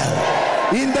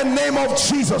well, in the name of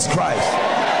Jesus Christ.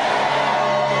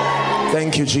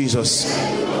 Thank you, Jesus.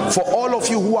 For all of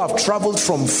you who have traveled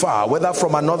from far, whether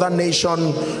from another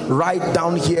nation, right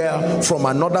down here, from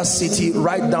another city,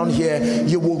 right down here,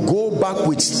 you will go back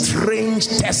with strange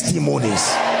testimonies.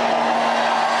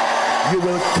 You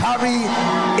will carry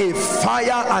a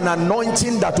fire and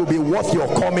anointing that will be worth your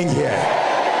coming here.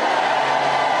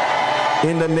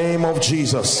 In the name of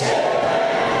Jesus.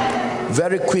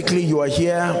 Very quickly, you are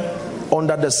here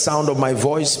under the sound of my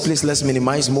voice. Please, let's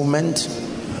minimize movement.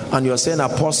 And you are saying,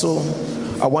 Apostle,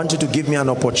 I want you to give me an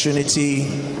opportunity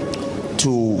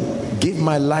to give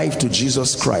my life to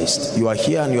Jesus Christ. You are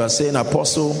here and you are saying,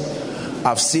 Apostle,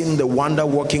 I've seen the wonder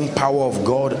working power of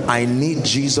God. I need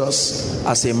Jesus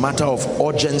as a matter of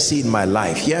urgency in my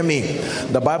life. Hear me.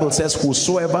 The Bible says,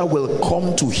 whosoever will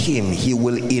come to him, he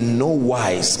will in no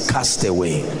wise cast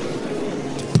away.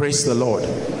 Praise the Lord.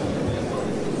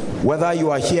 Whether you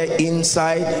are here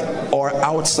inside or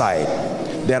outside,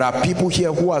 there are people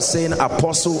here who are saying,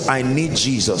 Apostle, I need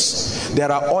Jesus.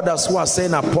 There are others who are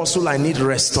saying, Apostle, I need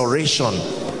restoration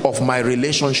of my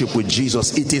relationship with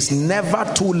Jesus. It is never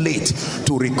too late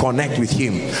to reconnect with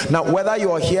him. Now, whether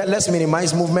you are here, let's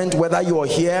minimize movement, whether you are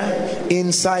here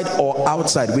inside or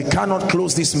outside, we cannot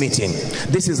close this meeting.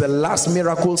 This is the last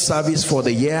miracle service for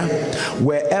the year.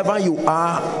 Wherever you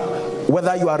are,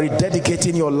 whether you are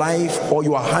rededicating your life or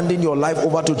you are handing your life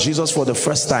over to Jesus for the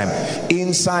first time,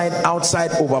 inside,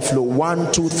 outside, overflow,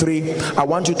 1, 2, 3, I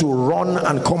want you to run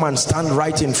and come and stand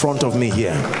right in front of me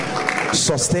here.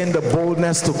 Sustain the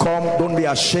boldness to come. Don't be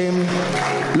ashamed.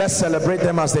 Let's celebrate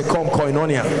them as they come.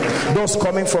 Koinonia. Those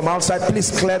coming from outside,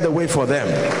 please clear the way for them.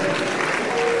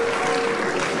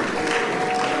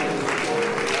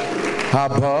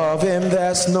 Above him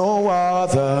there's no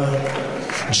other.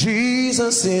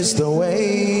 Jesus is the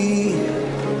way.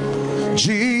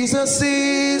 Jesus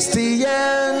is the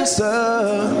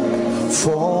answer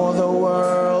for the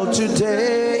world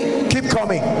today. Keep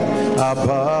coming.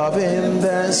 Above him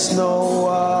there's no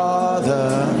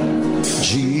other.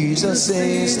 Jesus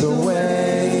is the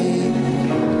way.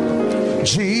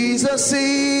 Jesus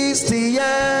is the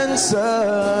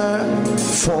answer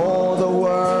for the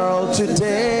world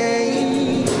today.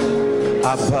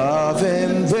 Above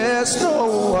him there's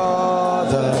no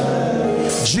other.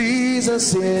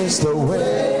 Jesus is the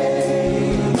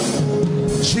way.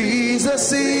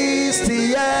 Jesus is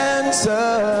the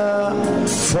answer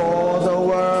for the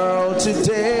world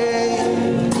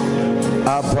today.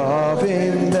 Above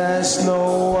him there's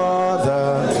no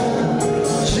other.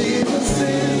 Jesus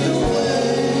is the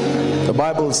way. The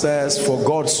Bible says, for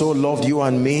God so loved you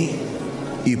and me,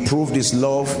 he proved his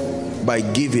love by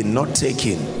giving, not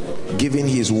taking. Giving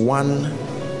his one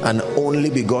and only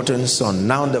begotten Son,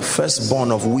 now the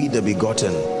firstborn of we the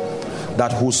begotten,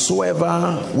 that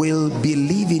whosoever will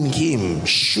believe in him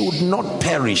should not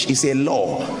perish, is a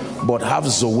law, but have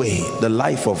Zoe, the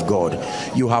life of God.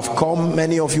 You have come,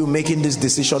 many of you making this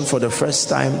decision for the first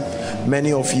time,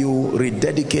 many of you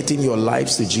rededicating your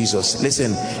lives to Jesus.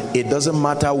 Listen, it doesn't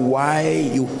matter why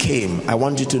you came. I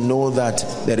want you to know that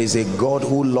there is a God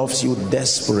who loves you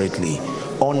desperately,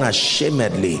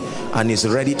 unashamedly, and is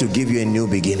ready to give you a new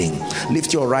beginning.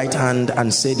 Lift your right hand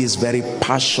and say this very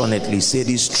passionately. Say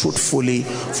this truthfully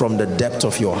from the depth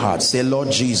of your heart. Say,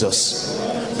 Lord Jesus,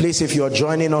 please, if you're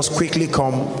joining us, quickly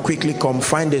come,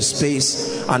 find a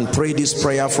space and pray this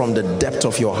prayer from the depth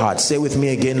of your heart. Say with me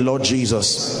again, Lord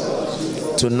Jesus,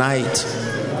 tonight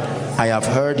I have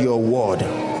heard your word.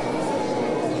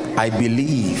 I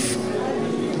believe.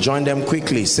 Join them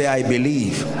quickly. Say, I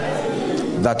believe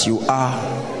that you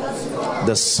are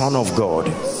the Son of God.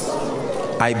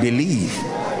 I believe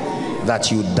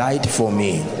that you died for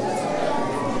me.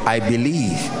 I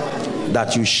believe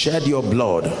that you shed your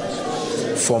blood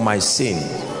for my sin.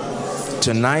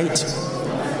 Tonight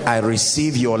I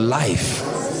receive your life.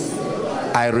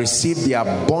 I receive the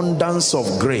abundance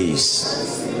of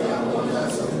grace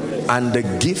and the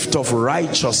gift of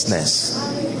righteousness,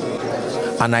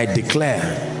 and I declare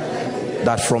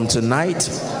that from tonight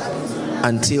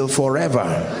until forever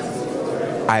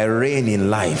I reign in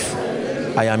life.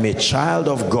 I am a child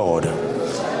of God.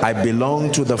 I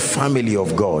belong to the family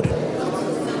of God.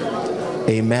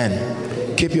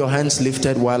 Amen. keep your hands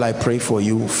lifted while I pray for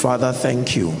you. Father,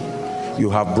 thank you.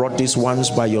 You have brought these ones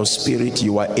by your spirit.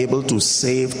 You are able to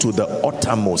save to the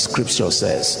uttermost, scripture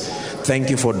says.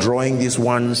 Thank you for drawing these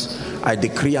ones. I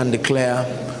decree and declare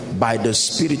by the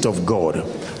Spirit of God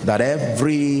that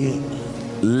every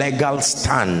legal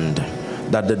stand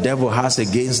that the devil has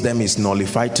against them is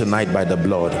nullified tonight by the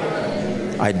blood.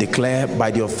 I declare by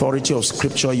the authority of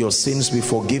scripture your sins be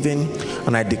forgiven,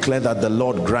 and I declare that the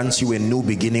Lord grants you a new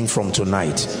beginning from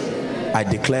tonight. I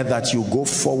declare that you go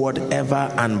forward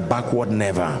ever and backward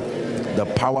never. The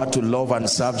power to love and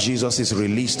serve Jesus is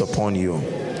released upon you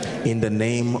in the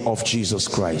name of Jesus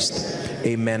Christ.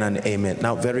 Amen and amen.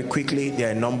 Now very quickly, there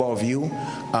are a number of you.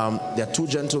 There are two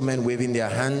gentlemen waving their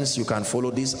hands. You can follow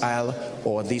this aisle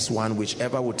or this one,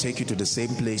 whichever will take you to the same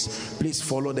place. Please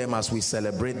follow them as we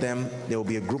celebrate them. There will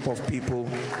be a group of people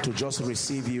to just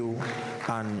receive you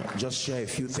and just share a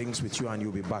few things with you, and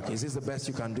you'll be back. Is this the best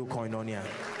you can do, Koinonia?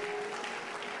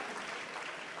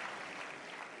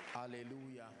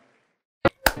 Hallelujah.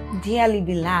 Dearly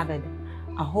beloved,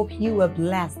 I hope you were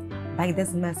blessed by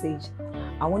this message.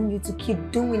 I want you to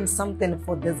keep doing something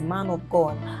for this man of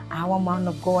God, our man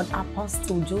of God,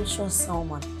 Apostle Joshua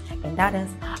Selman. And that is,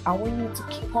 I want you to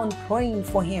keep on praying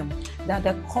for him, that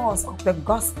the cause of the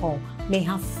gospel may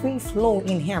have free flow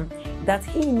in him, that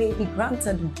he may be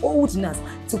granted boldness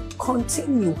to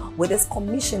continue with this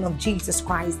commission of Jesus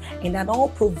Christ, and that all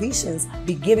provisions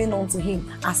be given unto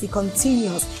him as he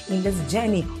continues in this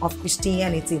journey of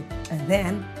Christianity. And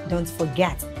then don't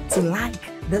forget to like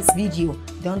this video.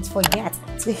 Don't forget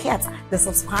to hit the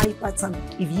subscribe button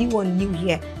if you are new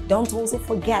here. Don't also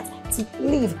forget to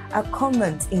leave a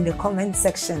comment in the comment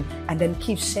section, and then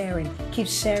keep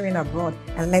sharing abroad,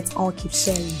 and let's all keep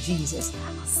sharing Jesus.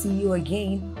 I'll see you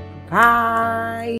again. Bye.